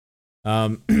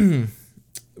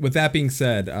 With that being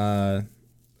said,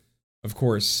 of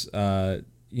course,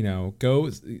 you know, go,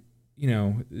 you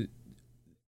know,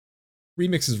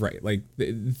 Remix is right. Like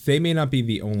they may not be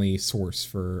the only source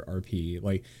for RP.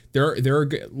 Like there are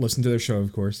good, listen to their show,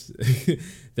 of course.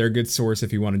 They're a good source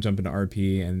if you want to jump into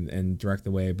RP and direct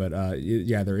the way. But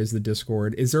yeah, there is the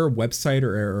Discord. Is there a website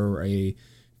or a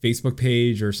Facebook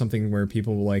page or something where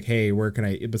people will like, hey, where can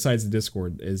I, besides the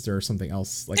Discord, is there something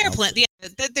else? Like there are plenty.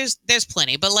 Yeah, there's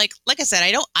plenty. But like I said,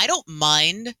 I don't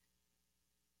mind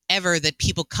ever that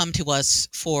people come to us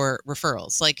for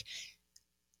referrals. Like,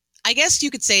 I guess you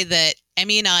could say that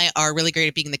Emmy and I are really great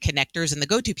at being the connectors and the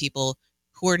go-to people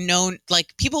who are known.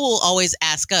 Like people will always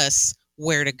ask us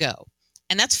where to go,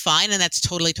 and that's fine, and that's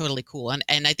totally cool. And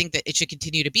I think that it should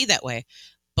continue to be that way.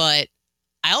 But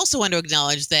I also want to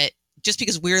acknowledge that just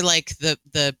because we're like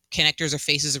the connectors or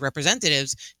faces or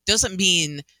representatives doesn't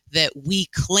mean that we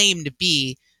claim to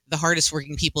be the hardest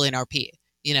working people in RP.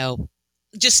 You know,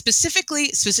 just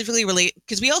specifically relate,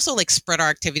 because we also like spread our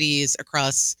activities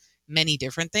across many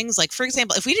different things. Like for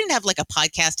example, if we didn't have like a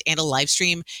podcast and a live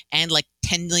stream and like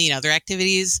 10 million other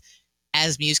activities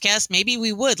as Musecast, maybe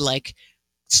we would like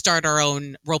start our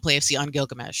own Roleplay FC on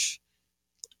Gilgamesh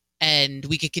and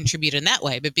we could contribute in that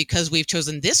way. But because we've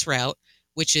chosen this route,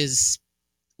 which is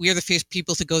we are the first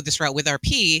people to go this route with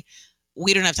RP,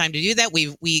 we don't have time to do that.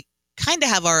 We kind of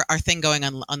have our thing going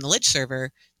on the Lich server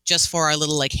just for our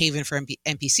little like haven for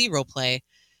NPC roleplay.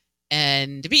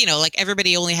 And, you know, like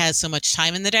everybody only has so much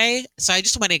time in the day. So I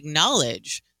just want to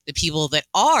acknowledge the people that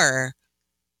are,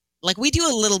 like, we do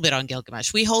a little bit on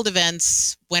Gilgamesh. We hold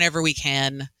events whenever we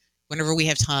can, whenever we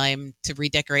have time to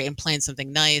redecorate and plan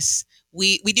something nice.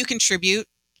 We do contribute.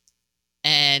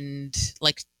 And,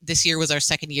 like, this year was our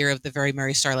second year of the Very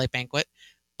Merry Starlight Banquet.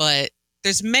 But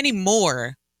there's many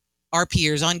more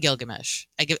RPers on Gilgamesh,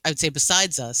 I would say,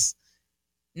 besides us.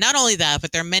 Not only that,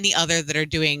 but there are many other that are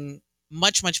doing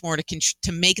much more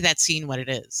to make that scene what it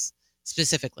is,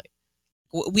 specifically.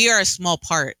 We are a small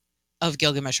part of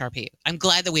Gilgamesh RP. I'm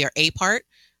glad that we are a part,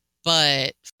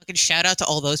 but fucking shout out to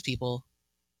all those people.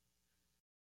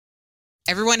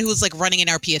 Everyone who's like running an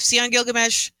RPFC on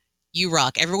Gilgamesh, you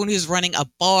rock. Everyone who's running a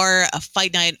bar, a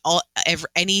fight night,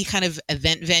 any kind of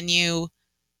event venue,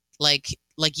 like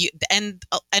you, and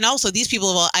also these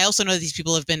people, I also know these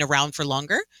people have been around for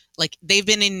longer. Like they've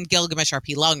been in Gilgamesh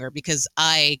RP longer because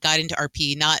I got into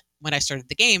RP not when I started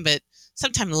the game, but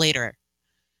sometime later.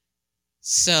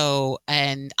 So,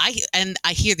 and I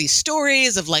hear these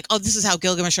stories of like, oh, this is how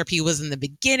Gilgamesh RP was in the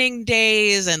beginning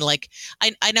days, and like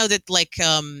I know that like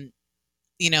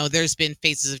you know, there's been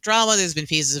phases of drama, there's been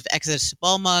phases of exodus to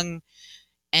Balmung,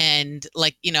 and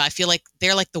like, you know, I feel like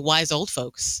they're like the wise old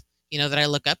folks, you know, that I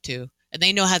look up to. And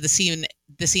they know how the scene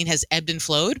has ebbed and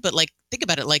flowed, but like think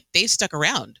about it, like they've stuck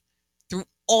around through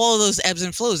all of those ebbs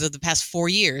and flows of the past 4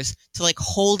 years to like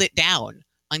hold it down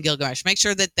on Gilgamesh. Make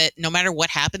sure that no matter what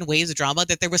happened, waves of drama,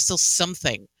 that there was still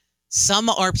something, some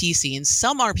RP scenes,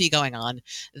 some RP going on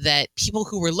that people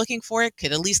who were looking for it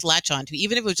could at least latch on to,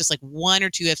 even if it was just like 1 or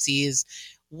 2 FCs,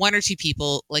 1 or 2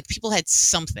 people. Like people had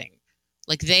something,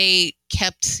 like they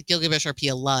kept Gilgamesh RP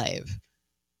alive.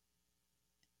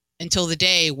 Until the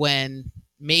day when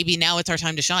maybe now it's our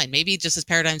time to shine. Maybe just as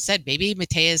Paradigm said, maybe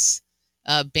Mateus,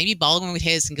 maybe Balmung,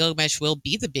 Mateus, and Gilgamesh will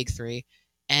be the big 3,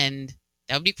 and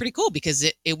that would be pretty cool because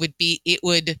it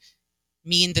would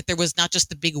mean that there was not just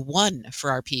the big 1 for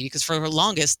RP, because for the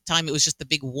longest time it was just the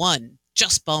big 1,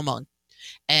 just Balmung.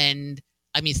 And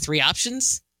I mean, 3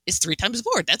 options is 3 times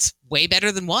board. That's way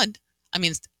better than 1. I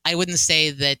mean, I wouldn't say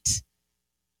that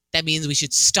means we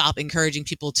should stop encouraging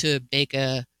people to make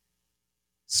a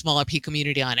small RP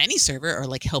community on any server or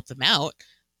like help them out,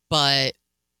 but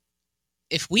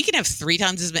if we can have 3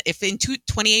 times as many, if in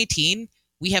 2018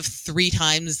 we have 3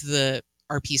 times the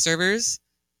RP servers,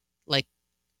 like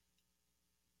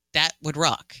that would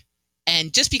rock.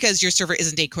 And just because your server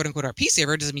isn't a quote unquote RP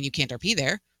server doesn't mean you can't RP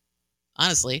there,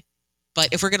 honestly. But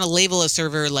if we're going to label a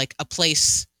server like a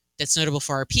place that's notable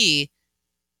for RP,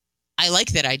 I like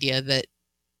that idea that,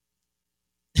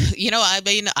 I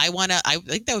mean, I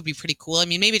think that would be pretty cool. I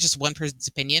mean, maybe it's just one person's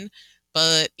opinion,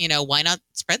 but, why not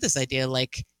spread this idea?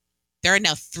 Like, there are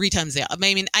now 3 times the, I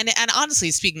mean, and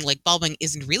honestly speaking, like, Balmung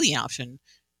isn't really an option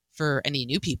for any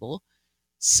new people.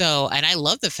 So, and I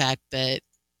love the fact that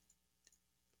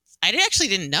I actually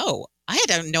didn't know. I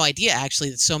had no idea,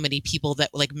 actually, that so many people that,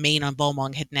 like, main on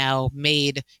Balmung had now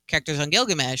made characters on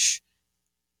Gilgamesh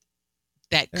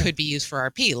that could be used for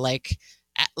RP. Like,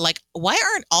 why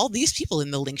aren't all these people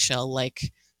in the link shell,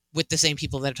 like, with the same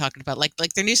people that are talking about? Like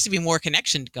there needs to be more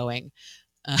connection going,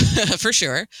 for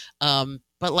sure.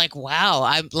 But, like,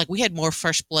 wow, we had more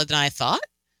fresh blood than I thought,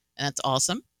 and that's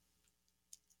awesome.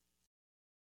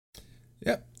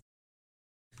 Yep.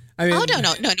 I mean,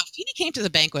 no. Feeny came to the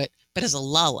banquet, but as a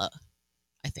Lala,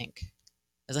 I think.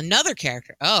 As another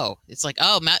character. Oh, it's like,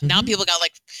 now people got,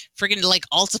 like, friggin', like,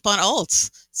 alts upon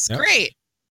alts. It's great.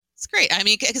 It's great. I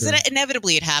mean, because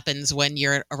inevitably it happens when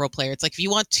you're a role player. It's like, if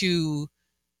you want to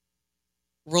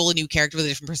roll a new character with a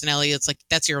different personality, it's like,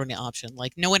 that's your only option.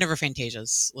 Like, no one ever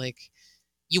Fantasias. Like,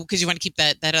 because you want to keep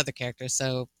that other character.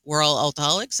 So we're all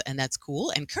altaholics, and that's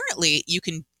cool. And currently, you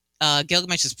can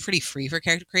Gilgamesh is pretty free for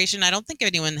character creation. I don't think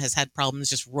anyone has had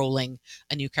problems just rolling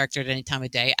a new character at any time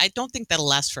of day. I don't think that'll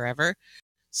last forever.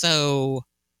 So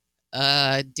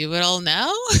do it all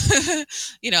now.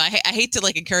 I hate to,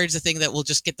 like, encourage the thing that will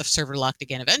just get the server locked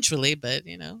again eventually, but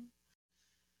I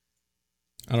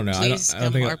don't know. Please I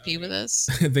don't come think RP with us.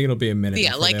 I think it'll be a minute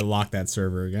before like, they lock that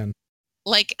server again.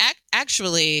 Like,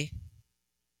 actually,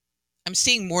 I'm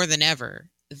seeing more than ever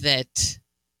that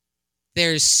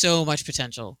there's so much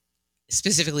potential,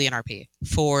 specifically in RP,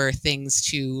 for things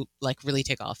to, like, really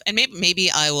take off. And maybe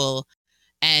I will.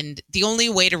 And the only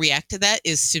way to react to that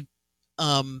is to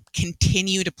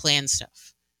continue to plan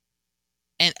stuff.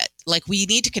 And, like, we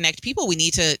need to connect people. We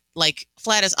need to, like,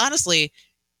 Flatus, honestly,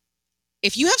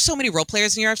 if you have so many role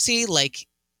players in your FC, like,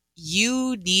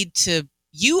 you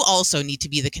also need to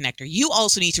be the connector. You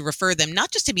also need to refer them,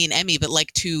 not just to be an Emmy, but,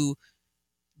 like, to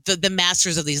the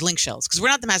masters of these link shells. Because we're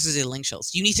not the masters of the link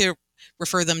shells. You need to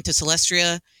refer them to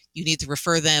Celestria. You need to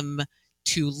refer them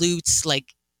to Lutz.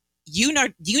 Like, you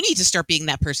need to start being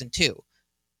that person too.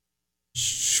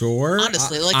 Sure.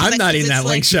 Honestly, like, I'm not in that,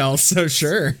 like, link shell, so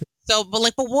sure. So, but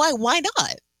why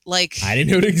not? Like, I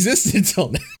didn't know it existed until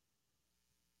now.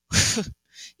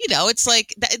 It's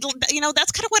like that,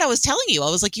 that's kind of what I was telling you. I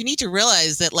was like, you need to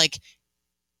realize that, like,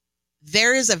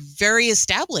 there is a very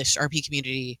established RP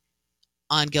community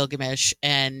on Gilgamesh,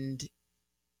 and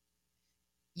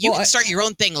you can start your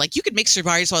own thing. Like, you could make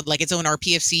Survivor Squad, like, its own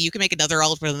RPFC. You can make another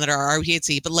alt for another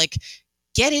RPFC, but, like,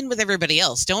 get in with everybody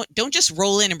else. Don't just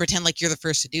roll in and pretend like you're the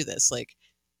first to do this. Like,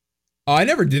 I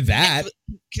never did that.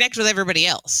 Connect with everybody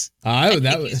else. I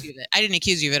didn't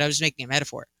accuse you of it. I was just making a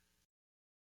metaphor.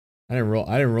 I didn't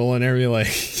roll in there and be like,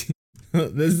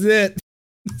 this is it.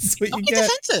 This is what Don't you get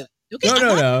get. defensive.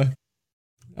 No.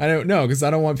 I don't know, because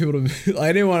I don't want people to.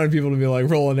 I didn't want people to be like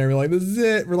rolling there and be like, this is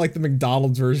it. We're like the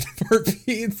McDonald's version of RP.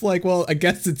 It's like, well, I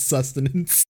guess it's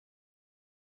sustenance.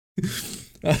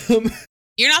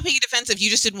 You're not being defensive. You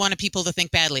just didn't want people to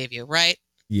think badly of you, right?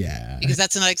 Yeah. Because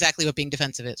that's not exactly what being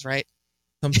defensive is, right?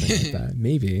 Something like that,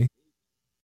 maybe.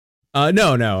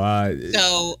 No.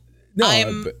 So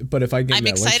no, but if I get I'm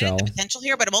that excited shell, at the potential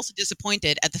here, but I'm also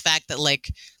disappointed at the fact that like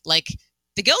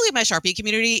the Gilgamesh RP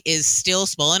community is still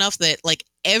small enough that, like,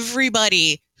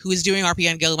 everybody who is doing RP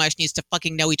on Gilgamesh needs to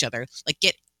fucking know each other. Like,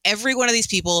 get every one of these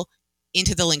people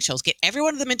into the link shells. Get every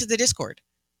one of them into the Discord.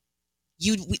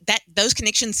 Those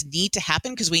connections need to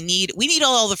happen, because we need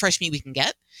all the fresh meat we can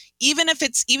get. Even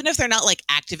if they're not, like,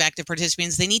 active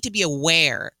participants, they need to be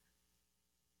aware.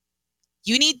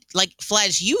 You need, like,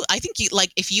 Flash, I think you,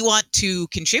 like, if you want to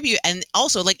contribute, and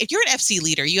also, like, if you're an FC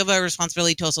leader, you have a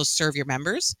responsibility to also serve your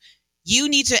members. You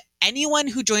need to, anyone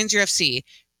who joins your FC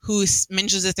who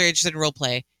mentions that they're interested in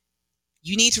roleplay,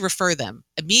 you need to refer them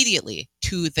immediately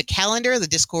to the calendar, the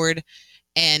Discord,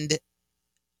 and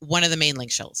one of the main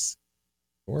link shells.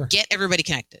 Sure. Get everybody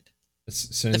connected.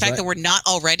 The fact that we're not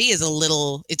already is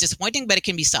it's disappointing, but it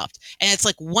can be stopped. And it's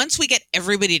like, once we get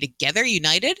everybody together,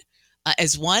 united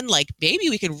as one, like, maybe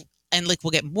we can, and, like, we'll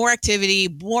get more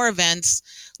activity, more events.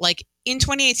 Like, in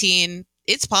 2018,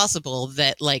 it's possible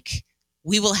that, like,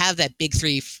 we will have that big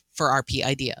three for RP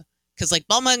idea. Because, like,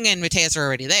 Balmung and Mateus are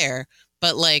already there,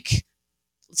 but, like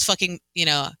let's fucking,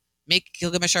 make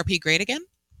Gilgamesh RP great again.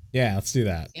 Yeah, let's do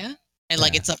that. Yeah. And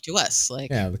like, Yeah. it's up to us. Like,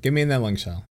 Yeah, get me in that lung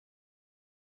shell.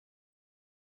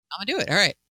 I'm gonna do it. All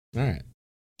right. All right.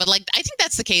 But like, I think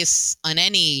that's the case on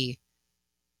any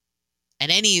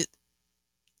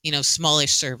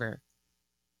smallish server.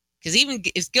 Because even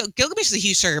Gilgamesh is a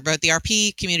huge server, but the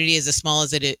RP community is as small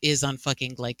as it is on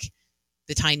fucking like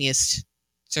the tiniest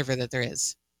server that there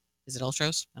is. Is it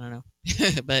Ultros? I don't know.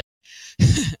 But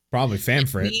Probably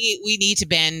Famfrit. we need to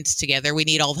band together. We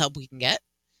need all the help we can get.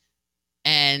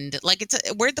 And like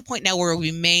we're at the point now where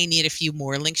we may need a few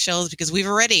more link shells because we've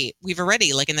already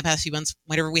like in the past few months,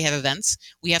 whenever we have events,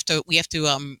 we have to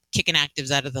kick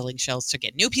inactives out of the link shells to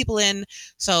get new people in.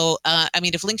 So I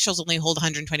mean, if link shells only hold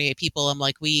 128 people, I'm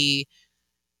like I'm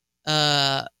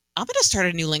gonna start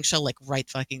a new link shell like right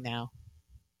fucking now,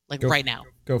 like right now.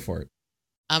 Go for it.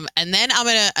 And then I'm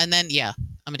gonna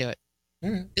do it. All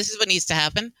right. This is what needs to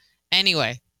happen.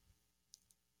 Anyway.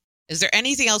 Is there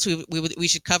anything else we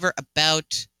should cover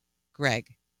about Greg?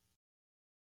 I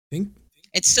think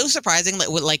It's so surprising that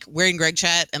like we're in Greg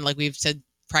chat and like we've said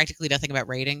practically nothing about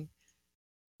rating.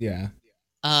 yeah.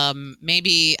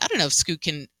 Maybe I don't know if Scoot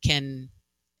can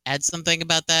add something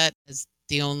about that. As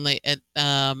the only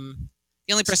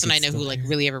person I know who like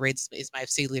really ever rates is my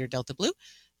FC leader Delta Blue.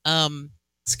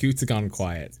 Scoot's gone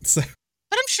quiet. So.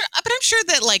 But I'm sure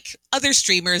that like other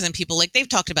streamers and people like they've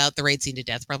talked about the raid scene to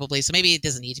death probably, so maybe it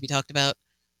doesn't need to be talked about.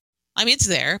 I mean, it's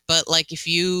there, but like if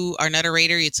you are not a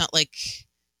raider, it's not like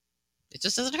it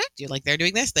just doesn't affect you. Like they're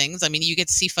doing these things. I mean, you get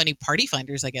to see funny party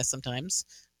finders, I guess sometimes,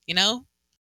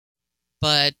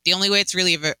 But the only way it's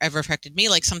really ever affected me,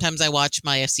 like sometimes I watch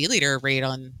my FC leader raid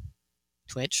on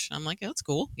Twitch. I'm like, oh, that's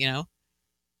cool, Yeah.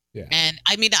 And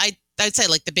I mean, I'd say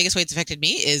like the biggest way it's affected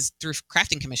me is through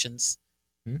crafting commissions.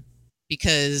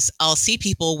 Because I'll see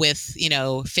people with,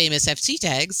 famous FC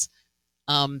tags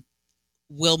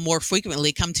will more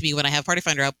frequently come to me when I have Party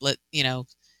Finder up.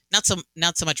 Not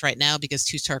so much right now because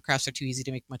 2-star crafts are too easy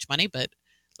to make much money. But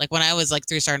like when I was like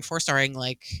 3-star and 4-starring,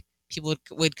 like people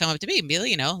would come up to me and be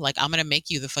like, I'm going to make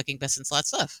you the fucking best in slot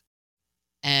stuff.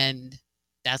 And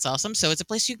that's awesome. So it's a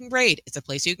place you can raid. It's a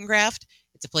place you can craft.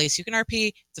 It's a place you can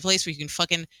RP. It's a place where you can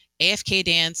fucking AFK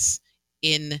dance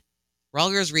in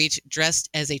Rhalgr's Reach dressed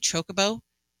as a chocobo,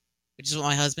 which is what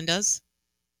my husband does.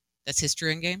 That's his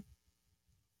Druid game.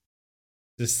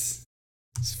 Just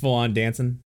full on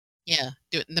dancing. Yeah,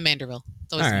 do it in the Manderville.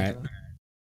 It's always All the right. Manderville.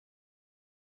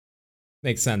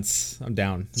 Makes sense. I'm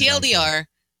down. TLDR,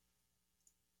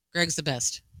 Greg's the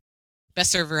best.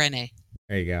 Best server NA.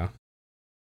 There you go.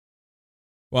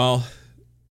 Well,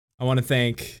 I want to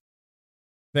thank.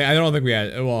 I don't think we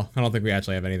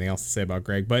actually have anything else to say about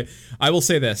Greg, but I will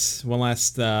say this one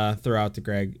last throw out to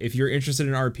Greg. If you're interested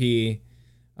in RP,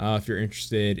 if you're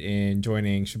interested in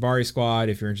joining Shibari Squad,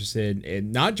 if you're interested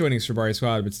in not joining Shibari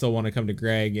Squad but still want to come to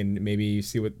Greg and maybe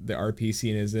see what the RP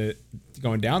scene is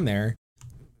going down there,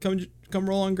 come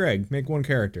roll on Greg, make one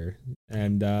character,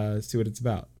 and see what it's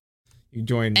about. You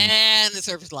join, and the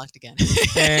server's locked again.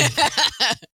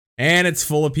 and it's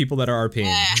full of people that are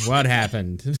RPing. What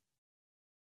happened?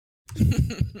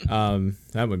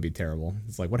 That would be terrible.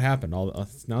 It's like, what happened? Now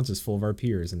it's just full of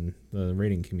RPers and the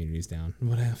rating community's down.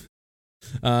 What happened?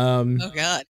 Oh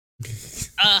god.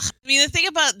 I mean,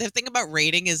 the thing about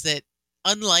rating is that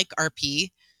unlike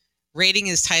RP, rating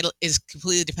is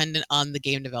completely dependent on the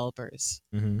game developers.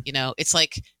 Mm-hmm. It's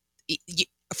like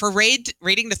for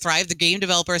rating to thrive, the game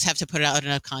developers have to put out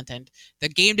enough content. The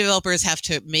game developers have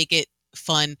to make it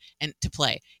fun and to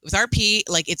play. With RP,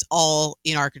 like it's all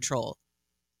in our control.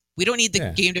 We don't need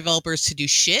the game developers to do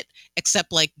shit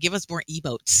except like give us more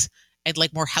emotes and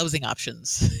like more housing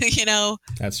options.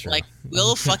 That's true. Like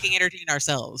we'll fucking entertain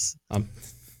ourselves. I'm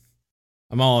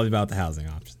all about the housing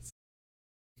options.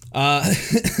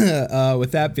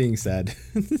 With that being said,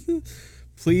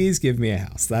 please give me a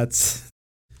house. That's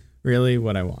really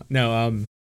what I want. No,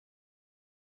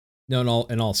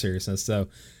 in all seriousness. So,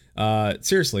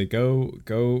 seriously,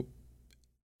 go.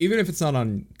 Even if it's not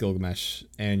on Gilgamesh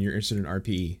and you're interested in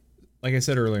RPE, like I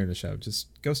said earlier in the show,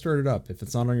 just go start it up. If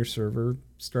it's not on your server,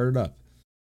 start it up.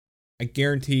 I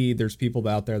guarantee there's people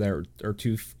out there that are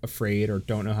too afraid or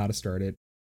don't know how to start it.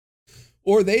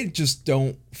 Or they just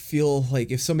don't feel like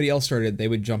if somebody else started, they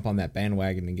would jump on that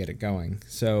bandwagon and get it going.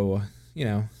 So,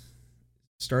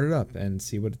 start it up and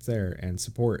see what's there and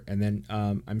support. And then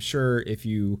I'm sure if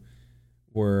you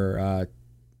were,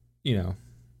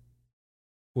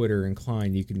 Twitter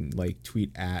inclined, you can like tweet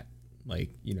at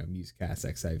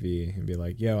MuseCastXIV and be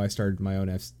like, yo, I started my own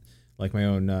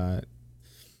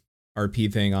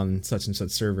RP thing on such and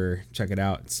such server. Check it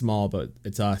out. It's small, but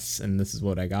it's us, and this is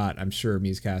what I got. I'm sure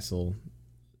MuseCast will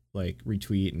like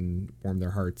retweet and warm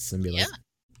their hearts and be like,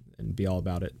 and be all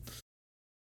about it.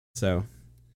 So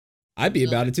I'd be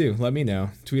about it too. Let me know.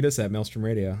 Tweet us at Maelstrom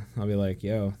Radio. I'll be like,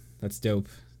 yo, that's dope.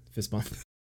 Fist bump.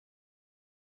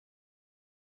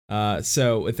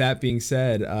 So with that being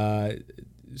said,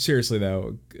 seriously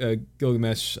though,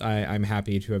 Gilgamesh, I'm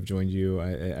happy to have joined you.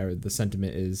 The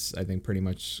sentiment is, I think, pretty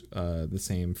much the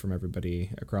same from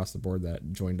everybody across the board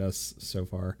that joined us so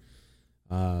far.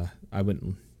 I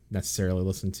wouldn't necessarily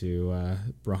listen to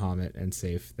Bahamut and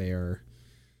Safe. They are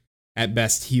at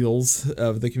best heels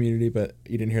of the community, but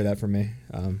you didn't hear that from me.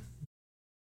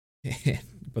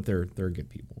 But they're good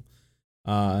people.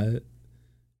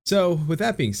 So with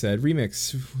that being said,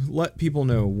 Remix, let people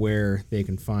know where they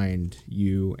can find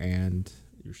you and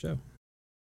your show.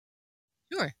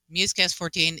 Sure. Musecast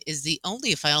 14 is the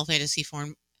only Final Fantasy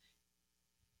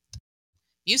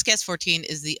Musecast 14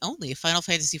 is the only Final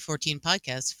Fantasy 14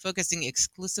 podcast focusing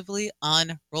exclusively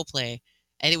on roleplay,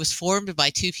 and it was formed by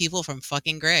two people from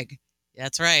fucking Greg.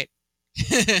 That's right.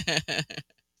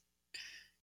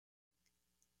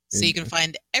 So you can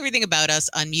find everything about us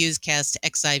on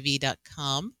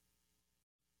musecastxiv.com,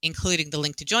 including the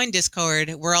link to join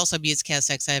Discord. We're also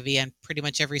MusecastXIV on pretty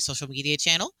much every social media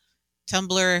channel,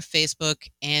 Tumblr, Facebook,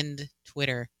 and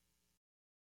Twitter.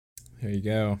 There you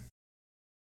go.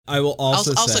 I will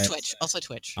also say... Twitch. Also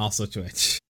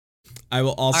Twitch. I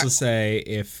will also say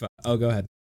if... oh, go ahead.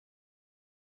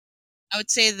 I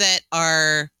would say that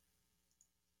our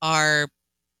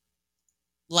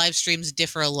live streams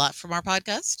differ a lot from our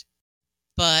podcast,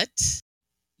 but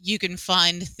you can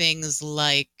find things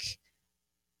like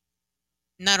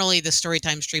not only the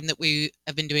Storytime stream that we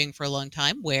have been doing for a long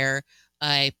time, where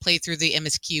I play through the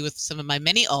MSQ with some of my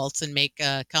many alts and make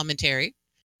commentary,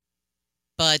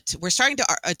 but we're starting to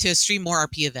stream more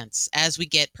RP events as we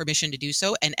get permission to do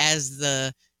so, and as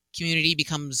the community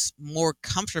becomes more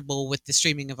comfortable with the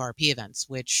streaming of RP events,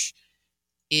 which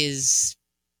is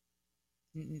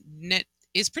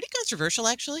pretty controversial,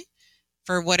 actually,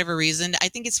 for whatever reason. I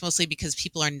think it's mostly because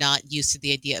people are not used to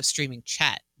the idea of streaming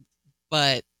chat,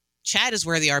 but chat is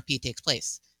where the RP takes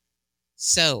place.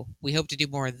 So we hope to do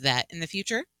more of that in the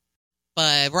future,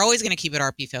 but we're always going to keep it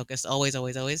RP focused. Always,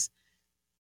 always, always.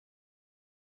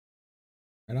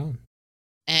 Right on.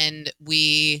 And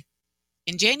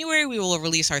in January, we will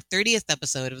release our 30th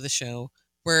episode of the show.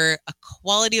 We're a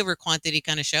quality over quantity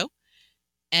kind of show.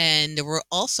 And we're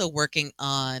also working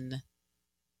on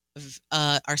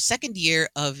our second year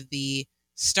of the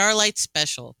Starlight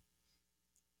Special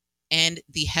and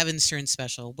the Heavenstern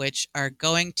Special, which are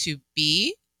going to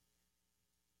be,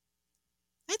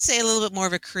 I'd say, a little bit more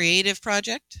of a creative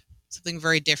project. Something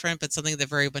very different, but something that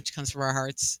very much comes from our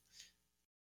hearts.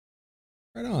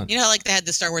 Right on. You know, like they had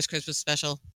the Star Wars Christmas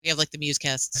special. We have like the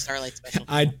Musecast Starlight Special.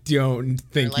 I don't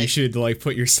think you should like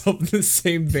put yourself in the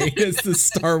same vein as the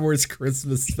Star Wars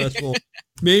Christmas special.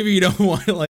 Maybe you don't want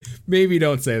to maybe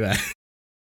don't say that.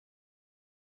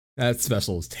 That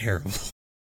special is terrible.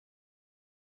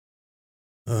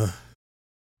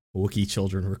 Wookiee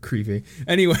children were creepy.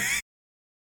 Anyway.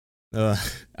 But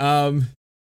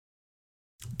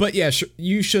yeah,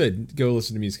 you should go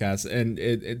listen to Musecast, and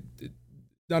it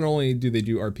not only do they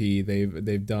do RP,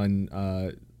 they've done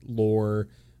lore,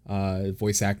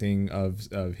 voice acting of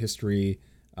history.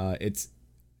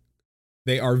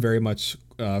 They are very much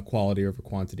quality over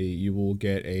quantity. You will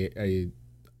get a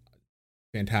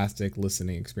fantastic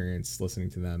listening experience listening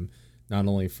to them, not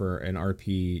only for an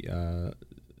RP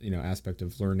aspect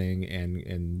of learning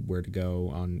and where to go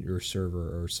on your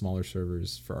server or smaller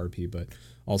servers for RP, but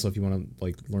also if you want to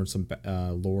like learn some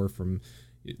lore from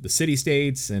the city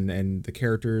states and the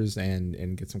characters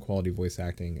and get some quality voice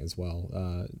acting as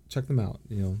well. Check them out.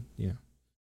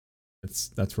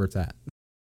 That's where it's at.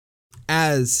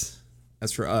 As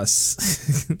for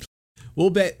us, we'll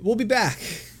be back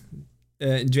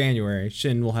in January.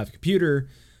 Shin will have a computer.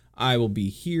 I will be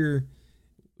here.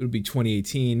 It'll be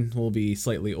 2018. We'll be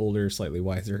slightly older, slightly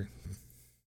wiser.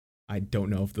 I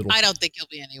don't know if it'll... I don't think you'll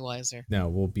be any wiser. No,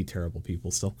 we'll be terrible people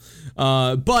still.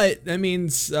 But that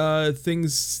means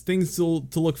things to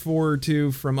look forward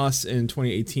to from us in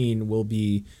 2018 will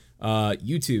be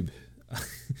YouTube.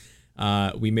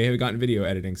 We may have gotten video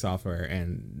editing software,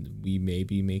 and we may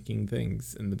be making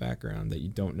things in the background that you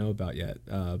don't know about yet.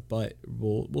 But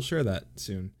we'll share that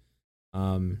soon.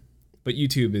 But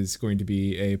YouTube is going to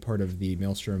be a part of the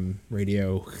Maelstrom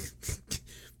Radio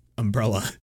umbrella.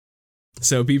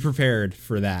 So be prepared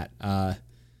for that.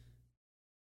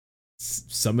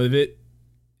 Some of it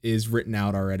is written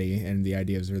out already and the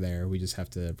ideas are there. We just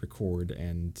have to record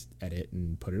and edit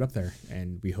and put it up there.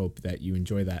 And we hope that you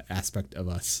enjoy that aspect of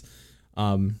us.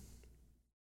 And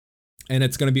And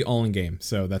it's going to be all in game.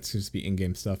 So that's just be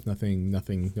in-game stuff. Nothing,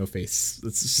 no face.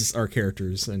 It's just our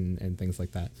characters and things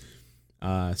like that.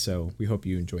 So we hope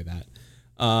you enjoy that.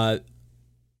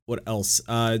 What else?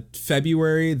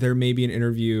 February, there may be an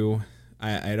interview.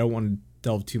 I don't want to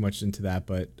delve too much into that,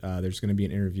 but there's going to be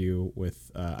an interview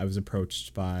with, I was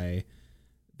approached by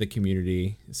the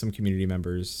community, some community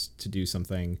members to do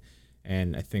something.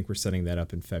 And I think we're setting that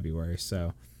up in February.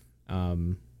 So,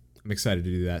 I'm excited to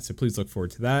do that, so please look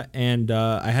forward to that. And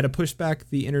I had to push back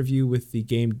the interview with the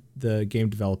game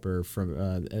developer from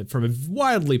a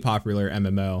wildly popular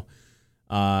MMO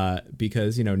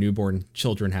because newborn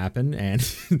children happen, and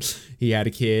he had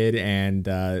a kid, and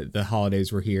the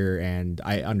holidays were here, and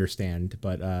I understand,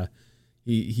 but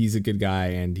he's a good guy,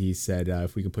 and he said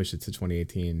if we could push it to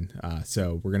 2018,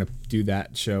 so we're gonna do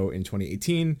that show in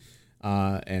 2018.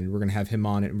 And we're going to have him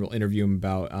on it, and we'll interview him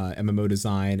about MMO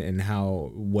design and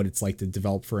what it's like to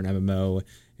develop for an MMO,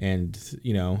 and,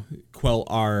 quell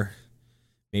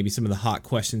maybe some of the hot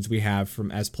questions we have from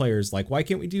as players, like, why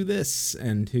can't we do this?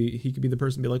 And he could be the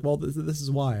person to be like, well, this is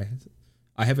why.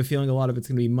 I have a feeling a lot of it's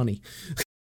going to be money.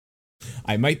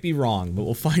 I might be wrong, but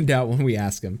we'll find out when we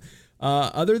ask him.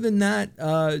 Other than that,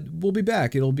 we'll be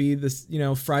back. It'll be this,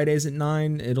 Fridays at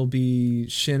 9. It'll be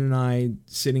Shin and I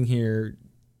sitting here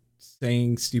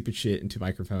saying stupid shit into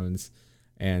microphones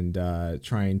and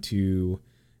trying to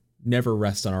never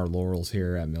rest on our laurels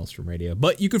here at Maelstrom Radio.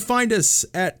 But you can find us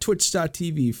at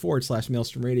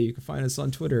twitch.tv/Maelstrom Radio. You can find us on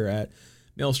Twitter at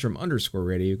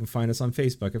Maelstrom_radio. You can find us on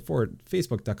Facebook at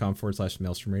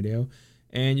facebook.com/Maelstrom Radio.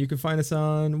 And you can find us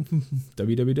on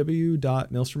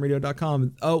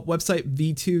www.maelstromradio.com. Oh, website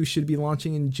V2 should be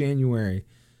launching in January.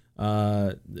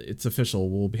 It's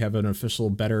official. We'll have an official,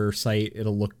 better site.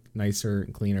 It'll look nicer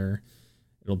and cleaner.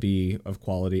 It'll be of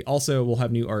quality. Also, we'll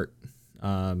have new art.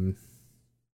 We're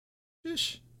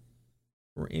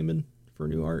aiming for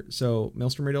new art. So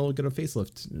Maelstrom Radio will get a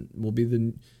facelift. We'll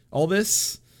be all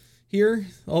this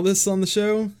on the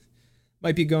show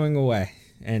might be going away,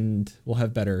 and we'll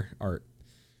have better art.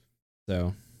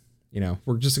 So,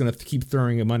 we're just going to keep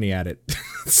throwing money at it.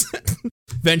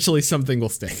 Eventually something will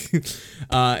stick.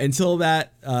 Until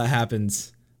that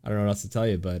happens, I don't know what else to tell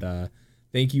you, but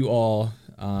thank you all,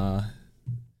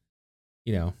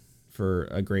 for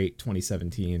a great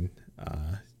 2017.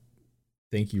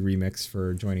 Thank you, Remix,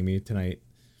 for joining me tonight.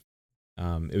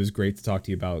 It was great to talk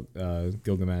to you about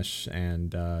Gilgamesh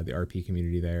and the RP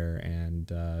community there,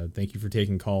 and thank you for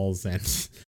taking calls. And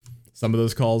some of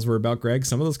those calls were about Greg.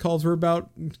 Some of those calls were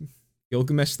about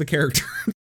Gilgamesh the character.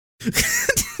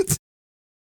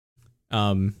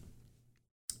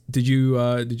 Did you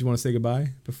want to say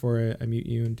goodbye before I mute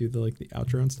you and do the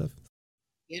outro and stuff?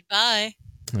 Goodbye.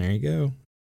 There you go.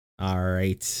 All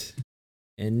right.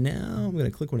 And now I'm going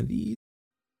to click one of these.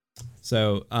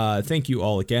 So, thank you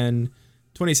all again.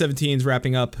 2017 is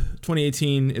wrapping up.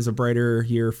 2018 is a brighter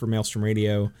year for Maelstrom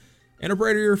Radio, and a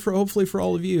brighter year hopefully for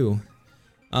all of you.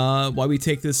 While we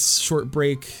take this short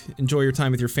break, enjoy your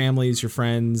time with your families, your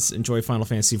friends, enjoy Final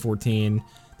Fantasy XIV.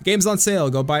 The game's on sale.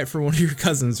 Go buy it for one of your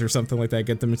cousins or something like that.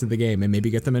 Get them into the game and maybe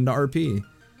get them into RP.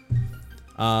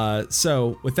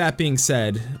 So, with that being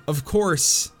said, of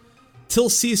course, till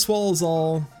sea swallows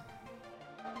all,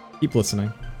 keep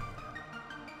listening.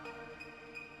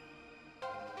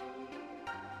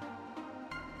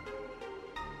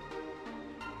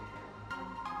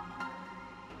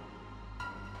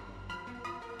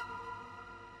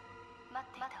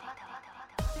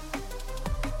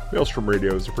 Maelstrom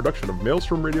Radio is a production of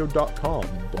MaelstromRadio.com,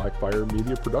 Blackfire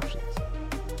Media Productions.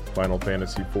 Final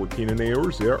Fantasy XIV and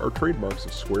Eorzea are trademarks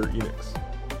of Square Enix.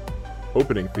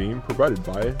 Opening theme provided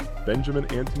by Benjamin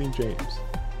Anthony James.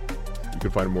 You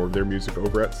can find more of their music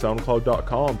over at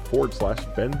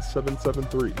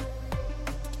SoundCloud.com/Ben773.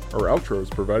 Our outro is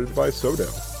provided by Sodo.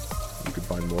 You can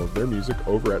find more of their music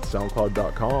over at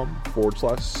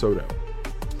SoundCloud.com/Sodo.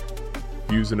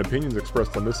 Views and opinions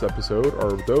expressed on this episode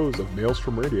are those of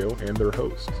Maelstrom Radio and their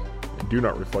hosts, and do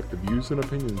not reflect the views and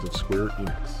opinions of Square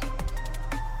Enix.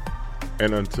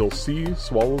 And until sea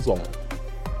swallows all,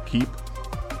 keep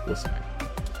listening.